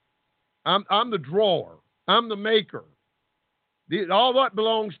issuer. I'm the drawer. I'm the maker. All that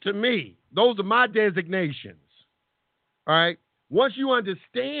belongs to me. Those are my designations. All right? Once you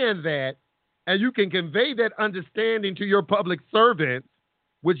understand that, and you can convey that understanding to your public servants,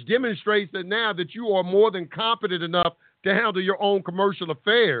 which demonstrates that now that you are more than competent enough to handle your own commercial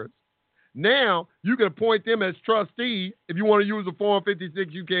affairs, now you can appoint them as trustees. If you want to use a Form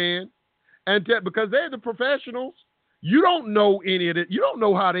 56, you can. And because they're the professionals. You don't know any of it. You don't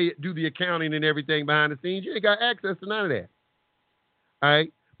know how they do the accounting and everything behind the scenes. You ain't got access to none of that. All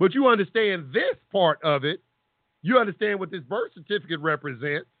right? But you understand this part of it. You understand what this birth certificate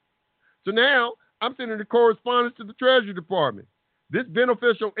represents. So now I'm sending the correspondence to the Treasury Department. This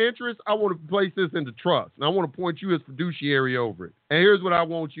beneficial interest, I want to place this into trust. And I want to appoint you as fiduciary over it. And here's what I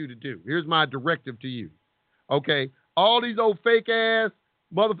want you to do. Here's my directive to you. Okay? All these old fake ass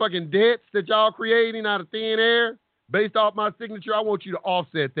motherfucking debts that y'all creating out of thin air based off my signature, I want you to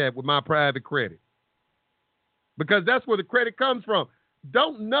offset that with my private credit. Because that's where the credit comes from.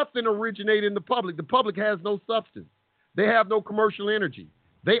 Don't nothing originate in the public. The public has no substance. They have no commercial energy.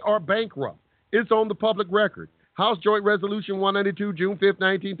 They are bankrupt. It's on the public record. House Joint Resolution 192, June 5th,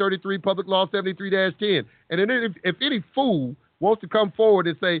 1933, Public Law 73-10. And then if any fool wants to come forward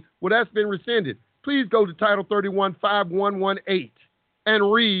and say, well, that's been rescinded, please go to Title 31, 5118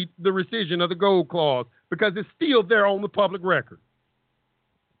 and read the rescission of the gold clause, because it's still there on the public record.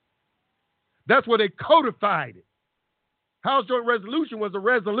 That's where they codified it. House Joint Resolution was a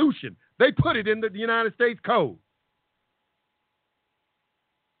resolution. They put it in the United States Code.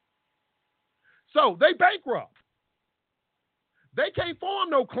 So they bankrupt. They can't form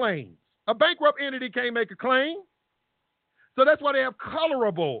no claims. A bankrupt entity can't make a claim. So that's why they have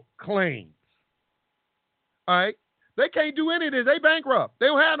colorable claims. All right? They can't do any of this. They bankrupt. They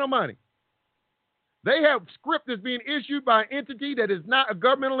don't have no money. They have script that's being issued by an entity that is not a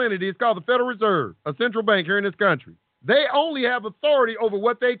governmental entity. It's called the Federal Reserve, a central bank here in this country. They only have authority over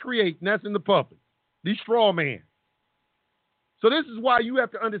what they create, and that's in the public. These straw men. So this is why you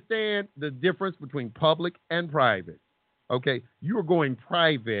have to understand the difference between public and private. Okay, you are going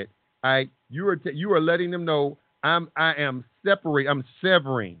private. All right, you are letting them know I'm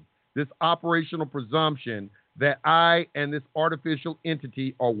severing this operational presumption that I and this artificial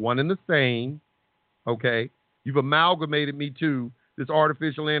entity are one and the same. Okay, you've amalgamated me to this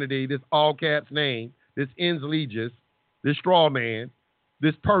artificial entity, this all caps name, this ens legis, this straw man,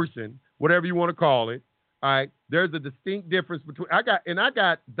 this person, whatever you want to call it. All right, there's a distinct difference between I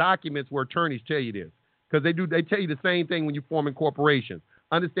got documents where attorneys tell you this, because they tell you the same thing when you're forming corporations.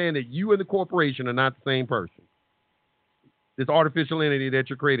 Understand that you and the corporation are not the same person. This artificial entity that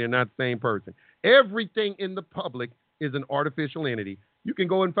you're creating are not the same person. Everything in the public is an artificial entity. You can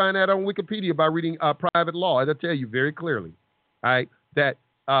go and find that on Wikipedia by reading private law. It'll tell you very clearly, all right, that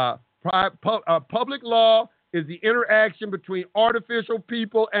public law is the interaction between artificial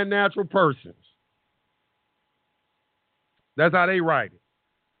people and natural persons. That's how they write it.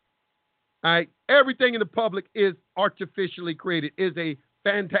 All right, everything in the public is artificially created, is a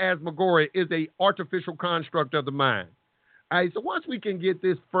phantasmagoria, is a artificial construct of the mind. All right, so once we can get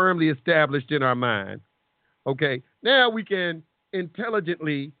this firmly established in our mind, okay, now we can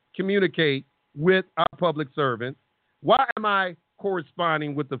intelligently communicate with our public servants. Why am I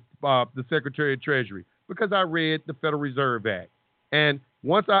corresponding with the Secretary of Treasury? Because I read the Federal Reserve Act. And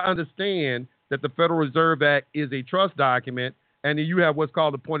once I understand that the Federal Reserve Act is a trust document, and then you have what's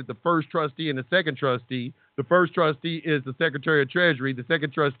called appointed the first trustee and the second trustee. The first trustee is the Secretary of Treasury. The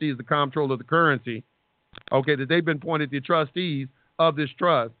second trustee is the comptroller of the currency. Okay, that they've been appointed the trustees of this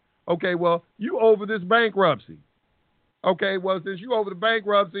trust. Okay, well, you over this bankruptcy. Okay, well, since you over the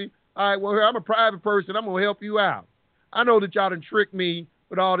bankruptcy, all right, well, here, I'm a private person. I'm going to help you out. I know that y'all done tricked me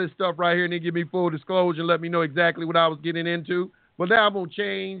with all this stuff right here and then give me full disclosure and let me know exactly what I was getting into. But now I'm going to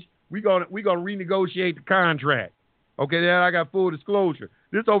change. We're gonna renegotiate the contract. Okay, then I got full disclosure.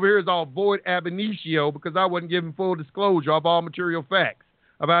 This over here is all void ab initio because I wasn't given full disclosure of all material facts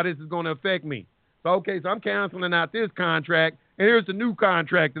of how this is going to affect me. So, okay, so I'm canceling out this contract, and here's the new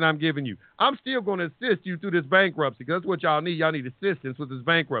contract that I'm giving you. I'm still going to assist you through this bankruptcy because that's what y'all need. Y'all need assistance with this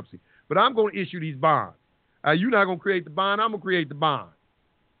bankruptcy. But I'm going to issue these bonds. You're not going to create the bond. I'm going to create the bond.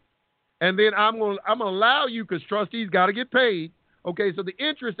 And then I'm going to allow you, because trustees got to get paid. Okay, so the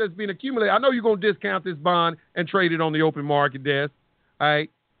interest that's being accumulated, I know you're going to discount this bond and trade it on the open market desk, all right?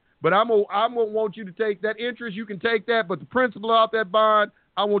 But I'm going to want you to take that interest. You can take that, but the principal off that bond,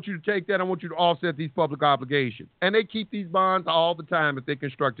 I want you to take that. I want you to offset these public obligations. And they keep these bonds all the time if they're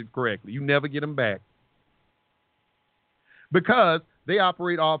constructed correctly. You never get them back. Because they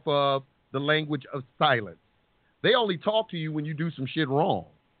operate off of the language of silence. They only talk to you when you do some shit wrong.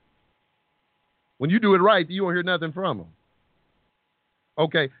 When you do it right, you won't hear nothing from them.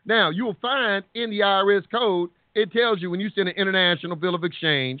 Okay, now you'll find in the IRS code, it tells you when you send an international bill of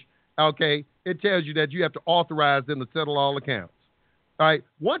exchange, okay, it tells you that you have to authorize them to settle all accounts. All right,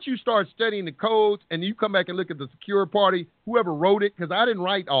 once you start studying the codes and you come back and look at the secure party, whoever wrote it, because I didn't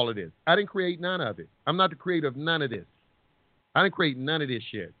write all of this. I didn't create none of it. I'm not the creator of none of this. I didn't create none of this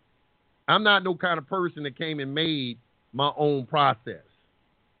shit. I'm not no kind of person that came and made my own process.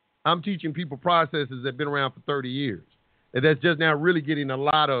 I'm teaching people processes that have been around for 30 years. And that's just now really getting a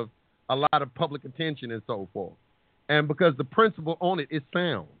lot of public attention and so forth. And because the principle on it is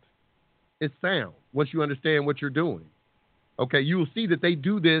sound. It's sound once you understand what you're doing. Okay, you'll see that they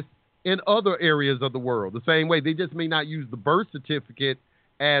do this in other areas of the world the same way. They just may not use the birth certificate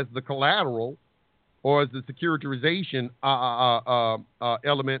as the collateral, or as the securitization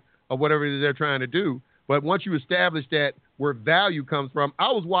element of whatever it is they're trying to do. But once you establish that where value comes from,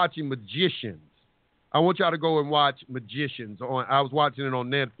 I was watching Magicians. I want y'all to go and watch Magicians. I was watching it on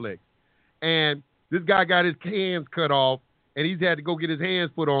Netflix. And this guy got his hands cut off, and he's had to go get his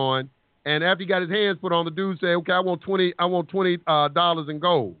hands put on. And after he got his hands put on, the dude said, "Okay, I want $20 in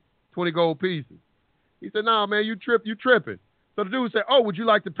gold, 20 gold pieces." He said, "Nah, man, you tripping." So the dude said, "Oh, would you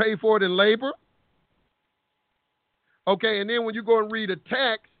like to pay for it in labor?" Okay, and then when you go and read a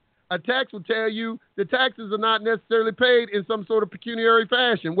tax will tell you the taxes are not necessarily paid in some sort of pecuniary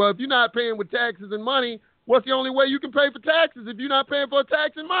fashion. Well, if you're not paying with taxes and money, what's the only way you can pay for taxes if you're not paying for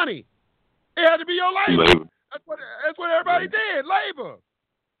tax and money? It had to be your labor. That's what everybody did, labor.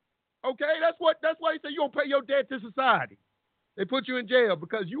 Okay, that's why they say you don't pay your debt to society. They put you in jail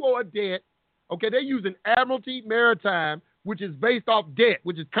because you owe a debt. Okay, they use an admiralty maritime, which is based off debt,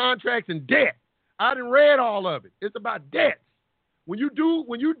 which is contracts and debt. I done read all of it. It's about debts. When you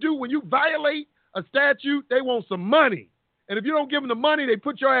violate a statute, they want some money. And if you don't give them the money, they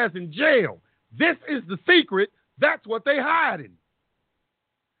put your ass in jail. This is the secret. That's what they hiding.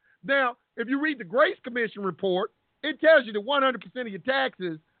 Now, if you read the Grace Commission report, it tells you that 100% of your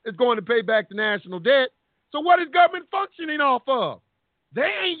taxes is going to pay back the national debt. So what is government functioning off of? They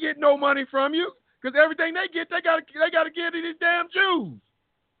ain't getting no money from you because everything they get, they got to give to these damn Jews.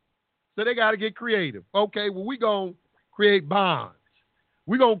 So they got to get creative. Okay, well, we going to create bonds.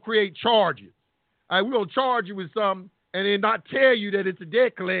 We're going to create charges. All right, we're going to charge you with something and then not tell you that it's a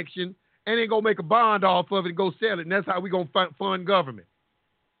debt collection and then go make a bond off of it and go sell it. And that's how we're going to fund government.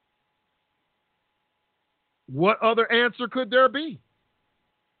 What other answer could there be?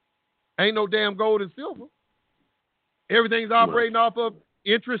 Ain't no damn gold and silver. Everything's operating off of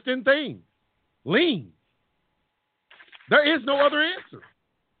interest in things. Liens. There is no other answer.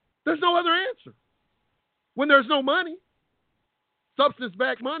 There's no other answer. When there's no money,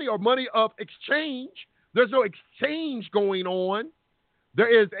 substance-backed money or money of exchange, there's no exchange going on.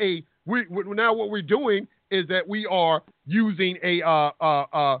 There is now what we're doing is that we are using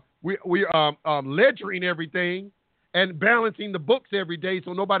we are ledgering everything and balancing the books every day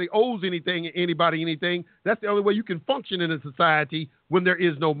so nobody owes anybody anything. That's the only way you can function in a society when there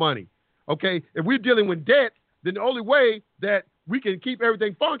is no money. Okay? If we're dealing with debt, then the only way that we can keep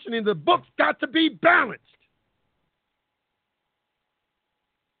everything functioning, the books got to be balanced.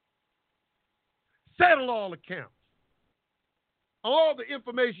 Settle all accounts. All the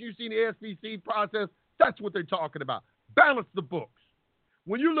information you see in the SBC process, that's what they're talking about. Balance the books.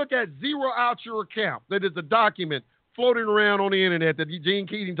 When you look at zero out your account, that is a document floating around on the internet that Gene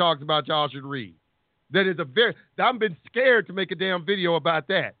Keating talks about, y'all should read. That is I've been scared to make a damn video about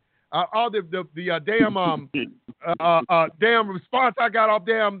that. All the damn response I got off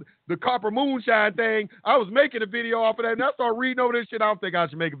the copper moonshine thing, I was making a video off of that, and I started reading over this shit. I don't think I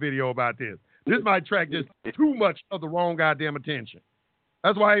should make a video about this. This might attract just too much of the wrong goddamn attention.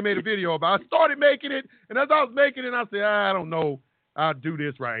 That's why I made a video about it. I started making it, and as I was making it, I said, I don't know. I'll do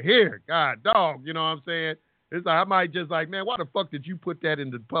this right here. God, dog, you know what I'm saying? It's like, I might just like, man, why the fuck did you put that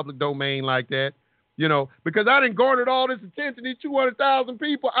in the public domain like that? You know, because I didn't garnered all this attention, these 200,000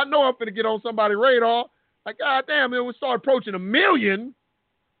 people. I know I'm finna get on somebody's radar. Like, God damn, man, we start approaching 1 million.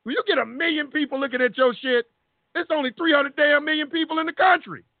 When you get 1 million people looking at your shit, it's only 300 damn million people in the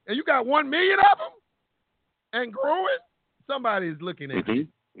country. And you got 1 million of them and growing, somebody's looking at you.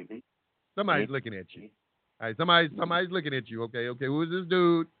 Mm-hmm. Somebody's looking at you. All right, somebody's looking at you. Okay, who is this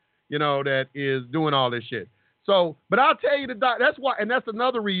dude, that is doing all this shit? So, but I'll tell you that's why, and that's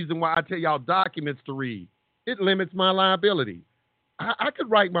another reason why I tell y'all documents to read. It limits my liability. I could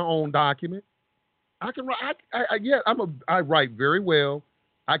write my own document. I can write. I write very well.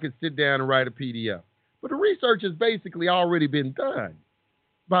 I could sit down and write a PDF. But the research has basically already been done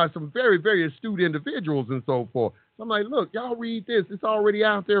by some very, very astute individuals and so forth. So I'm like, look, y'all read this. It's already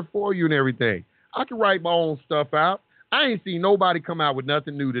out there for you and everything. I can write my own stuff out. I ain't seen nobody come out with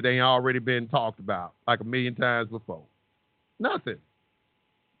nothing new that ain't already been talked about like 1 million times before. Nothing.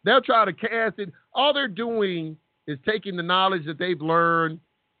 They'll try to cast it. All they're doing is taking the knowledge that they've learned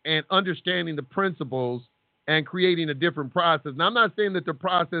and understanding the principles and creating a different process. Now, I'm not saying that the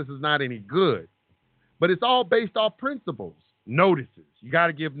process is not any good, but it's all based off principles. Notices. You got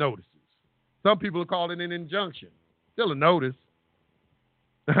to give notices. Some people are calling it an injunction. Still a notice.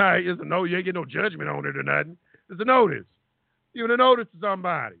 It's a no. You ain't get no judgment on it or nothing. It's a notice. Even a notice to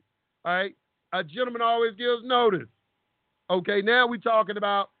somebody. All right. A gentleman always gives notice. Okay. Now we're talking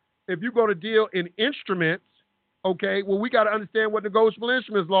about if you go to deal in instruments. Okay. Well, we got to understand what negotiable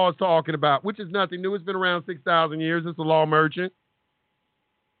instruments law is talking about, which is nothing new. It's been around 6,000 years. It's a law merchant.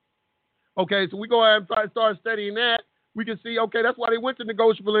 Okay, so we go ahead and start studying that. We can see, okay, that's why they went to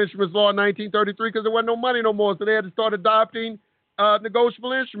negotiable instruments law in 1933 because there wasn't no money no more, so they had to start adopting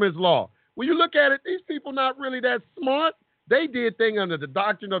negotiable instruments law. When you look at it, these people not really that smart. They did things under the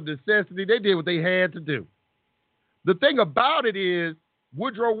doctrine of necessity. They did what they had to do. The thing about it is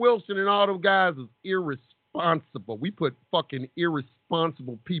Woodrow Wilson and all those guys is irresponsible. We put fucking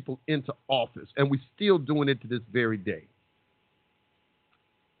irresponsible people into office, and we're still doing it to this very day.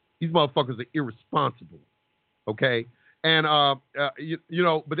 These motherfuckers are irresponsible, okay? And, you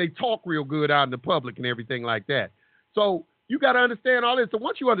know, but they talk real good out in the public and everything like that. So you got to understand all this. So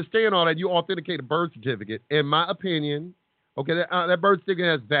once you understand all that, you authenticate a birth certificate. In my opinion, okay, that birth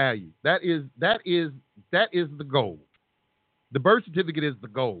certificate has value. That is the gold. The birth certificate is the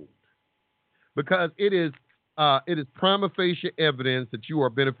gold because it is prima facie evidence that you are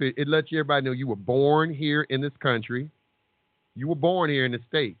benefit. It lets everybody know you were born here in this country. You were born here in the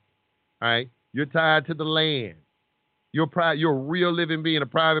state. All right, you're tied to the land. You're a real living being, a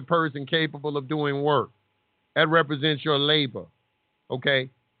private person capable of doing work. That represents your labor. Okay,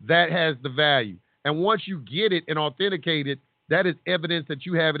 that has the value. And once you get it and authenticate it, that is evidence that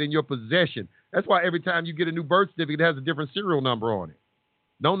you have it in your possession. That's why every time you get a new birth certificate, it has a different serial number on it.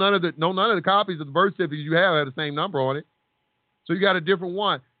 None of the copies of the birth certificate you have the same number on it. So you got a different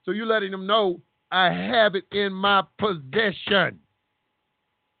one. So you're letting them know I have it in my possession.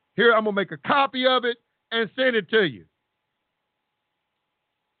 Here, I'm gonna make a copy of it and send it to you.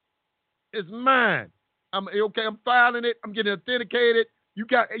 It's mine. I'm filing it. I'm getting authenticated. You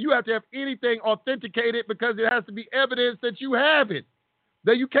have to have anything authenticated because it has to be evidence that you have it.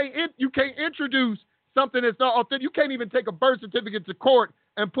 That you can't introduce something that's not authentic. You can't even take a birth certificate to court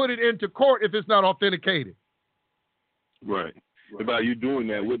and put it into court if it's not authenticated. Right. About you doing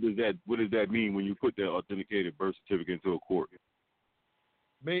that, what does that mean when you put that authenticated birth certificate into a court?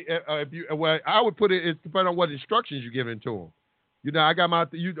 I would put it's depending on what instructions you're giving to them. You know, I got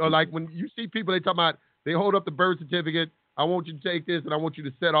like when you see people, they talk about they hold up the birth certificate. I want you to take this and I want you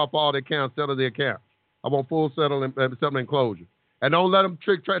to set off all the accounts, settle the accounts. I want full settlement closure. And don't let them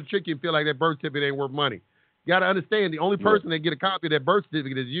try to trick you and feel like that birth certificate ain't worth money. You got to understand the only person that get a copy of that birth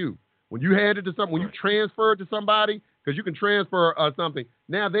certificate is you. When you hand it to someone, when you transfer it to somebody, because you can transfer something,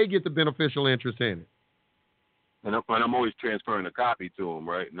 now they get the beneficial interest in it. And I'm always transferring a copy to them,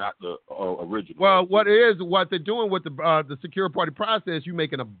 right? Not the original. Well, what they're doing with the secure party process, you're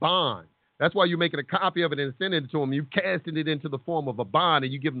making a bond. That's why you're making a copy of it and sending it to them. You're casting it into the form of a bond,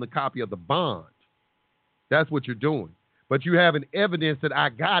 and you give them the copy of the bond. That's what you're doing. But you have an evidence that I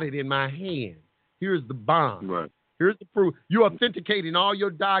got it in my hand. Here's the bond. Right. Here's the proof. You're authenticating all your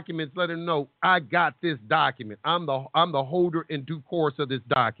documents, letting them know I got this document. I'm the holder in due course of this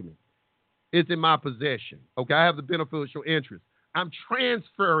document. It's in my possession. Okay, I have the beneficial interest. I'm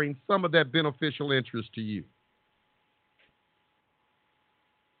transferring some of that beneficial interest to you.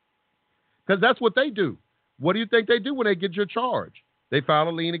 Because that's what they do. What do you think they do when they get your charge? They file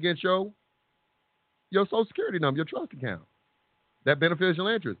a lien against your Social Security number, your trust account, that beneficial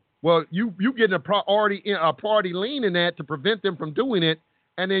interest. Well, you getting a priority lien in that to prevent them from doing it,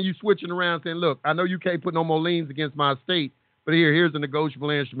 and then you switching around saying, look, I know you can't put no more liens against my estate, but here's a negotiable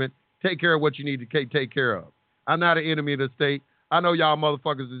instrument. Take care of what you need to take care of. I'm not an enemy of the state. I know y'all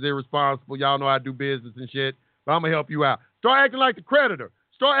motherfuckers is irresponsible. Y'all know I do business and shit, but I'm going to help you out. Start acting like the creditor.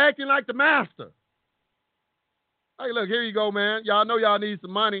 Start acting like the master. Hey, look, here you go, man. Y'all know y'all need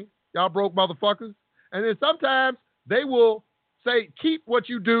some money. Y'all broke motherfuckers. And then sometimes they will say, keep what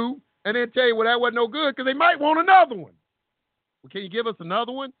you do, and then tell you, well, that wasn't no good because they might want another one. Well, can you give us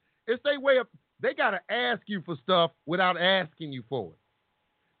another one? It's their way of, they got to ask you for stuff without asking you for it.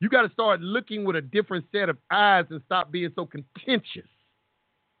 You got to start looking with a different set of eyes and stop being so contentious.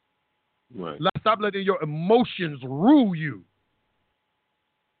 Right. Stop letting your emotions rule you.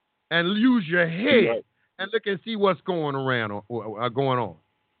 And use your head and look and see what's going around or going on.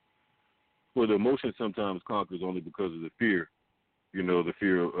 Well, the emotion sometimes conquers only because of the fear. You know, the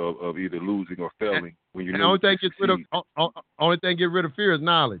fear of either losing or failing. When you know, only thing get rid of fear is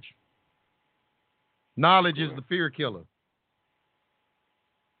knowledge. Knowledge is the fear killer.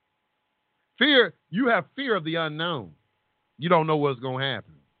 Fear, you have fear of the unknown. You don't know what's going to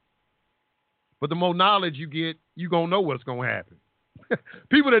happen. But the more knowledge you get, you're going to know what's going to happen.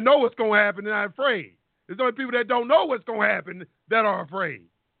 People that know what's going to happen are not afraid. There's only people that don't know what's going to happen that are afraid.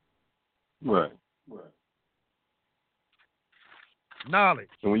 Right. Knowledge.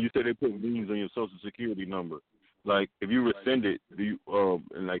 So when you say they put liens on your Social Security number, like if you rescind it, do you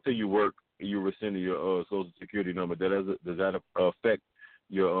and like say you work, you rescind your Social Security number, does that affect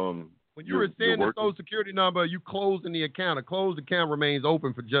your When you rescind the Social Security number, you closing the account. A closed account remains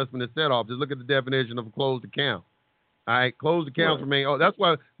open for adjustment and set off. Just look at the definition of a closed account. All right, closed accounts remain. Oh, that's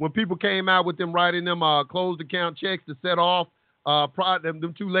why when people came out with them writing them closed account checks to set off,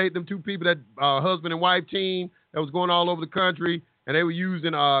 them two people, that husband and wife team that was going all over the country, and they were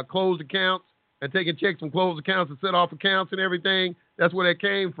using closed accounts and taking checks from closed accounts and set off accounts and everything. That's where that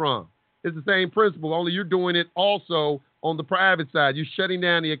came from. It's the same principle, only you're doing it also on the private side. You're shutting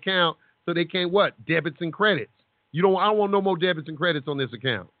down the account so they can't debits and credits. I don't want no more debits and credits on this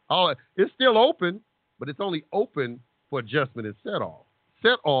account. It's still open, but it's only open for adjustment and set off.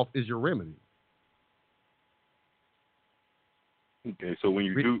 Set off is your remedy. Okay, so when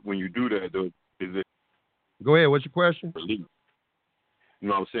you do that, though, is it? Go ahead. What's your question? Relief? You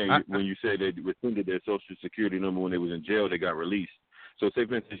know what I'm saying? When you say they rescinded their Social Security number when they was in jail, they got released. So say,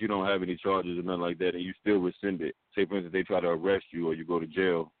 for instance, you don't have any charges or nothing like that, and you still rescind it. Say, for instance, they try to arrest you or you go to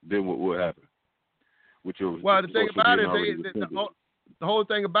jail, then what will happen? The thing about it, the whole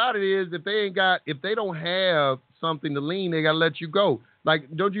thing about it is if they don't have something to lien, they got to let you go. Like,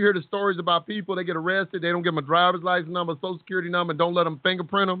 don't you hear the stories about people, they get arrested, they don't give them a driver's license number, Social Security number, and don't let them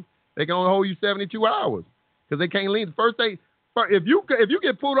fingerprint them? They can only hold you 72 hours because they can't lien. The first thing, if you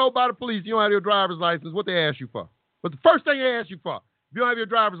get pulled over by the police, you don't have your driver's license, what they ask you for? But the first thing they ask you for, if you don't have your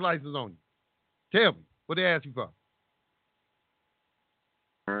driver's license on you, tell me what they ask you for.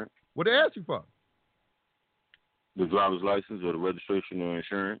 All right. What they ask you for? The driver's license or the registration or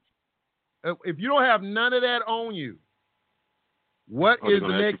insurance? If you don't have none of that on you, what is the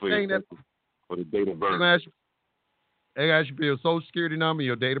next thing that? For the date of birth. They ask you for your Social Security number and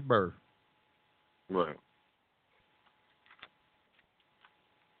your date of birth. Right.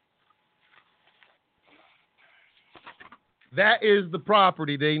 That is the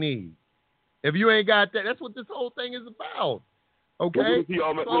property they need. If you ain't got that, that's what this whole thing is about. Okay? What if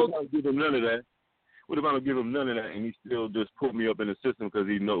I don't give him none of that? What if I don't give him none of that and he still just put me up in the system because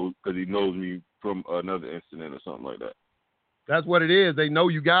he knows me from another incident or something like that? That's what it is. They know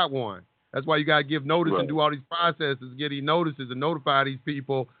you got one. That's why you got to give notice and do all these processes, get these notices and notify these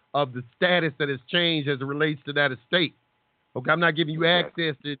people of the status that has changed as it relates to that estate. Okay, I'm not giving you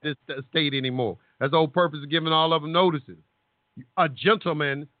access to this estate anymore. That's the whole purpose of giving all of them notices. A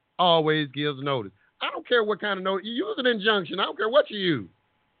gentleman always gives notice. I don't care what kind of notice. You use an injunction. I don't care what you use.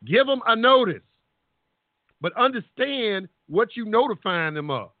 Give them a notice. But understand what you notifying them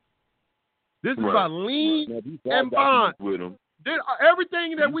of. This is about lien and bond.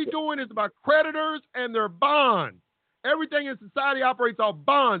 Everything that we doing is about creditors and their bonds. Everything in society operates off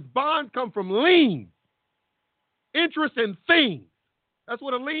bonds. Bonds come from lien. Interest in things. That's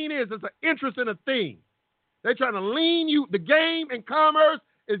what a lien is. It's an interest in a thing. They're trying to lien you. The game in commerce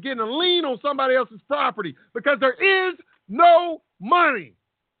is getting a lien on somebody else's property because there is no money.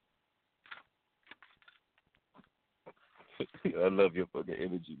 I love your fucking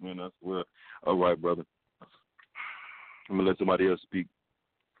energy, man. I swear. All right, brother. I'm gonna let somebody else speak.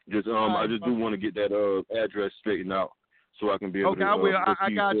 I just do want to get that address straightened out so I can be able to. Okay, I will. I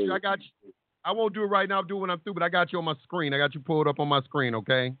got you. I won't do it right now. I'll do it when I'm through, but I got you on my screen. I got you pulled up on my screen.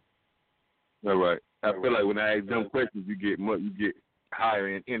 Okay. All right. I feel like when I ask them questions, you get higher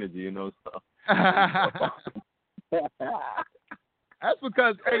in energy, you know. So. That's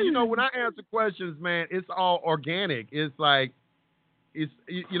because, hey, when I answer questions, man, it's all organic. It's like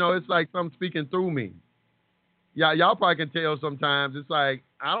something speaking through me. Yeah, y'all probably can tell sometimes. It's like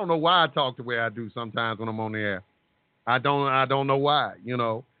I don't know why I talk the way I do sometimes when I'm on the air. I don't know why.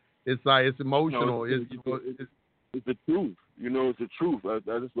 It's like it's emotional. It's the truth. It's the truth.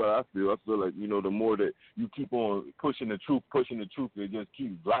 That's what I feel. I feel like the more that you keep on pushing the truth, it just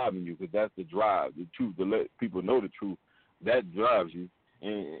keeps driving you because that's the drive. The truth, to let people know the truth, that drives you.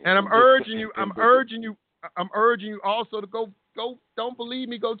 And I'm urging you also to go. Don't believe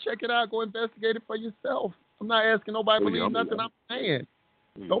me? Go check it out. Go investigate it for yourself. I'm not asking nobody to believe nothing I'm saying.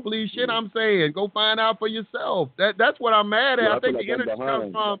 Don't believe shit I'm saying. Go find out for yourself. That's what I'm mad at. I think the energy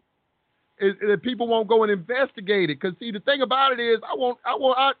comes from is that people won't go and investigate it. Because see, the thing about it is,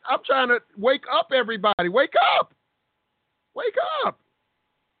 I'm trying to wake up everybody. Wake up.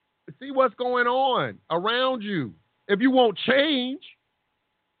 See what's going on around you. If you won't change.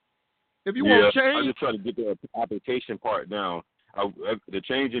 I just try to get the application part down. The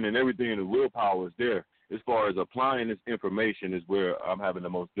changing and everything, the willpower is there. As far as applying this information is where I'm having the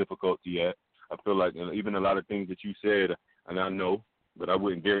most difficulty at. I feel like even a lot of things that you said, and I know, but I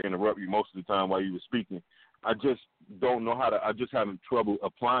wouldn't dare interrupt you most of the time while you were speaking. I just don't know how to. I just having trouble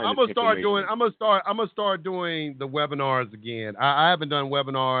applying. I'm gonna start doing the webinars again. I haven't done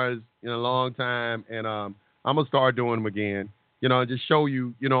webinars in a long time, and I'm gonna start doing them again. and just show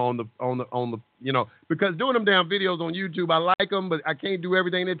you, on the, because doing them damn videos on YouTube, I like them, but I can't do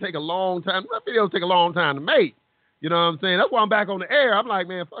everything. They take a long time. My videos take a long time to make. You know what I'm saying? That's why I'm back on the air. I'm like,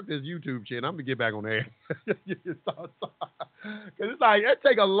 man, fuck this YouTube shit. I'm gonna get back on the air. Cause it's like it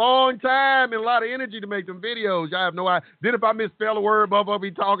take a long time and a lot of energy to make them videos. Y'all have no idea. Then if I misspell a word, I'll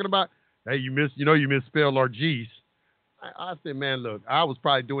be talking about, hey, you misspelled Largis. I said, man, look, I was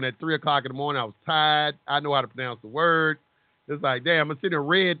probably doing that 3 o'clock in the morning. I was tired. I know how to pronounce the word. It's like, damn, I'm sitting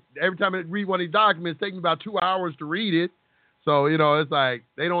there every time I read one of these documents, it takes me about 2 hours to read it. So, it's like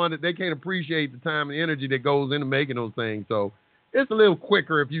they can't appreciate the time and energy that goes into making those things. So it's a little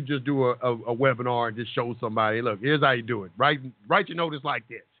quicker if you just do a webinar and just show somebody, look, here's how you do it. Write your notice like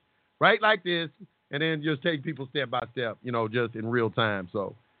this. Write like this, and then just take people step by step, just in real time.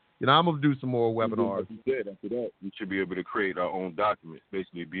 So, I'm going to do some more webinars. Like you said, after that, we should be able to create our own documents,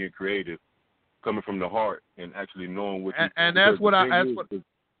 basically being creative, coming from the heart, and actually knowing what and that's what I'm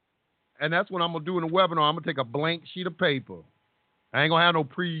going to do in the webinar. I'm going to take a blank sheet of paper. I ain't going to have no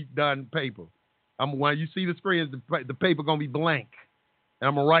pre-done paper. When you see the screen, the paper going to be blank. And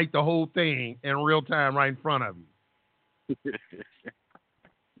I'm going to write the whole thing in real time right in front of you.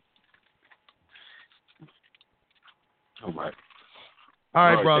 All right. All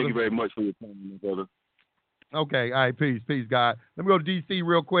right, brother. Thank you very much for your time, brother. Okay. All right. Peace, God. Let me go to D.C.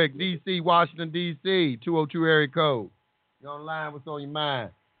 real quick. D.C., Washington, D.C., 202 area code. You're on the line. What's on your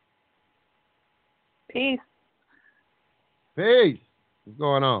mind? Peace. Peace. What's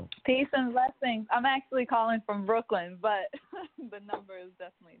going on? Peace and blessings. I'm actually calling from Brooklyn, but the number is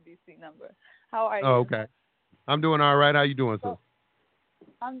definitely a D.C. number. How are you? Oh, okay. I'm doing all right. How you doing, sir?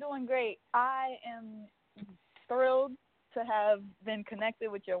 I'm doing great. I am thrilled to have been connected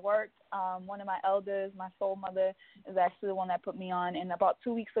with your work. One of my elders, my soul mother, is actually the one that put me on. And about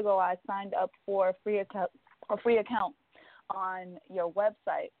 2 weeks ago, I signed up for a free account on your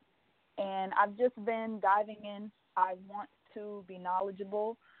website. And I've just been diving in. I want to be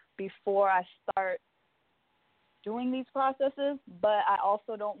knowledgeable before I start doing these processes, but I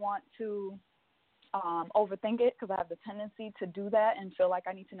also don't want to overthink it, because I have the tendency to do that and feel like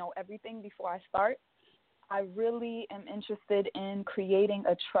I need to know everything before I start. I really am interested in creating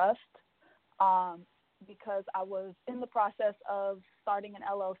a trust because I was in the process of starting an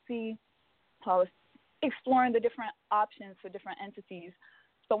LLC. I was exploring the different options for different entities.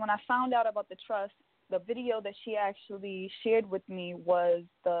 So when I found out about the trust, the video that she actually shared with me was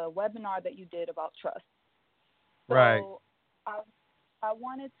the webinar that you did about trust. So right. I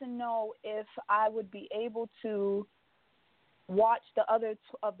wanted to know if I would be able to watch the other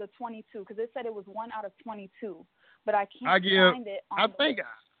of the 22, because it said it was 1 out of 22, but I can't find it.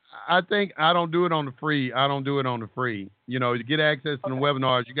 I think I don't do it on the free. I don't do it on the free. To get access to the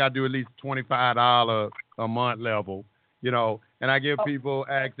webinars, you got to do at least $25 a month level. And I give people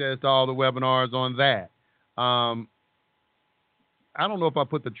access to all the webinars on that. I don't know if I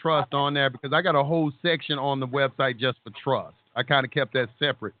put the trust on there, because I got a whole section on the website just for trust. I kind of kept that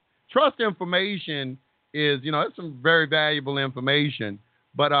separate. Trust information is, it's some very valuable information.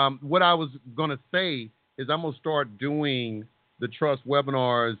 But what I was going to say is I'm going to start doing the trust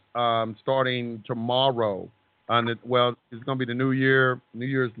webinars starting tomorrow. It's going to be the New Year. New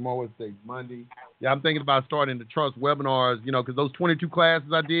Year's tomorrow, it's Monday. Yeah, I'm thinking about starting the trust webinars, because those 22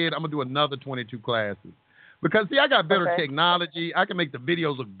 classes I did, I'm going to do another 22 classes. Because, see, I got better technology. I can make the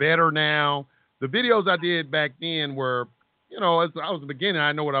videos look better now. The videos I did back then were, as I was the beginning,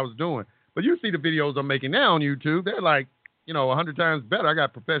 I know what I was doing. But you see the videos I'm making now on YouTube, they're like, 100 times better. I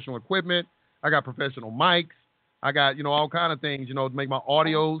got professional equipment. I got professional mics. I got, all kind of things, to make my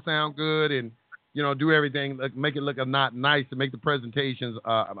audio sound good and, do everything, make it look not nice and make the presentations,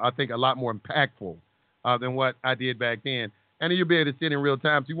 I think, a lot more impactful than what I did back then. And you'll be able to see it in real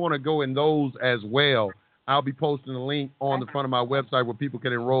time. So you want to go in those as well. I'll be posting a link on the front of my website where people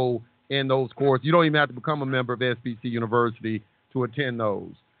can enroll in those courses. You don't even have to become a member of SBC University to attend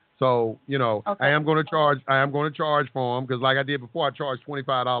those. So, I am going to charge for them, because like I did before, I charged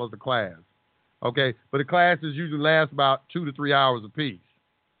 $25 a class. Okay. But the classes usually last about 2 to 3 hours apiece.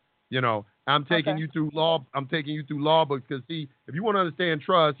 I'm taking you through law. I'm taking you through law books, because, see, if you want to understand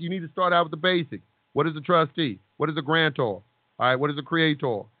trust, you need to start out with the basics. What is a trustee? What is a grantor? All right. What is a creator?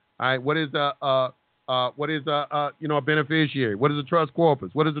 All right. What is a beneficiary? What is a trust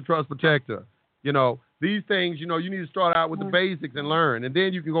corpus? What is a trust protector? These things, you need to start out with the basics and learn. And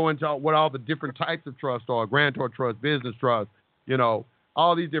then you can go into what all the different types of trust are: grantor trust, business trust,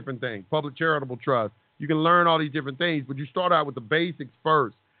 all these different things, public charitable trust. You can learn all these different things, but you start out with the basics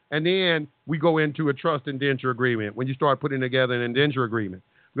first. And then we go into a trust indenture agreement when you start putting together an indenture agreement.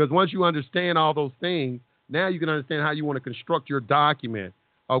 Because once you understand all those things, Now you can understand how you want to construct your document,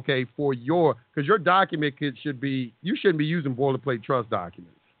 okay, because your document should be, you shouldn't be using boilerplate trust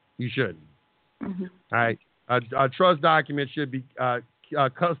documents. You shouldn't. Mm-hmm. All right. A trust document should be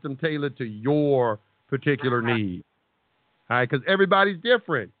custom tailored to your particular need. All right, because everybody's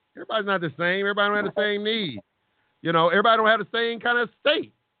different. Everybody's not the same. Everybody don't have the same need. Everybody don't have the same kind of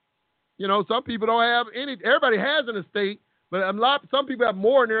estate. Some people don't have any. Everybody has an estate, but some people have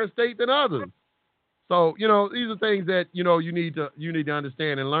more in their estate than others. So these are things that you need to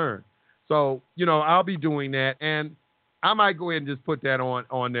understand and learn. So I'll be doing that, and I might go ahead and just put that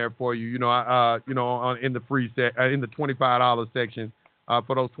on there for you. In the free in the $25 section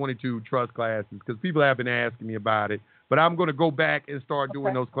for those 22 trust classes, because people have been asking me about it. But I'm going to go back and start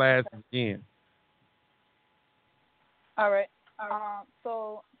doing those classes again. All right.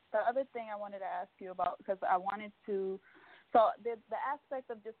 So the other thing I wanted to ask you about, because I wanted to, so the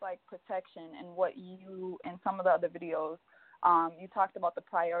aspect of just like protection and what you, in some of the other videos, you talked about the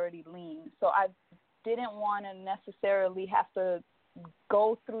priority lien. So I didn't want to necessarily have to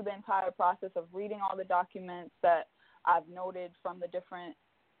go through the entire process of reading all the documents that I've noted from the different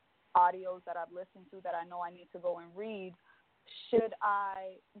audios that I've listened to that I know I need to go and read. Should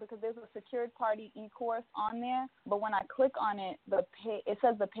I, because there's a secured party e-course on there, but when I click on it, it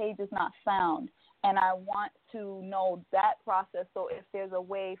says the page is not found, and I want to know that process. So if there's a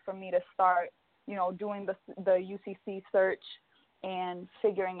way for me to start, doing the UCC search and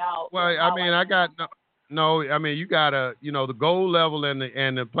figuring out. Well, I mean, I got no. I mean, you gotta, the gold level and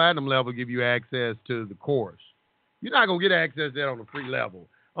the platinum level give you access to the course. You're not gonna get access to that on the free level.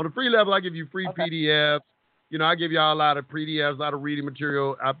 On the free level, I give you free PDFs. I give y'all a lot of PDFs, a lot of reading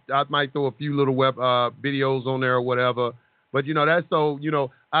material. I might throw a few little web videos on there or whatever. But, that's so,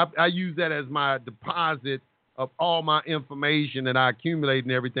 I use that as my deposit of all my information that I accumulate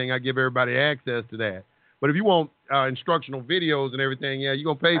and everything. I give everybody access to that. But if you want instructional videos and everything, yeah, you're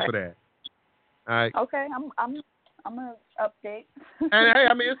going to pay for that. All right. Okay, I'm going to update. And, hey,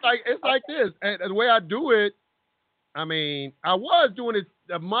 I mean, it's like this. And the way I do it, I mean, I was doing it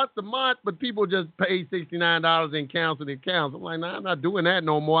month to month, but people just pay $69 and cancel the accounts. I'm like, nah, I'm not doing that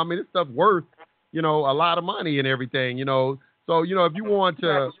no more. I mean, this stuff's worth, a lot of money and everything, So, if you want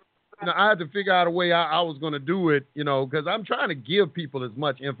to, I had to figure out a way I was going to do it, because I'm trying to give people as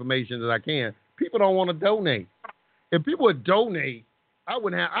much information as I can. People don't want to donate. If people would donate, I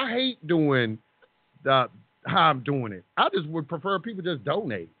hate doing how I'm doing it. I just would prefer people just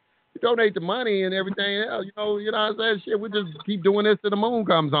donate. You donate the money and everything else, you know what I'm saying? Shit, we just keep doing this till the moon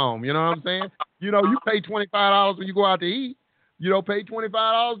comes home, you know what I'm saying? You pay $25 when you go out to eat. Pay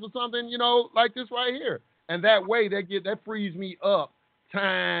 $25 for something, like this right here. And that way that frees me up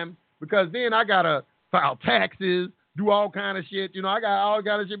time, because then I got to file taxes, do all kind of shit. I got all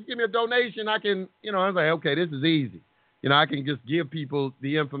kind of shit. If you give me a donation, I can, I was like, okay, this is easy. I can just give people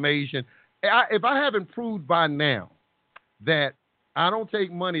the information. If I haven't proved by now that I don't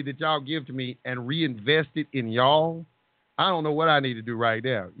take money that y'all give to me and reinvest it in y'all, I don't know what I need to do right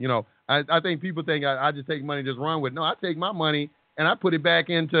now. I think people think I just take money and just run with it. No, I take my money and I put it back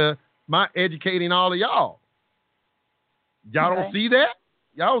into my educating all of y'all. Y'all don't see that?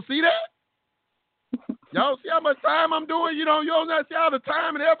 Y'all don't see that? Y'all see how much time I'm doing? You don't see all the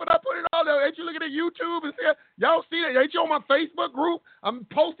time and effort I put in all that. Ain't you looking at YouTube and see? Y'all see that? Ain't you on my Facebook group? I'm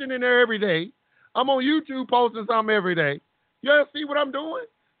posting in there every day. I'm on YouTube posting something every day. You see what I'm doing?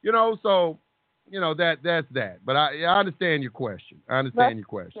 So, that's that. But I understand your question. Yeah,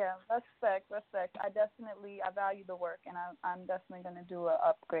 respect. I value the work, and I'm definitely going to do an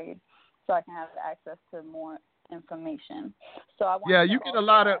upgrade so I can have access to more information. So you get a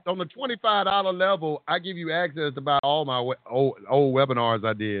lot of, on the $25 level, I give you access to about all my old webinars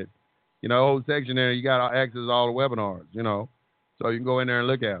I did. Whole section there, you got access to all the webinars, so you can go in there and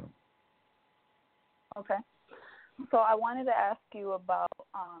look at them. Okay. So I wanted to ask you about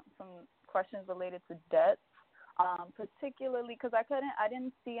some questions related to debts, particularly because I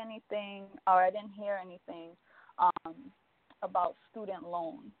didn't see anything, or I didn't hear anything about student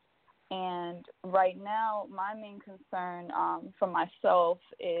loans. And right now, my main concern for myself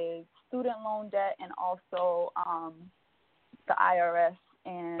is student loan debt, and also the IRS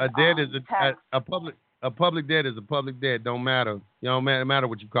and a debt is tax. a public debt is a public debt. Don't matter. Matter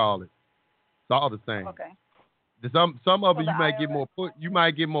what you call it. It's all the same. Okay. Some of them you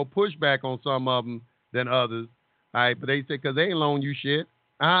might get more pushback on some of them than others. All right, but they say because they ain't loan you shit.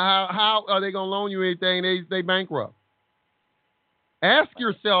 How are they gonna loan you anything? They bankrupt. Ask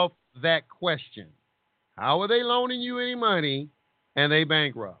yourself that question. How are they loaning you any money and they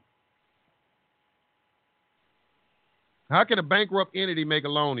bankrupt? How can a bankrupt entity make a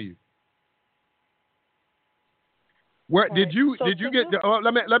loan to you? Where Right. did you So did you to get?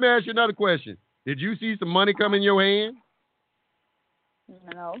 Let me ask you another question. Did you see some money come in your hand?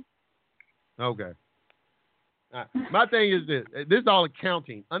 No. Okay. All right. My thing is this. This is all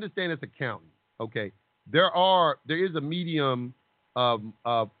accounting. Understand it's accounting. Okay. There is a medium of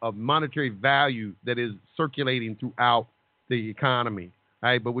monetary value that is circulating throughout the economy. All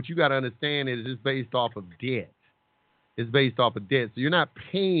right. But what you got to understand is it's based off of debt. It's based off of debt. So you're not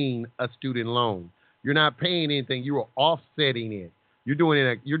paying a student loan. You're not paying anything. You are offsetting it. You're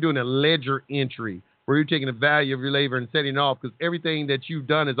doing a ledger entry where you're taking the value of your labor and setting it off because everything that you've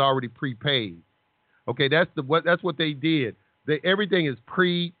done is already prepaid. Okay, that's what they did. Everything is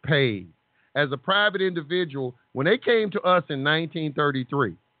prepaid. As a private individual, when they came to us in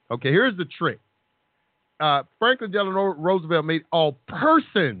 1933, okay, here's the trick. Franklin Delano Roosevelt made all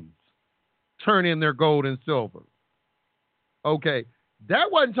persons turn in their gold and silver. Okay,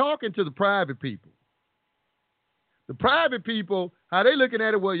 that wasn't talking to the private people. The private people, how they looking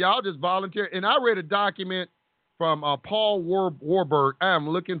at it, well, y'all just volunteer. And I read a document from Paul Warburg. I'm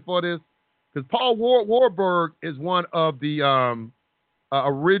looking for this because Paul Warburg is one of the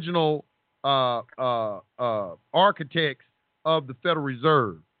original architects of the Federal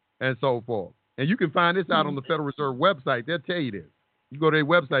Reserve and so forth. And you can find this out on the Federal Reserve website. They'll tell you this. You go to their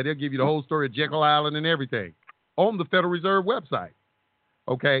website, they'll give you the whole story of Jekyll Island and everything on the Federal Reserve website.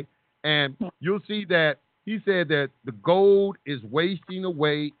 Okay? And you'll see that he said that the gold is wasting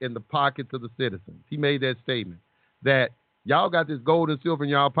away in the pockets of the citizens. He made that statement that y'all got this gold and silver in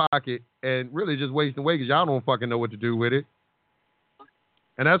y'all pocket and really just wasting away because y'all don't fucking know what to do with it.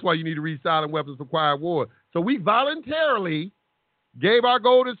 And that's why you need to read Silent Weapons for Quiet War. So we voluntarily gave our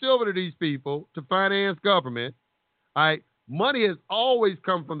gold and silver to these people to finance government. All right. Money has always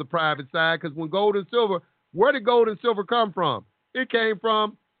come from the private side because when gold and silver, where did gold and silver come from? It came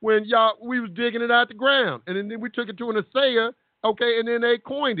from when we was digging it out the ground. And then we took it to an assayer, okay, and then they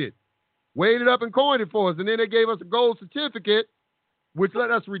coined it, weighed it up and coined it for us. And then they gave us a gold certificate, which let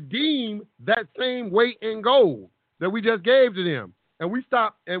us redeem that same weight in gold that we just gave to them. And we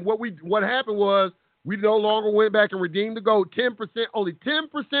stopped, and what happened was we no longer went back and redeemed the gold. 10%, only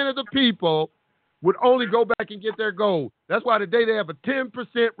 10% of the people would only go back and get their gold. That's why today they have a 10%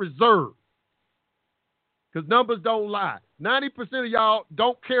 reserve. Because numbers don't lie. 90% of y'all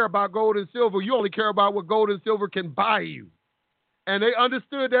don't care about gold and silver. You only care about what gold and silver can buy you. And they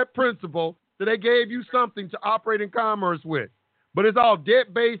understood that principle, so they gave you something to operate in commerce with. But it's all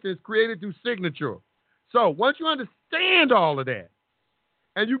debt-based and it's created through signature. So once you understand all of that,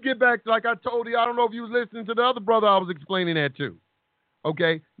 and you get back to, like I told you, I don't know if you was listening to the other brother I was explaining that to.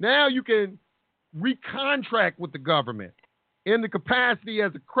 Okay? Now you can recontract with the government in the capacity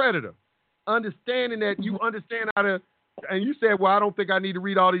as a creditor. Understanding that you understand how to, and you said, well, I don't think I need to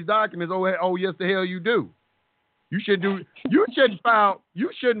read all these documents. Oh, yes, the hell you do. You shouldn't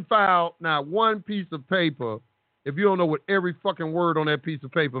file not one piece of paper if you don't know what every fucking word on that piece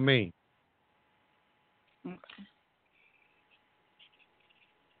of paper means. Okay.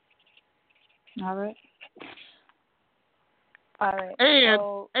 All right.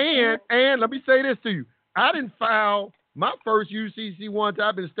 And let me say this to you. I didn't file my first UCC one time.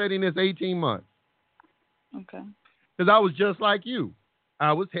 I've been studying this 18 months. Okay. Because I was just like you.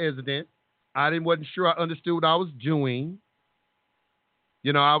 I was hesitant. Wasn't sure I understood what I was doing.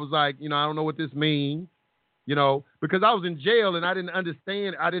 I was like, I don't know what this means. Because I was in jail and I didn't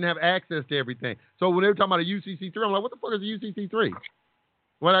understand. I didn't have access to everything. So when they were talking about a UCC3, I'm like, what the fuck is a UCC3?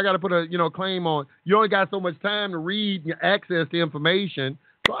 Well, I got to put a claim on. You only got so much time to read and access the information.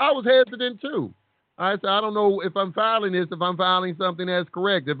 So I was hesitant too. I said, I don't know if I'm filing this, if I'm filing something that's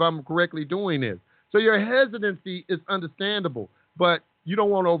correct, if I'm correctly doing this. So your hesitancy is understandable, but you don't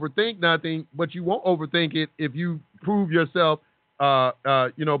want to overthink nothing, but you won't overthink it if you prove yourself, by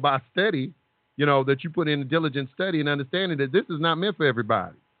study, that you put in a diligent study and understanding that this is not meant for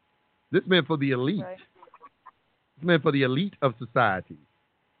everybody. This is meant for the elite. Right. It's meant for the elite of society.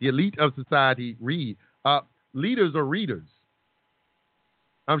 The elite of society read. Leaders are readers.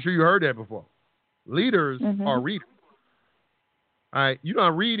 I'm sure you heard that before. Leaders are readers. All right. You're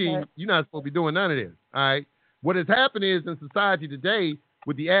not reading. Right. You're not supposed to be doing none of this. All right. What has happened is in society today,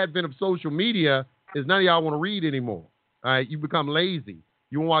 with the advent of social media, is none of y'all want to read anymore. All right. You become lazy.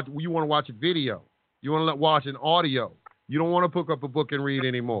 You want to watch a video. You want to watch an audio. You don't want to pick up a book and read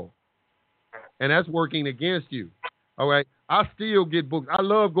anymore. And that's working against you. All right. I still get books. I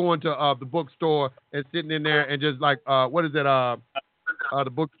love going to the bookstore and sitting in there and just like, what is it? The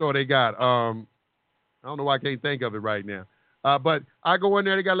bookstore they got. I don't know why I can't think of it right now. But I go in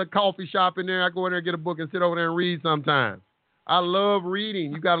there. They got a little coffee shop in there. I go in there and get a book and sit over there and read sometimes. I love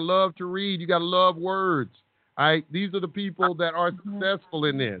reading. You got to love to read. You got to love words. All right, these are the people that are successful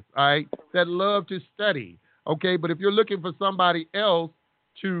in this. All right, that love to study. Okay, but if you're looking for somebody else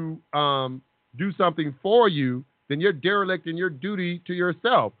to do something for you, then you're derelicting your duty to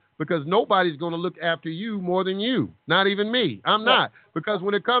yourself, because nobody's going to look after you more than you. Not even me. I'm not. Because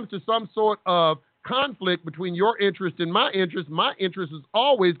when it comes to some sort of conflict between your interest and my interest is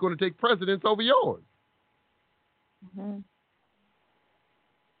always going to take precedence over yours. Mm-hmm.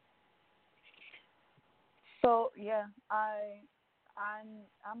 So yeah,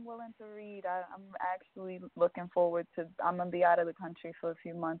 I'm willing to read. I'm actually looking forward to. I'm gonna be out of the country for a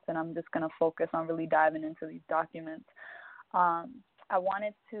few months, and I'm just gonna focus on really diving into these documents. I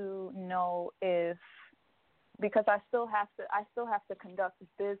wanted to know if, because I still have to conduct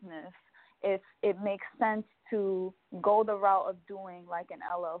business, if it makes sense to go the route of doing like an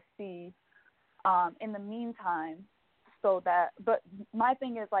LLC in the meantime. So that, but my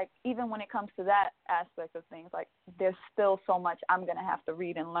thing is, like, even when it comes to that aspect of things, like, there's still so much I'm going to have to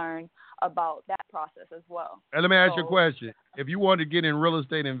read and learn about that process as well. And let me ask you a question. If you want to get in real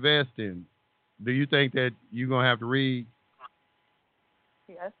estate investing, do you think that you're going to have to read?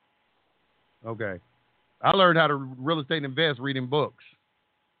 Yes. Okay. I learned how to real estate invest reading books.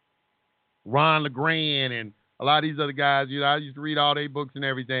 Ron LeGrand and a lot of these other guys, I used to read all their books and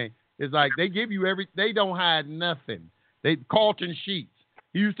everything. It's like they give you they don't hide nothing. Carlton Sheets.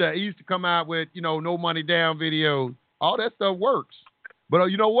 He used to come out with, no money down videos. All that stuff works. But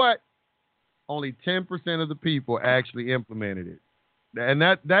you know what? Only 10% of the people actually implemented it. And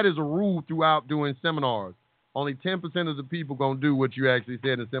that is a rule throughout doing seminars. Only 10% of the people going to do what you actually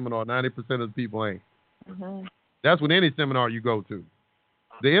said in the seminar. 90% of the people ain't. Mm-hmm. That's with any seminar you go to.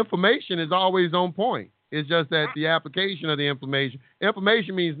 The information is always on point. It's just that the application of the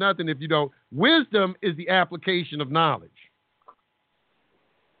information means nothing if you don't. Wisdom is the application of knowledge.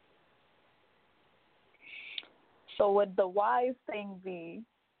 So would the wise thing be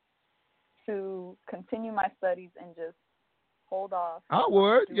to continue my studies and just hold off? I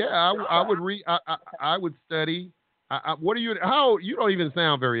would, yeah. I would read. I would study. What are you? How old? You don't even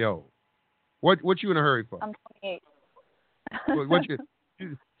sound very old. What you in a hurry for? I'm 28. What you?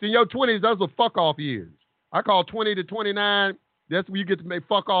 See, your 20s, those are fuck off years. I call 20 to 29, that's where you get to make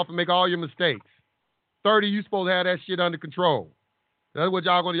fuck off and make all your mistakes. 30, you supposed to have that shit under control. That's what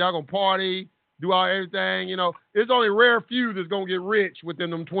y'all gonna party, do all everything, There's only rare few that's gonna get rich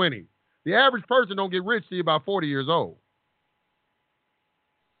within them 20s. The average person don't get rich till you're about 40 years old.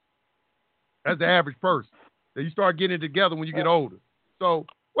 That's the average person. Then you start getting it together when you get older. So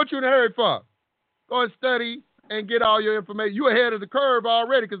what you in a hurry for? Go and study and get all your information. You ahead of the curve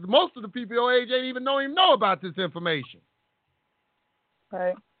already, because most of the people your age ain't even know about this information.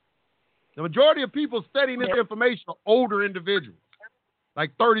 Right. The majority of people studying this information are older individuals,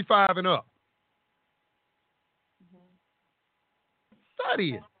 like 35 and up. Mm-hmm.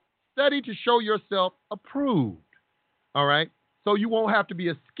 Study it. Study to show yourself approved. All right? So you won't have to be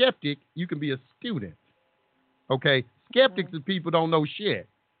a skeptic. You can be a student. Okay? Skeptics are people don't know shit.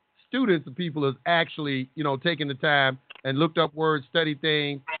 Students of people is actually, taking the time and looked up words, studied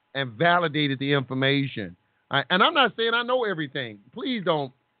things, and validated the information. And I'm not saying I know everything. Please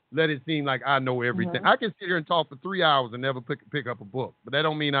don't let it seem like I know everything. Mm-hmm. I can sit here and talk for 3 hours and never pick up a book, but that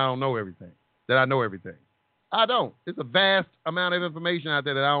don't mean I don't know everything, that I know everything. I don't. It's a vast amount of information out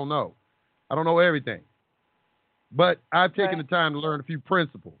there that I don't know. I don't know everything. But I've taken the time to learn a few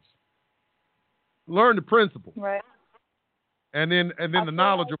principles. Learn the principles. Right. And then the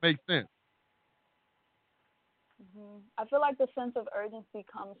knowledge will make sense. Mm-hmm. I feel like the sense of urgency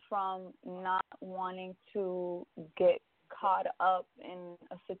comes from not wanting to get caught up in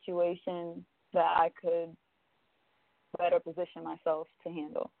a situation that I could better position myself to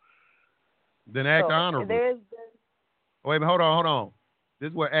handle. Then act honorably. Wait, hold on.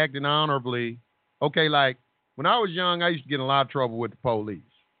 This is where acting honorably. Okay, like when I was young, I used to get in a lot of trouble with the police.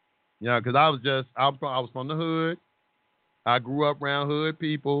 Because I was from the hood. I grew up around hood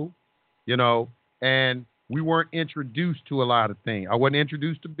people, and we weren't introduced to a lot of things. I wasn't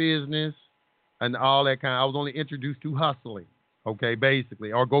introduced to business and all that kind. I was only introduced to hustling, okay,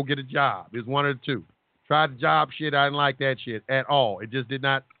 basically, or go get a job. It's one of the two. Tried the job shit. I didn't like that shit at all. It just did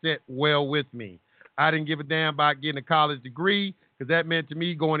not sit well with me. I didn't give a damn about getting a college degree because that meant to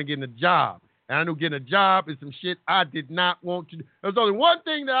me going and getting a job. And I knew getting a job is some shit I did not want to do. There's only one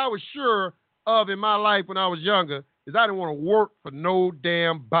thing that I was sure of in my life when I was younger, is I didn't want to work for no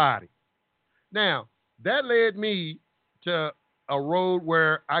damn body. Now, that led me to a road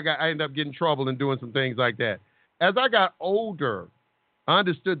where I ended up getting in trouble and doing some things like that. As I got older, I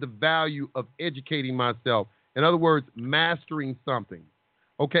understood the value of educating myself. In other words, mastering something.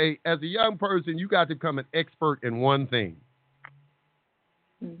 Okay, as a young person, you got to become an expert in one thing.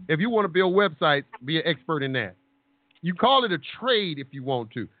 If you want to build websites, be an expert in that. You call it a trade if you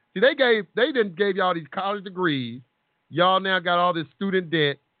want to. See, they didn't gave y'all these college degrees. Y'all now got all this student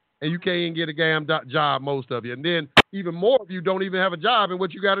debt, and you can't even get a damn job, most of you. And then even more of you don't even have a job in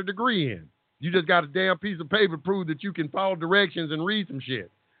what you got a degree in. You just got a damn piece of paper to prove that you can follow directions and read some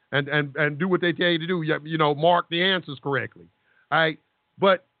shit and do what they tell you to do. You know, mark the answers correctly. All right?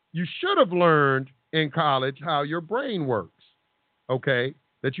 But you should have learned in college how your brain works, okay?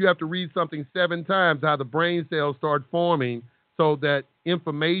 That you have to read something 7 times, how the brain cells start forming so that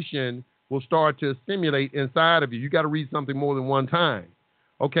information will start to stimulate inside of you. You got to read something more than one time.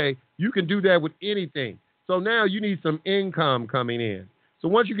 Okay, you can do that with anything. So now you need some income coming in. So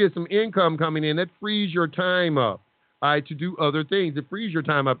once you get some income coming in, that frees your time up, all right, to do other things. It frees your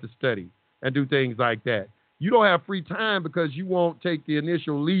time up to study and do things like that. You don't have free time because you won't take the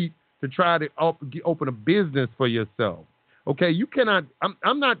initial leap to try to open a business for yourself. Okay, you cannot,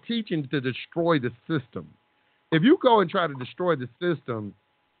 I'm not teaching to destroy the system. If you go and try to destroy the system,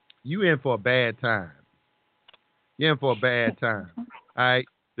 you in for a bad time. You're in for a bad time. All right.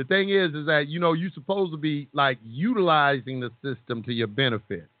 The thing is that, you know, you're supposed to be like utilizing the system to your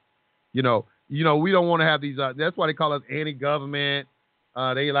benefit. You know, we don't want to have these, that's why they call us anti-government.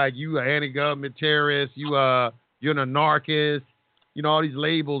 They like, you an anti-government terrorist, you're an anarchist, you know, all these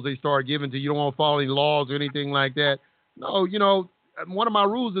labels they start giving to you. You don't want to follow any laws or anything like that. No, you know, one of my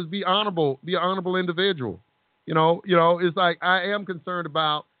rules is be honorable, be an honorable individual. You know, it's like I am concerned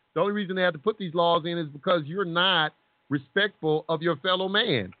about the only reason they have to put these laws in is because you're not respectful of your fellow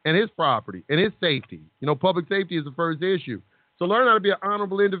man and his property and his safety. You know, public safety is the first issue. So learn how to be an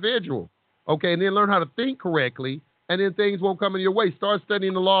honorable individual, okay, and then learn how to think correctly, and then things won't come in your way. Start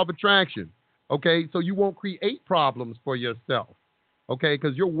studying the law of attraction, okay, so you won't create problems for yourself, okay,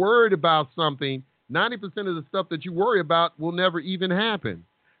 because you're worried about something. 90% of the stuff that you worry about will never even happen.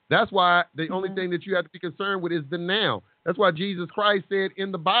 That's why the only thing that you have to be concerned with is the now. That's why Jesus Christ said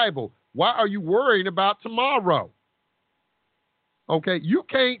in the Bible, why are you worrying about tomorrow? Okay, you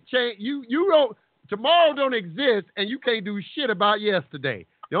can't change, you don't, tomorrow don't exist, and you can't do shit about yesterday.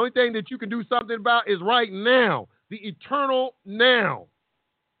 The only thing that you can do something about is right now, the eternal now.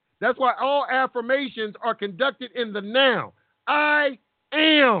 That's why all affirmations are conducted in the now. I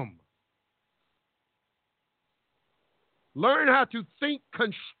am. Learn how to think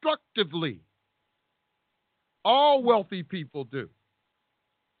constructively. All wealthy people do.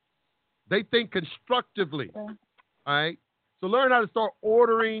 They think constructively. All right? So learn how to start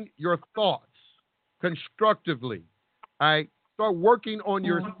ordering your thoughts constructively. All right? Start working on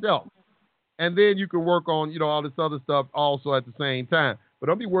yourself. And then you can work on, you know, all this other stuff also at the same time. But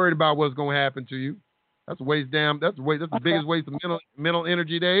don't be worried about what's going to happen to you. That's a waste that's the biggest waste of mental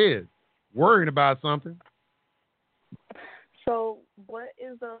energy there is. Worrying about something. So what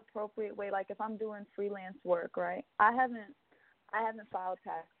is the appropriate way? Like if I'm doing freelance work, right? I haven't filed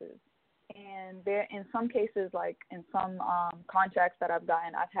taxes, and there in some cases, like in some contracts that I've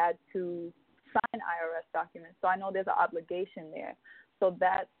gotten, I've had to sign IRS documents. So I know there's an obligation there. So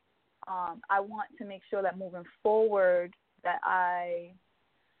that I want to make sure that moving forward that I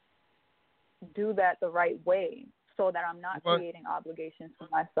do that the right way, so that I'm not creating obligations for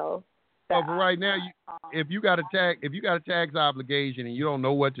myself. But for right now, if you got a tax obligation and you don't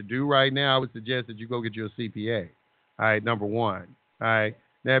know what to do right now, I would suggest that you go get your CPA. All right, number one. All right.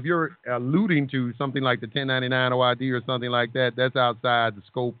 Now, if you're alluding to something like the 1099 OID or something like that, that's outside the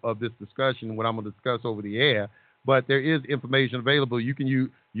scope of this discussion, what I'm going to discuss over the air. But there is information available. You can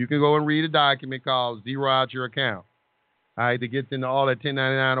go and read a document called Zero Out Your Account. All right, that gets into all that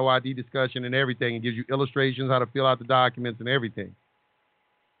 1099 OID discussion and everything, and gives you illustrations how to fill out the documents and everything.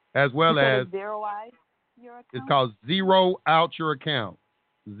 As well as zero out your account? It's called Zero Out Your Account.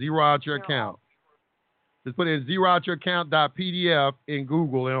 Zero Out Your Account. Just put in zerooutyouraccount.pdf in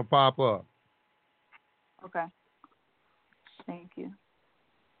Google and it'll pop up. Okay. Thank you.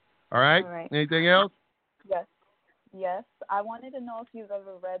 All right. Anything else? Yes. I wanted to know if you've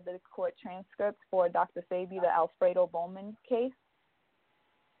ever read the court transcript for Dr. Sabi, the Alfredo Bowman case.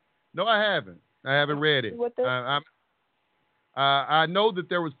 No, I haven't. I haven't read it. I know that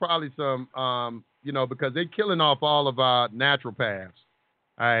there was probably some, because they're killing off all of our naturopaths.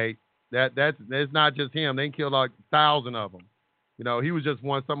 All right, that's not just him. They killed like 1,000 of them. You know, he was just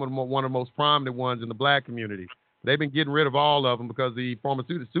one of the most prominent ones in the black community. They've been getting rid of all of them because the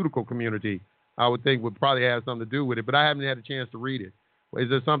pharmaceutical community, I would think, would probably have something to do with it. But I haven't had a chance to read it. Is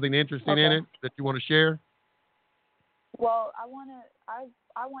there something interesting in it that you want to share? Well, I wanted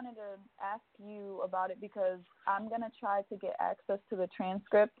to ask you about it because I'm gonna try to get access to the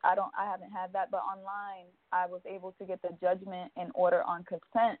transcript. I haven't had that, but online I was able to get the judgment and order on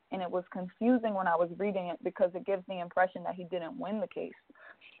consent, and it was confusing when I was reading it because it gives the impression that he didn't win the case.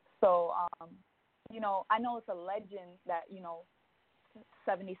 So, I know it's a legend that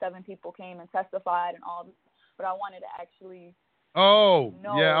 77 people came and testified and all, but I wanted to actually. Oh,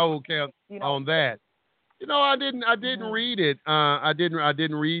 know, yeah. Okay. On that. I didn't read it. I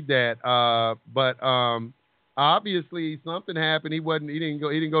didn't read that. But obviously something happened. He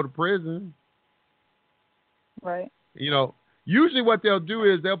didn't go to prison. Right. Usually what they'll do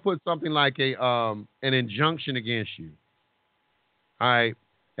is they'll put something like an injunction against you. All right.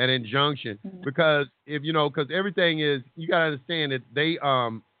 An injunction. Because because everything is, you gotta understand that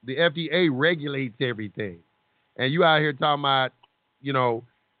the FDA regulates everything. And you out here talking about,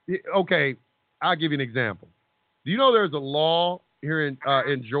 okay, I'll give you an example. Do you know there's a law here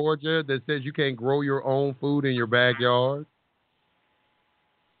in Georgia that says you can't grow your own food in your backyard?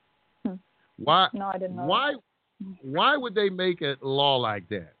 Why? No, I didn't know. Why would they make a law like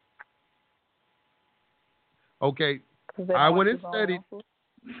that? Okay, I went and studied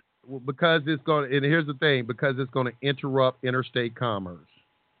because it's going to, and here's the thing, because it's going to interrupt interstate commerce.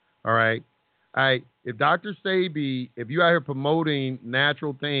 All right? If Dr. Sebi, if you out here promoting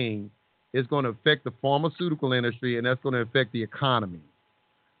natural things, it's going to affect the pharmaceutical industry, and that's going to affect the economy.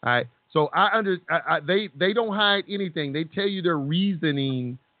 All right. So they don't hide anything. They tell you their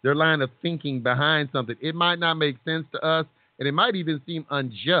reasoning, their line of thinking behind something. It might not make sense to us, and it might even seem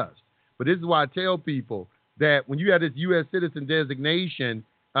unjust. But this is why I tell people that when you have this U.S. citizen designation,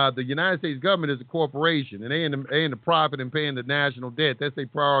 the United States government is a corporation, and they in the profit and paying the national debt. That's a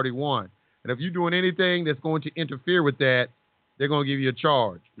priority one. And if you're doing anything that's going to interfere with that, they're going to give you a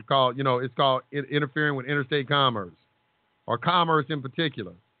charge. It's called interfering with interstate commerce, or commerce in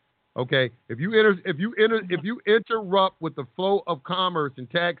particular. Okay, if you interrupt with the flow of commerce and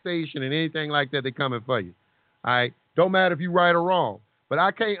taxation and anything like that, they're coming for you. All right, don't matter if you're right or wrong. But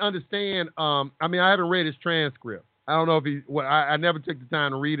I can't understand. I haven't read his transcript. I don't know if I never took the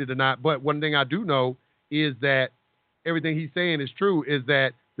time to read it or not. But one thing I do know is that everything he's saying is true. Is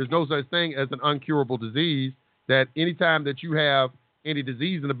that there's no such thing as an uncurable disease. That anytime that you have any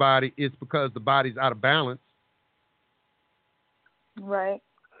disease in the body, it's because the body's out of balance. Right.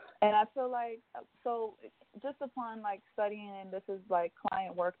 And I feel like, so just upon studying, and this is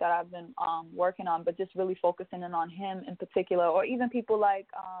client work that I've been working on, but just really focusing in on him in particular, or even people like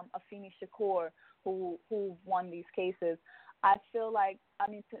Afeni Shakur who won these cases. I feel like,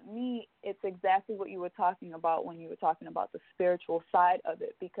 to me, it's exactly what you were talking about when you were talking about the spiritual side of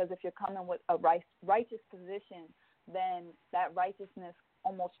it. Because if you're coming with a righteous position, then that righteousness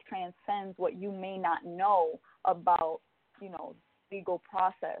almost transcends what you may not know about, legal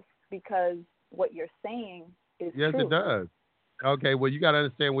process, because what you're saying is yes, true. It does. Okay, well, you got to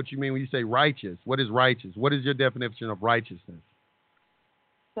understand what you mean when you say righteous. What is righteous? What is your definition of righteousness?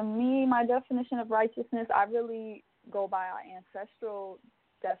 To me, my definition of righteousness, I really go by our ancestral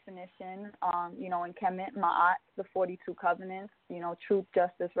definition, in Kemet Ma'at, the 42 covenants, truth,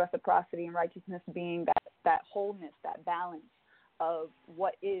 justice, reciprocity, and righteousness being that wholeness, that balance of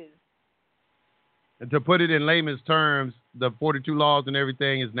what is. And to put it in layman's terms, the 42 laws and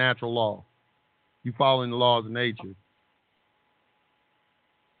everything is natural law. You following the laws of nature.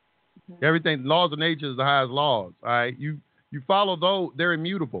 Mm-hmm. Everything, laws of nature is the highest laws, all right? You follow those, they're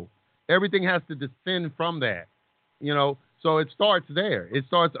immutable. Everything has to descend from that. So it starts there. It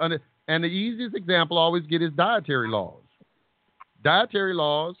starts and the easiest example I always get is dietary laws. Dietary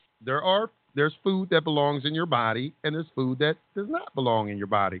laws, there's food that belongs in your body, and there's food that does not belong in your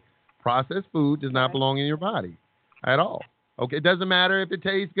body. Processed food does not belong in your body at all. Okay, it doesn't matter if it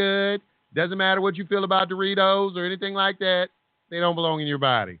tastes good, doesn't matter what you feel about Doritos or anything like that. They don't belong in your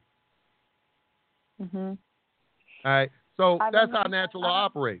body. Mhm. All right. So that's how natural law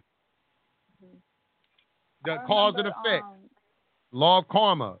operates. The cause and effect. Law of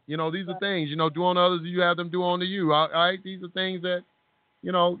karma. These are things, do on others, you have them do on to you. All right. These are things that,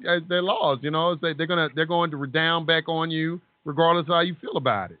 they're laws, they're going to redound back on you regardless of how you feel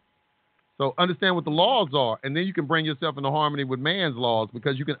about it. So understand what the laws are, and then you can bring yourself into harmony with man's laws,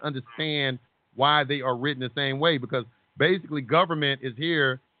 because you can understand why they are written the same way, because basically government is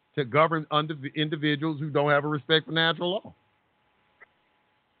here to govern individuals who don't have a respect for natural law.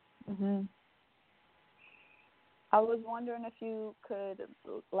 Mhm. I was wondering if you could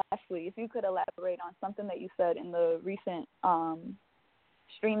elaborate on something that you said in the recent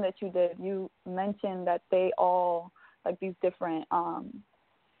stream that you did. You mentioned that they all, these different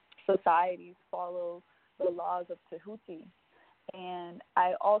societies follow the laws of Tahuti. And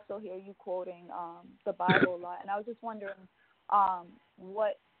I also hear you quoting the Bible a lot. And I was just wondering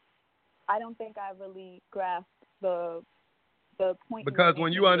what I don't think I really grasped the point. Because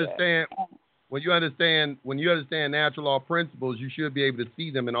when you understand natural law principles, you should be able to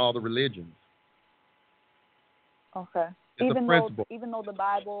see them in all the religions. Okay. It's a principle. Even though the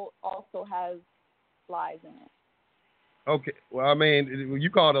Bible also has lies in it. Okay. Well, I mean, you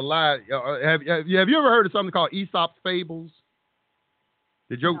call it a lie. Have you ever heard of something called Aesop's fables?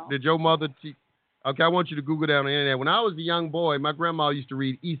 Did your mother teach? Okay, I want you to Google that on the internet. When I was a young boy, my grandma used to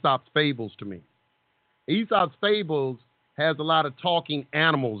read Aesop's fables to me. Aesop's fables has a lot of talking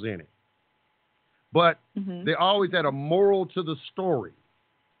animals in it, but they always had a moral to the story.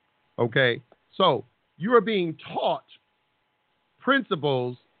 Okay, so you are being taught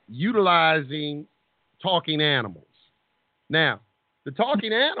principles utilizing talking animals. Now, the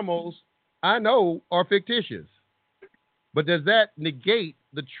talking animals I know are fictitious, but does that negate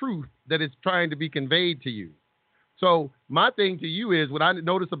the truth that is trying to be conveyed to you? So my thing to you is, what I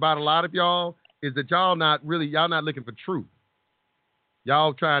notice about a lot of y'all is that y'all not looking for truth.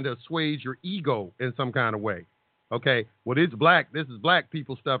 Y'all trying to assuage your ego in some kind of way. Okay, well, it's black. This is black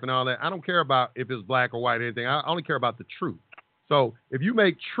people stuff and all that. I don't care about if it's black or white or anything. I only care about the truth. So if you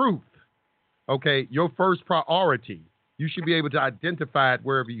make truth, okay, your first priority, you should be able to identify it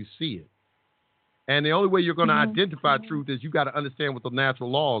wherever you see it. And the only way you're going to identify truth is you got to understand what the natural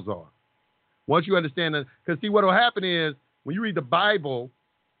laws are. Once you understand that, because see, what will happen is when you read the Bible,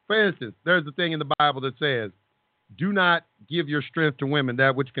 for instance, there's a thing in the Bible that says, do not give your strength to women,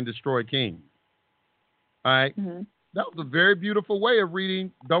 that which can destroy kings. All right? That was a very beautiful way of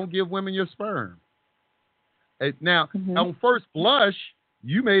reading, don't give women your sperm. Now, on first blush,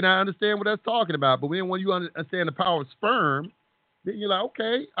 you may not understand what that's talking about, but then when you understand the power of sperm, then you're like,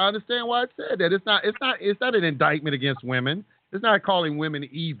 okay, I understand why it said that. It's not an indictment against women. It's not calling women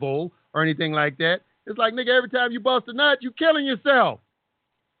evil or anything like that. It's like, nigga, every time you bust a nut, you killing yourself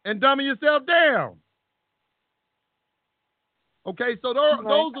and dumbing yourself down. Okay, so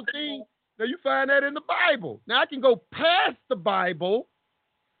those are things that you find that in the Bible. Now I can go past the Bible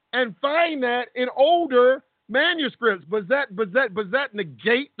and find that in older manuscripts. Does that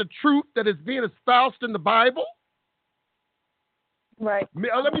negate the truth that is being espoused in the Bible? Right.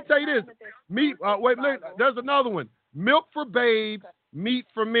 Let me tell you this. There's another one. Milk for babes, meat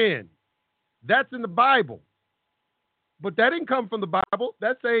for men. That's in the Bible. But that didn't come from the Bible.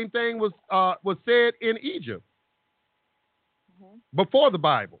 That same thing was said in Egypt before the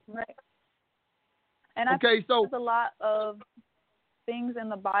Bible. Right. And I think there's a lot of things in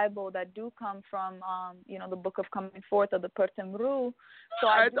the Bible that do come from, the Book of Coming Forth of the Pertemru. So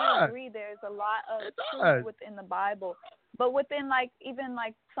I do agree there's a lot of truth within the Bible. But within, even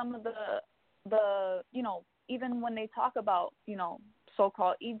some of the even when they talk about,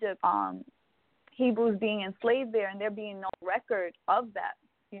 so-called Egypt, Hebrews being enslaved there and there being no record of that,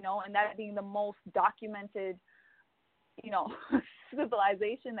 and that being the most documented,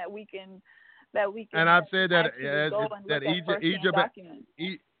 civilization that we can. And I've said that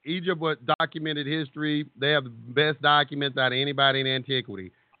Egypt was documented history. They have the best documents out of anybody in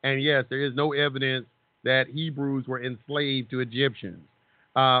antiquity. And yes, there is no evidence that Hebrews were enslaved to Egyptians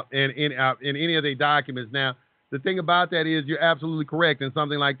in any of their documents. Now, the thing about that is you're absolutely correct in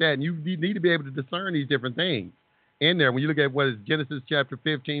something like that. And you need to be able to discern these different things in there. When you look at what is Genesis chapter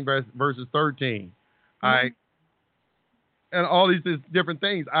 15 verses 13, all right, and all these different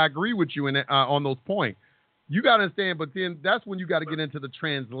things. I agree with you on those points. You got to understand, but then that's when you got to get into the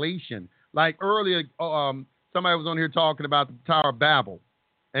translation. Like earlier, somebody was on here talking about the Tower of Babel,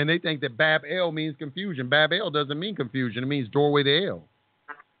 and they think that Bab-El means confusion. Bab-El doesn't mean confusion. It means doorway to hell.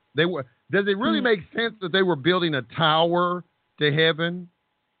 Does it really make sense that they were building a tower to heaven,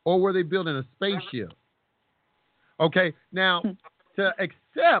 or were they building a spaceship? Okay, now, to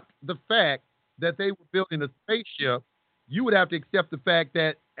accept the fact that they were building a spaceship, you would have to accept the fact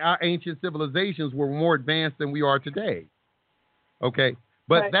that our ancient civilizations were more advanced than we are today. Okay?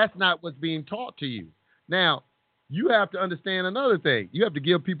 But that's not what's being taught to you. Now, you have to understand another thing. You have to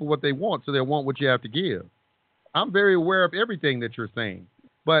give people what they want so they'll want what you have to give. I'm very aware of everything that you're saying,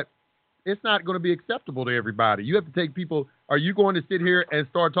 but it's not going to be acceptable to everybody. You have to take people. Are you going to sit here and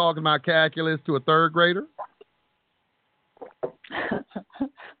start talking about calculus to a third grader?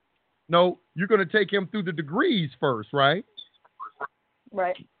 No, you're going to take him through the degrees first, right?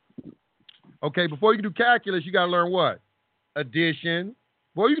 Right. Okay, before you can do calculus, you got to learn what? Addition.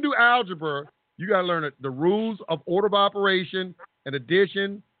 Before you can do algebra, you got to learn the rules of order of operation and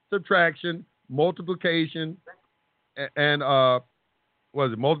addition, subtraction, multiplication, and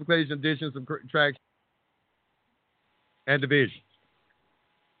multiplication, addition, subtraction. and division.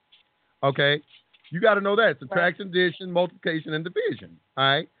 Okay? You got to know that. Subtraction, addition, multiplication, and division. All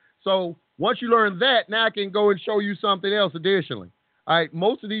right? So once you learn that, now I can go and show you something else additionally. All right?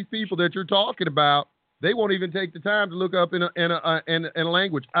 Most of these people that you're talking about, they won't even take the time to look up in a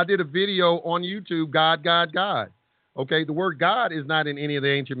language. I did a video on YouTube, God, God, God. Okay? The word God is not in any of the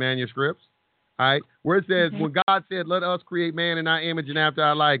ancient manuscripts. All right? Where it says, when God said, let us create man in our image and after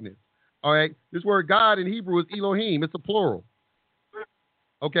our likeness. All right? This word God in Hebrew is Elohim. It's a plural.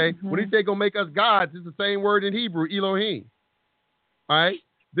 Okay? When he said, gonna make us gods, it's the same word in Hebrew, Elohim. All right?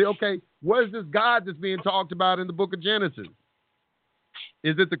 Okay, what is this God that's being talked about in the book of Genesis?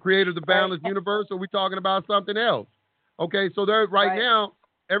 Is it the creator of the boundless universe, or are we talking about something else? Okay, so there, right now,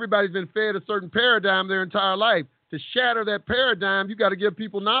 everybody's been fed a certain paradigm their entire life. To shatter that paradigm, you got to give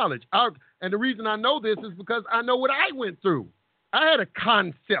people knowledge. And the reason I know this is because I know what I went through. I had a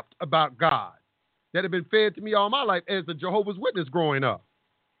concept about God that had been fed to me all my life as a Jehovah's Witness growing up.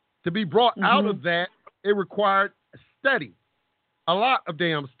 To be brought out of that, it required study, a lot of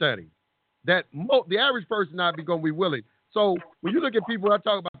damn study. That the average person not going to be willing. So when you look at people, I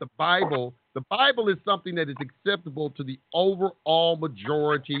talk about the Bible is something that is acceptable to the overall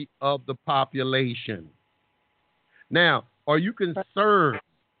majority of the population. Now, are you concerned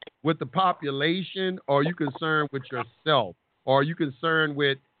with the population, or are you concerned with yourself? Or are you concerned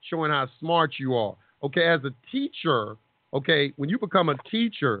with showing how smart you are? Okay, as a teacher, okay, when you become a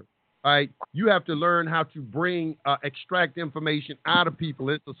teacher, all right, you have to learn how to extract information out of people.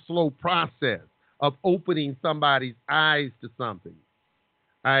 It's a slow process of opening somebody's eyes to something.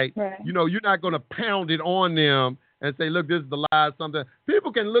 All right? You know, you're not going to pound it on them and say, look, this is the lie, something.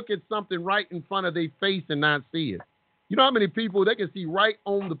 People can look at something right in front of their face and not see it. You know how many people, they can see right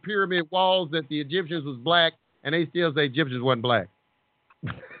on the pyramid walls that the Egyptians was black, and they still say Egyptians wasn't black. Is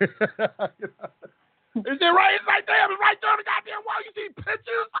it right? It's right there. It's right there on the goddamn wall. You see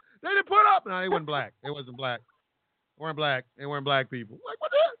pictures they didn't put up. No, they wasn't black. They wasn't black. They weren't black. They weren't black people. Like,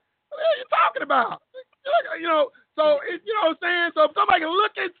 what the hell are you talking about? You know, so, you know what I'm saying? So if somebody can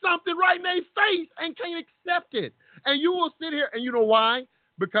look at something right in their face and can't accept it, and you will sit here, and you know why?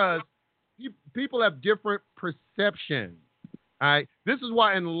 Because people have different perceptions. All right? This is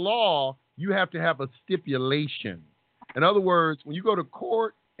why in law, you have to have a stipulation. In other words, when you go to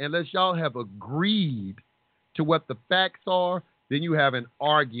court, unless y'all have agreed to what the facts are, then you have an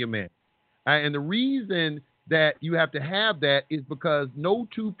argument. And the reason that you have to have that is because no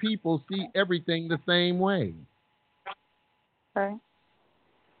two people see everything the same way. Okay.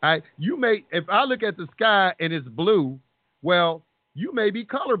 If I look at the sky and it's blue, well, you may be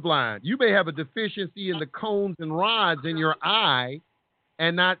colorblind. You may have a deficiency in the cones and rods in your eye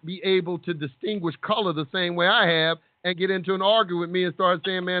and not be able to distinguish color the same way I have, and get into an argument with me and start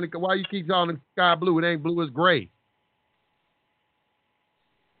saying, man, why you keep calling the sky blue? It ain't blue, it's gray.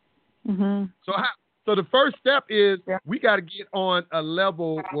 So the first step is we got to get on a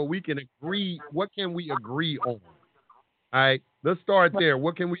level where we can agree. What can we agree on? All right, let's start there.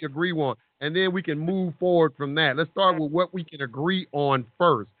 What can we agree on? And then we can move forward from that. Let's start with what we can agree on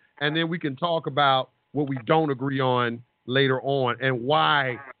first, and then we can talk about what we don't agree on later on and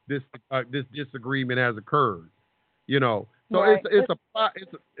why this disagreement has occurred. You know, so it's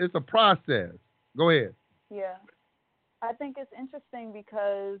a process. Go ahead. Yeah, I think it's interesting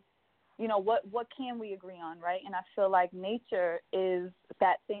because, you know, what can we agree on, right? And I feel like nature is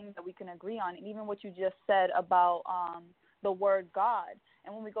that thing that we can agree on. And even what you just said about the word God.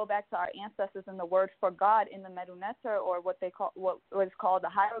 And when we go back to our ancestors and the word for God in the Meduneter, or what is called the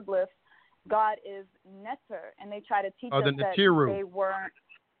hieroglyphs, God is Neter, and they try to teach us that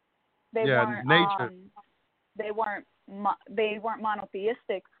they weren't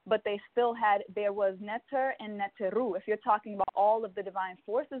monotheistic, but there was Neter and Neteru. If you're talking about all of the divine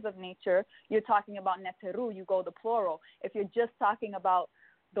forces of nature, you're talking about Neteru, you go the plural. If you're just talking about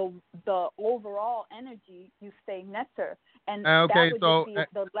the overall energy, you say Neter. And that would just be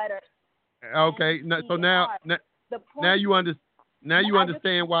the letter. Okay, so now you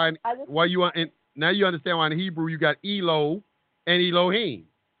understand why in Hebrew you got Elo and Elohim.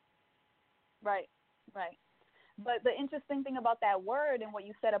 Right. But the interesting thing about that word and what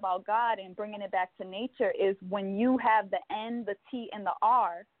you said about God and bringing it back to nature is when you have the N, the T, and the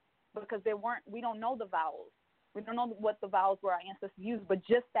R, because we don't know the vowels. We don't know what the vowels were our ancestors used, but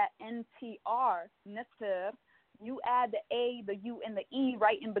just that NTR, Neter, you add the A, the U, and the E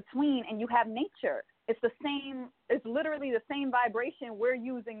right in between, and you have nature. It's literally the same vibration we're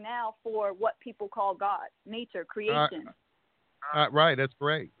using now for what people call God, nature, creation. Right, that's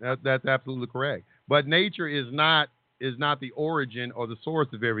correct. That's absolutely correct. But nature is not the origin or the source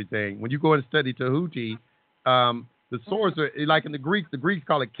of everything. When you go and study Tahuti, The source, like in the Greeks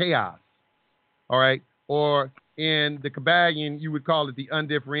call it chaos. All right, or in the Kabbalion, you would call it the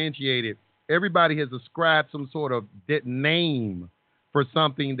undifferentiated. Everybody has ascribed some sort of name for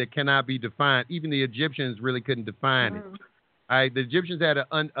something that cannot be defined. Even the Egyptians really couldn't define it. All right, the Egyptians had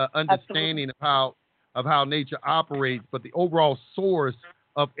an understanding of how nature operates, but the overall source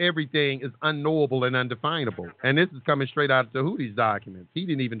of everything is unknowable and undefinable. And this is coming straight out of Tahuti's documents. He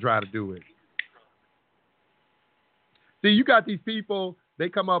didn't even try to do it. See, you got these people, they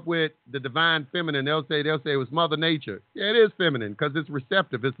come up with the divine feminine. They'll say it was Mother Nature. Yeah, it is feminine because it's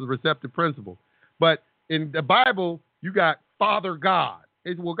receptive. It's the receptive principle. But in the Bible, you got Father God.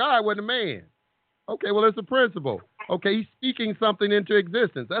 It's, well, God wasn't a man. Okay, well, it's a principle. Okay, he's speaking something into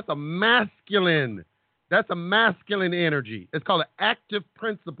existence. That's a masculine energy. It's called an active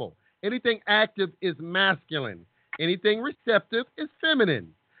principle. Anything active is masculine. Anything receptive is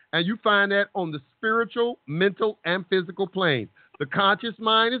feminine. And you find that on the spiritual, mental, and physical plane. The conscious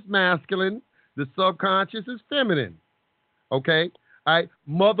mind is masculine. The subconscious is feminine. Okay? All right?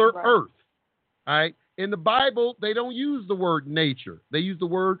 Mother Earth. All right? In the Bible, they don't use the word nature. They use the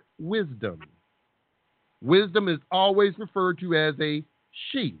word wisdom. Wisdom is always referred to as a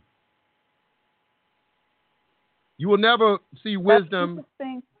she. You will never see wisdom.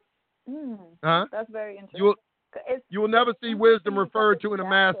 That's very interesting. You will never see wisdom referred to in a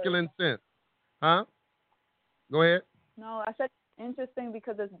masculine sense. Huh? Go ahead. No, I said interesting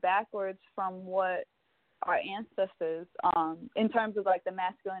because it's backwards from what our ancestors, in terms of like the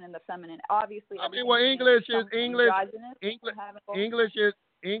masculine and the feminine. Obviously, I mean, well, English is a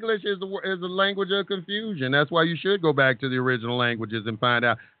language of confusion. That's why you should go back to the original languages and find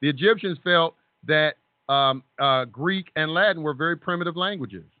out. The Egyptians felt that Greek and Latin were very primitive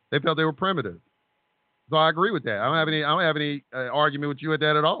languages. They felt they were primitive. So I agree with that. I don't have any argument with you at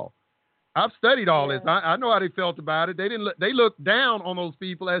that at all. I've studied all this. I know how they felt about it. They looked down on those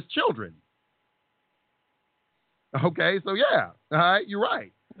people as children. Okay, so yeah, all right, you're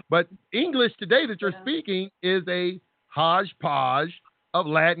right. But English today that you're speaking is a hodgepodge of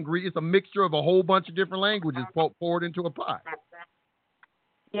Latin, Greek. It's a mixture of a whole bunch of different languages poured into a pot.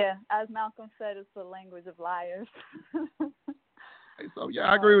 Yeah, as Malcolm said, it's the language of liars. So yeah,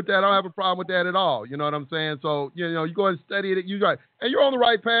 I agree with that. I don't have a problem with that at all. You know what I'm saying? So you go and study it. And you're on the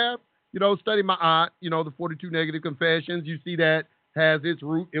right path. Study my aunt. The 42 Negative Confessions. You see that has its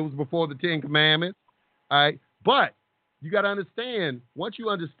root. It was before the 10 Commandments. All right, but you got to understand. Once you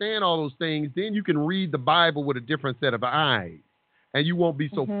understand all those things, then you can read the Bible with a different set of eyes, and you won't be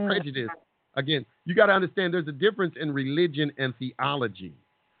so prejudiced. Again, you got to understand. There's a difference in religion and theology.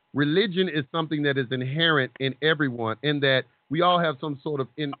 Religion is something that is inherent in everyone, in that we all have some sort of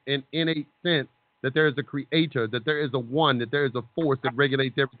innate sense that there is a creator, that there is a one, that there is a force that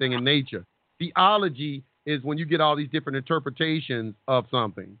regulates everything in nature. Theology is when you get all these different interpretations of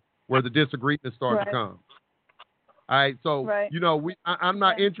something where the disagreements start to come. All right, so, I'm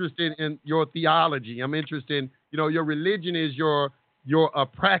not interested in your theology. I'm interested in, your religion is your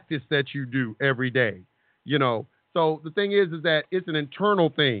practice that you do every day, So the thing is that it's an internal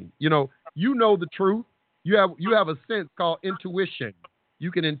thing. You know the truth. You have a sense called intuition.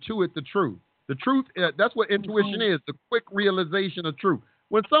 You can intuit the truth. The truth, that's what intuition is, the quick realization of truth.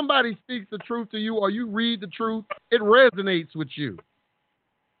 When somebody speaks the truth to you or you read the truth, it resonates with you.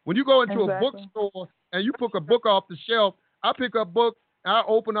 When you go into a bookstore and you pick a book off the shelf, I pick up books, I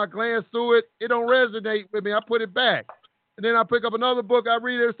glance through it, it don't resonate with me, I put it back. And then I pick up another book, I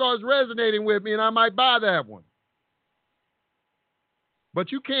read it, it starts resonating with me, and I might buy that one.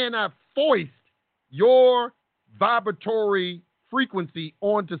 But you cannot foist your vibratory frequency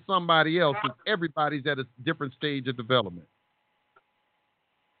onto somebody else, because everybody's at a different stage of development.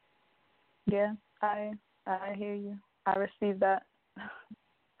 Yeah, I hear you. I receive that.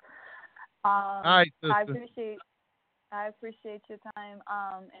 All right, sister. I appreciate your time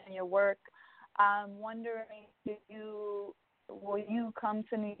and your work. I'm wondering, will you come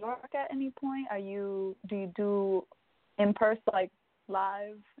to New York at any point? Do you do in person, like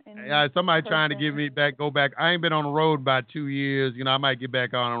live? Somebody trying to get me go back. I ain't been on the road about 2 years. I might get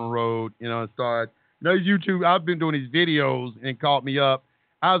back on the road. And start. YouTube. I've been doing these videos and caught me up.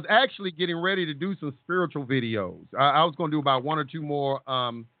 I was actually getting ready to do some spiritual videos. I was going to do about 1 or 2 more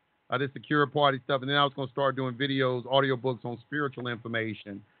this Secure Party stuff, and then I was going to start doing videos, audiobooks on spiritual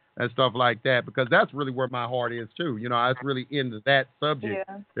information and stuff like that, because that's really where my heart is too. I was really into that subject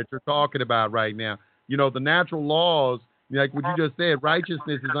that you're talking about right now. The natural laws, like what you just said,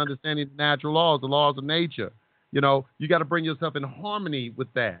 righteousness is understanding the natural laws, the laws of nature. You got to bring yourself in harmony with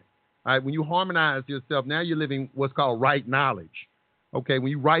that. All right? When you harmonize yourself, now you're living what's called right knowledge. Okay,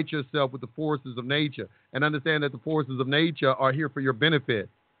 when you right yourself with the forces of nature and understand that the forces of nature are here for your benefit.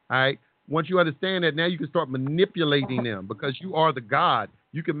 All right. Once you understand that, now you can start manipulating them because you are the God.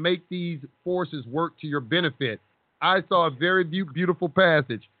 You can make these forces work to your benefit. I saw a very beautiful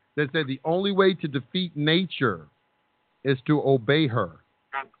passage that said the only way to defeat nature is to obey her.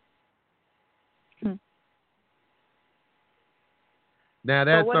 Now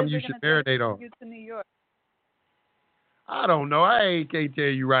that's something you should marinate on. To New York? I don't know. Can't tell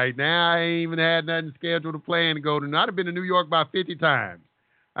you right now. I ain't even had nothing scheduled to plan to go to. I've been to New York about 50 times.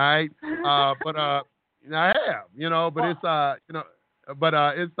 All right, but I have, but it's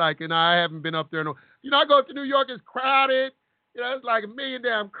it's like, I haven't been up there. No, I go to New York, it's crowded. It's like a million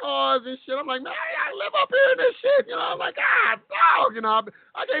damn cars and shit. I'm like, man, I live up here in this shit. I'm like, dog,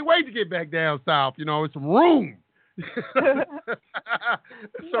 I can't wait to get back down south. It's some room. It's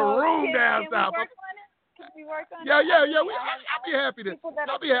some room down south. Can we work on it? Yeah. I'll be happy to.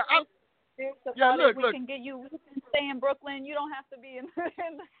 Look. We can get you. We can stay in Brooklyn. You don't have to be in the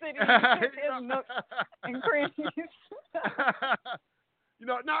city. There's nooks and crannies.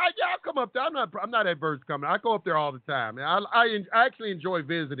 I'll come up there. I'm not adverse to coming. I go up there all the time. I actually enjoy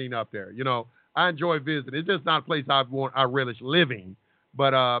visiting up there. I enjoy visiting. It's just not a place I relish living,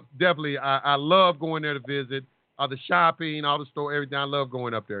 but definitely I love going there to visit. The shopping, all the store, everything. I love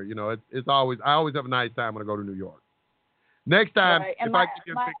going up there. It's always, I always have a nice time when I go to New York. Next time, right.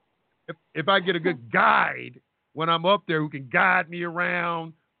 If I get a good guide when I'm up there who can guide me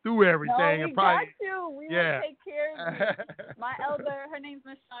around through everything, we got you. We will take care of you. My elder, her name's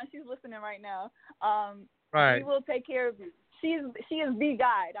Miss Shawn. She's listening right now. Right. We will take care of you. She is the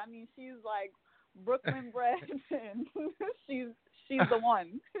guide. I mean, she's like Brooklyn bred, and she's the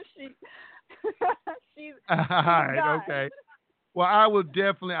one. She's all right, okay. Well, we can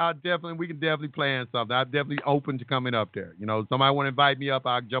definitely plan something. I'm definitely open to coming up there. Somebody want to invite me up,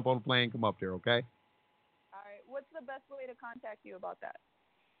 I'll jump on the plane, come up there, okay? All right. What's the best way to contact you about that?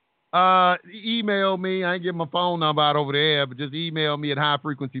 Email me. I ain't give my phone number out over there, but just email me at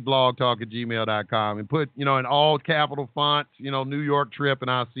highfrequencyblogtalk@gmail.com and put, in all capital fonts, New York trip,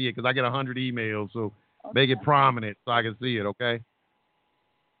 and I'll see it because I get 100 emails, so make it prominent so I can see it, okay?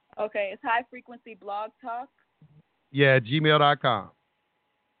 Okay, it's High Frequency Blog Talk? Yeah, gmail.com.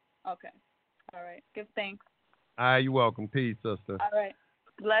 Okay. All right. Give thanks. All right, you're welcome. Peace, sister. All right.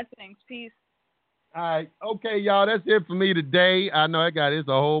 Blessings. Peace. All right. Okay, y'all, that's it for me today. I know it's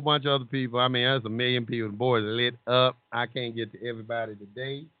a whole bunch of other people. I mean, there's a million people. The boys are lit up. I can't get to everybody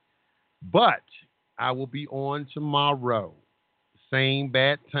today. But I will be on tomorrow. Same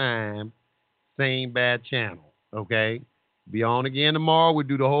bad time, same bad channel. Okay? Be on again tomorrow. We'll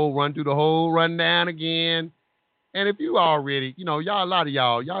do the whole rundown again. And if you already, a lot of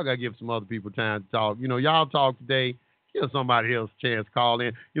y'all gotta give some other people time to talk. Y'all talk today. Give somebody else a chance to call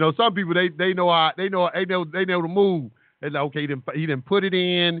in. Some people they know the move. They're like, okay, he didn't put it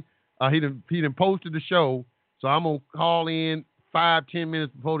in. He didn't posted the show. So I'm gonna call in 5-10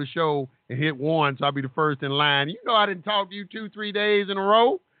 minutes before the show and hit one, so I'll be the first in line. I didn't talk to you 2-3 days in a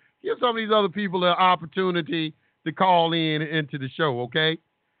row. Give some of these other people an opportunity to call in into the show, okay?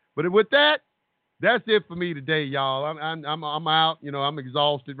 But with that, that's it for me today, y'all. I'm out. I'm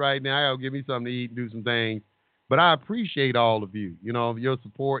exhausted right now. I gotta give me something to eat and do some things. But I appreciate all of you, your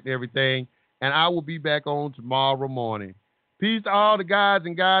support and everything. And I will be back on tomorrow morning. Peace to all the guys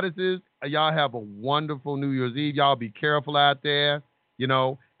and goddesses. Y'all have a wonderful New Year's Eve. Y'all be careful out there,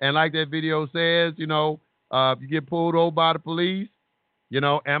 And like that video says, if you get pulled over by the police,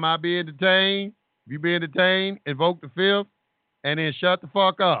 am I being detained? If you being detained, invoke the fifth, and then shut the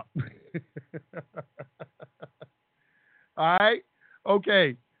fuck up. All right?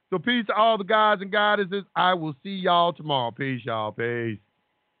 Okay. So peace to all the guys and goddesses. I will see y'all tomorrow. Peace, y'all. Peace.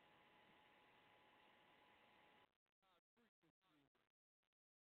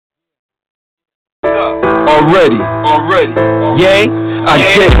 Already. Yay? I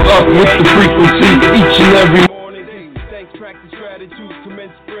get up with the frequency each and every morning. Thanks, practice gratitude,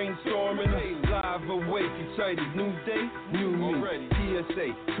 commence brainstorming. Live, awake, excited, new day, new me.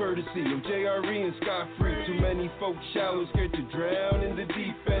 TSA, courtesy of JRE and Scott Free. Too many folks shallow, scared to drown in the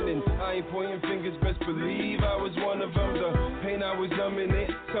deep end. And I ain't pointing fingers, best believe I was one of them. The pain I was numbing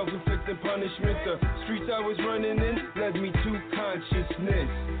it, self-inflicted punishment. The streets I was running in led me to consciousness.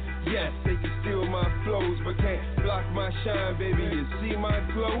 Yes, they can steal my flows, but can't block my shine, baby. You see my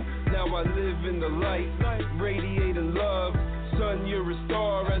glow? Now I live in the light, radiating love. Sun, you're a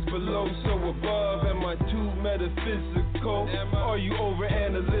star, as below, so above. Am I too metaphysical? Are you over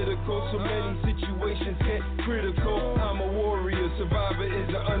analytical? So many situations get critical. I'm a warrior, survivor is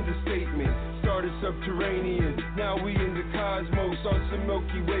an understatement. Started subterranean, now we in the cosmos. on some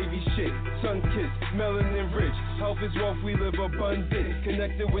milky wavy shit. Sun-kissed, melanin rich. Health is wealth, we live abundant.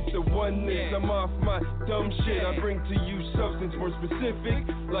 Connected with the oneness. I'm off my dumb shit. I bring to you substance more specific.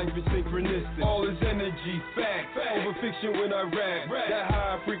 Life is synchronistic. All is energy, fact. Over fiction when I rap. That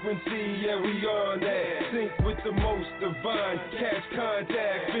high frequency, yeah, we on that. Sync with the most divine. Catch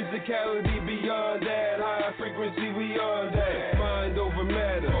contact. Physicality beyond that. High frequency, we on that. Mind over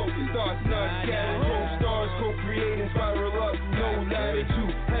matter. Thoughts not scattered. Co-stars, co-creating, spiral up. No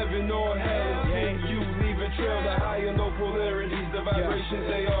latitude. Heaven or hell. Then you leave a trail. The high and low polarities. The vibrations,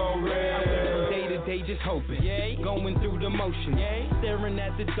 they all real. Day to day just hoping. Going through the motions. Staring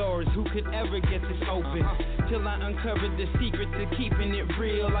at the doors. Who could ever get this open? Till I uncovered the secret to keeping it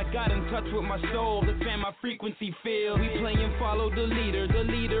real. I got in touch with my soul. That's fan my frequency feel. We play and follow the leader. The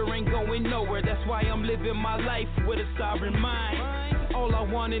leader ain't going nowhere. That's why I'm living my life with a sovereign mind. All I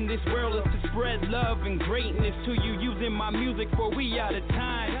want in this world is to spread love and greatness to you, using my music for we out of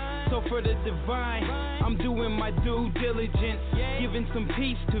time. So for the divine, I'm doing my due diligence, giving some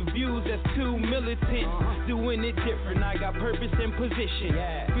peace to views that's too militant. Doing it different, I got purpose and position.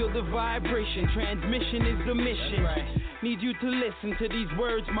 Feel the vibration, transmission is the mission. Need you to listen to these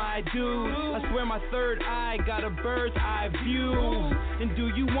words, my dude. I swear my third eye got a bird's eye view. And do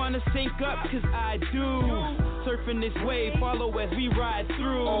you wanna sync up? Cause I do. Surfing this wave, follow as we ride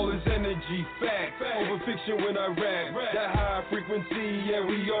through. All is energy, fact. Over fiction when I rap. That high frequency, yeah,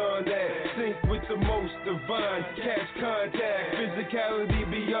 we on that. Sync with the most divine. Catch contact. Physicality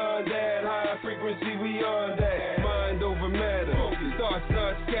beyond that. High frequency, we on that. Mind over matter. Thoughts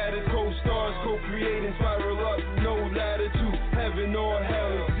not scattered. Co-stars, co-creating, spiral up. No latitude. Heaven or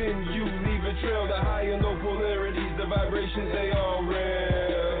hell. It's in you. Leave a trail. The high and low polarities. The vibrations, they all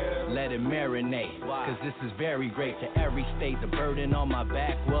real. Let it marinate, cause this is very great. To every state, the burden on my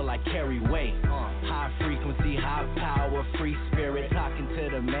back, well, I carry weight. High frequency, high power, free spirit. Talking to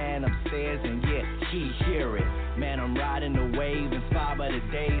the man upstairs, and yeah, he hear it. Man, I'm riding the wave, inspired by the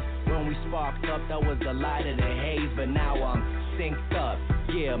days when we sparked up, that was the light of the haze. But now I'm synced up,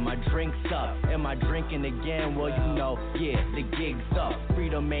 yeah, my drink's up. Am I drinking again? Well, you know, yeah, the gig's up.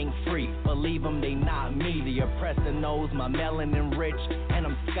 Freedom ain't free, believe them, they not me. The oppressor knows my melanin rich, and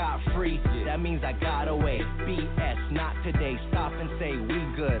I'm scot-free. That means I got away. BS, not today. Stop and say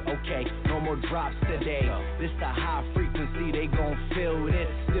we good, okay? No more drops today. This the high frequency, they gon' feel this.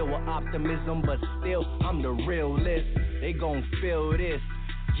 Still with optimism, but still I'm the realist. They gon' feel this,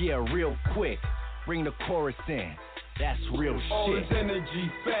 yeah, real quick. Bring the chorus in. That's real shit. All this energy,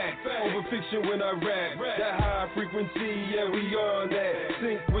 fact. Over fiction when I rap. That high frequency, yeah, we on that.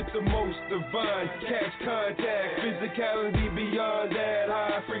 Sync with the most divine. Catch contact. Physicality beyond that.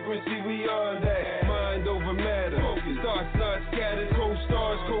 High frequency, we on that. Mind over matter. Thoughts not scattered.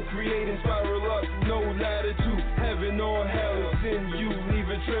 Co-stars, co-creating, spiral up. No latitude. Heaven or hell. It's in you. Leave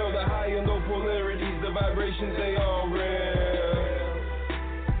a trail. The high and low polarities. The vibrations, they all real.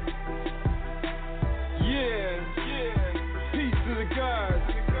 Yeah. Peace to the gods,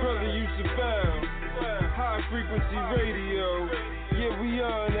 brother Yusef. High frequency radio, yeah, we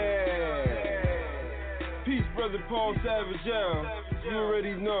on that. Peace, brother Paul Savage. You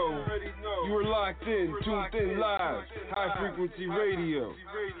already know. You are locked in, tuned in live. High frequency radio.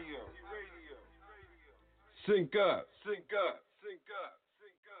 Sync up.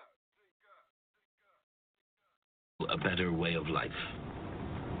 A better way of life.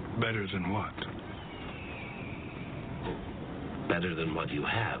 Better than what? Better than what you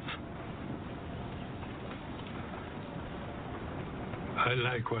have. I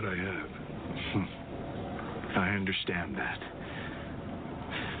like what I have. I understand that.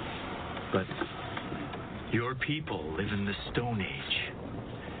 But your people live in the Stone Age.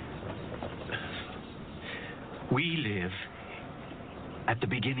 We live at the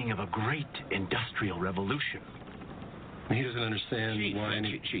beginning of a great industrial revolution. He doesn't understand why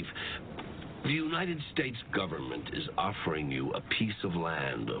Chief, the United States government is offering you a piece of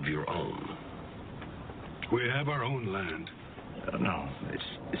land of your own. We have our own land. No,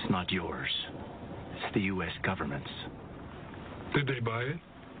 it's not yours. It's the U.S. government's. Did they buy it?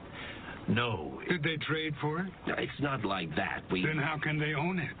 No. Did they trade for it? No, it's not like that. Then how can they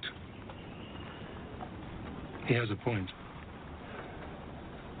own it? He has a point.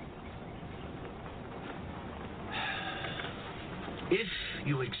 If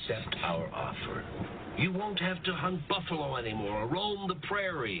you accept our offer, you won't have to hunt buffalo anymore or roam the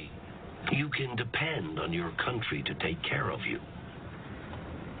prairie. You can depend on your country to take care of you.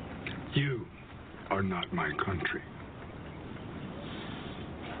 You are not my country.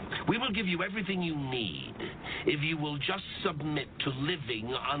 We will give you everything you need if you will just submit to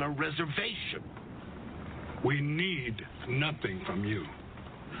living on a reservation. We need nothing from you.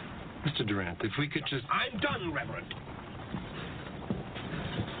 Mr. Durant, if we could just... I'm done, Reverend.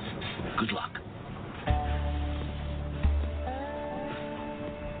 Good luck. I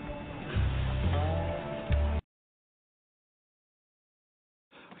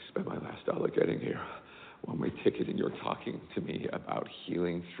spent my last dollar getting here. One-way ticket, and you're talking to me about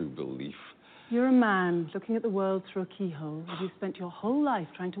healing through belief. You're a man looking at the world through a keyhole, and you've spent your whole life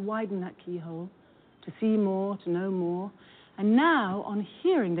trying to widen that keyhole, to see more, to know more. And now, on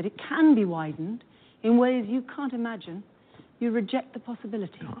hearing that it can be widened in ways you can't imagine, you reject the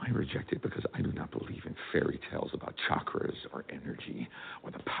possibility. No, I reject it because I do not believe in fairy tales about chakras or energy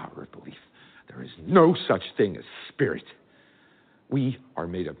or the power of belief. There is no such thing as spirit. We are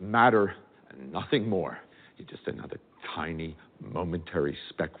made of matter and nothing more. You're just another tiny, momentary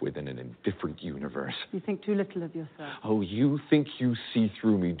speck within an indifferent universe. You think too little of yourself. Oh, you think you see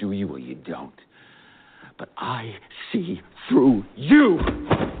through me, do you? Well, you don't. But I see through you!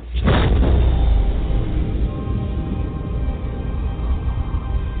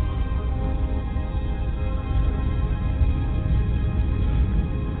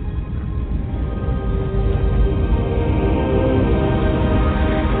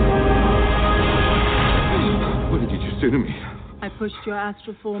 To me. I pushed your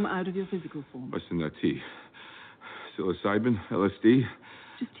astral form out of your physical form. What's in that tea? Psilocybin? LSD?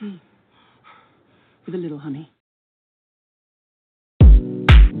 Just tea. With a little honey.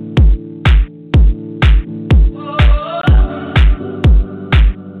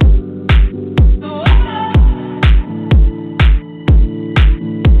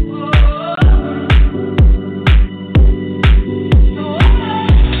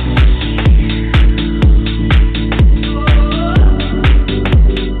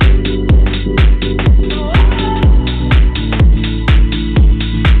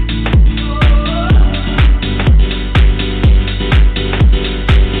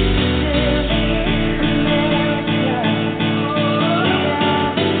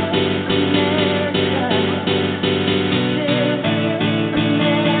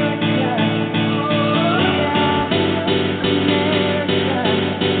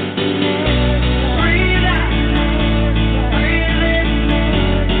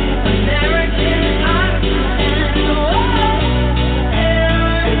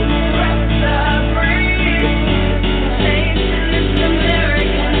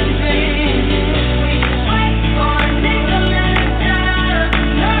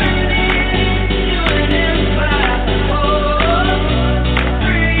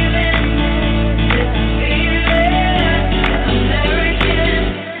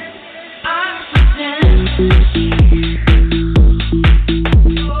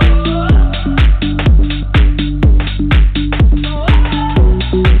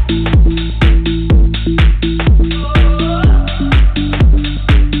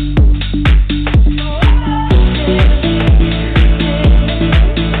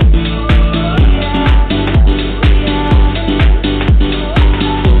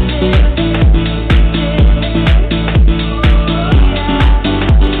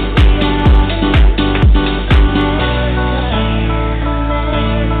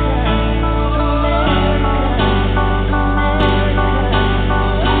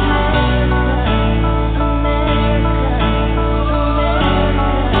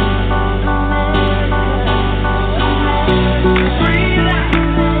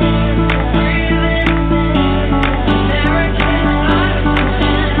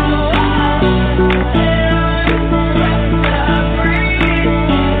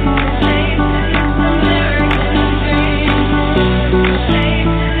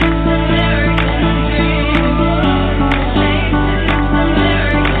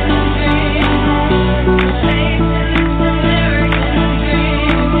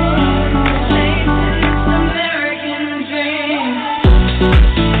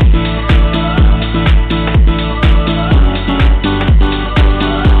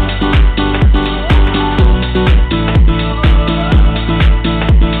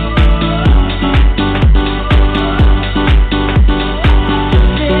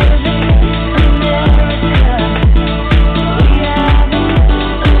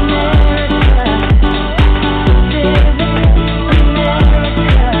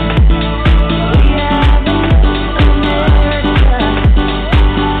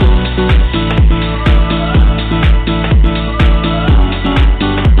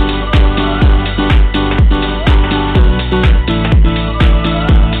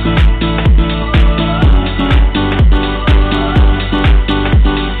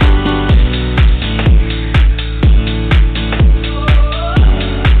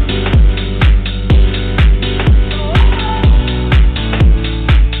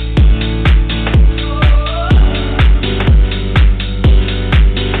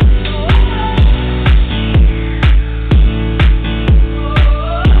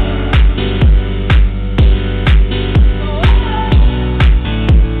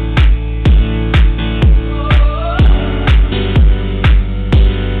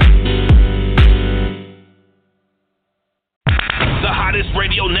 greatest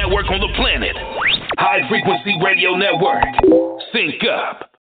radio network on the planet. High Frequency Radio Network. Sync up.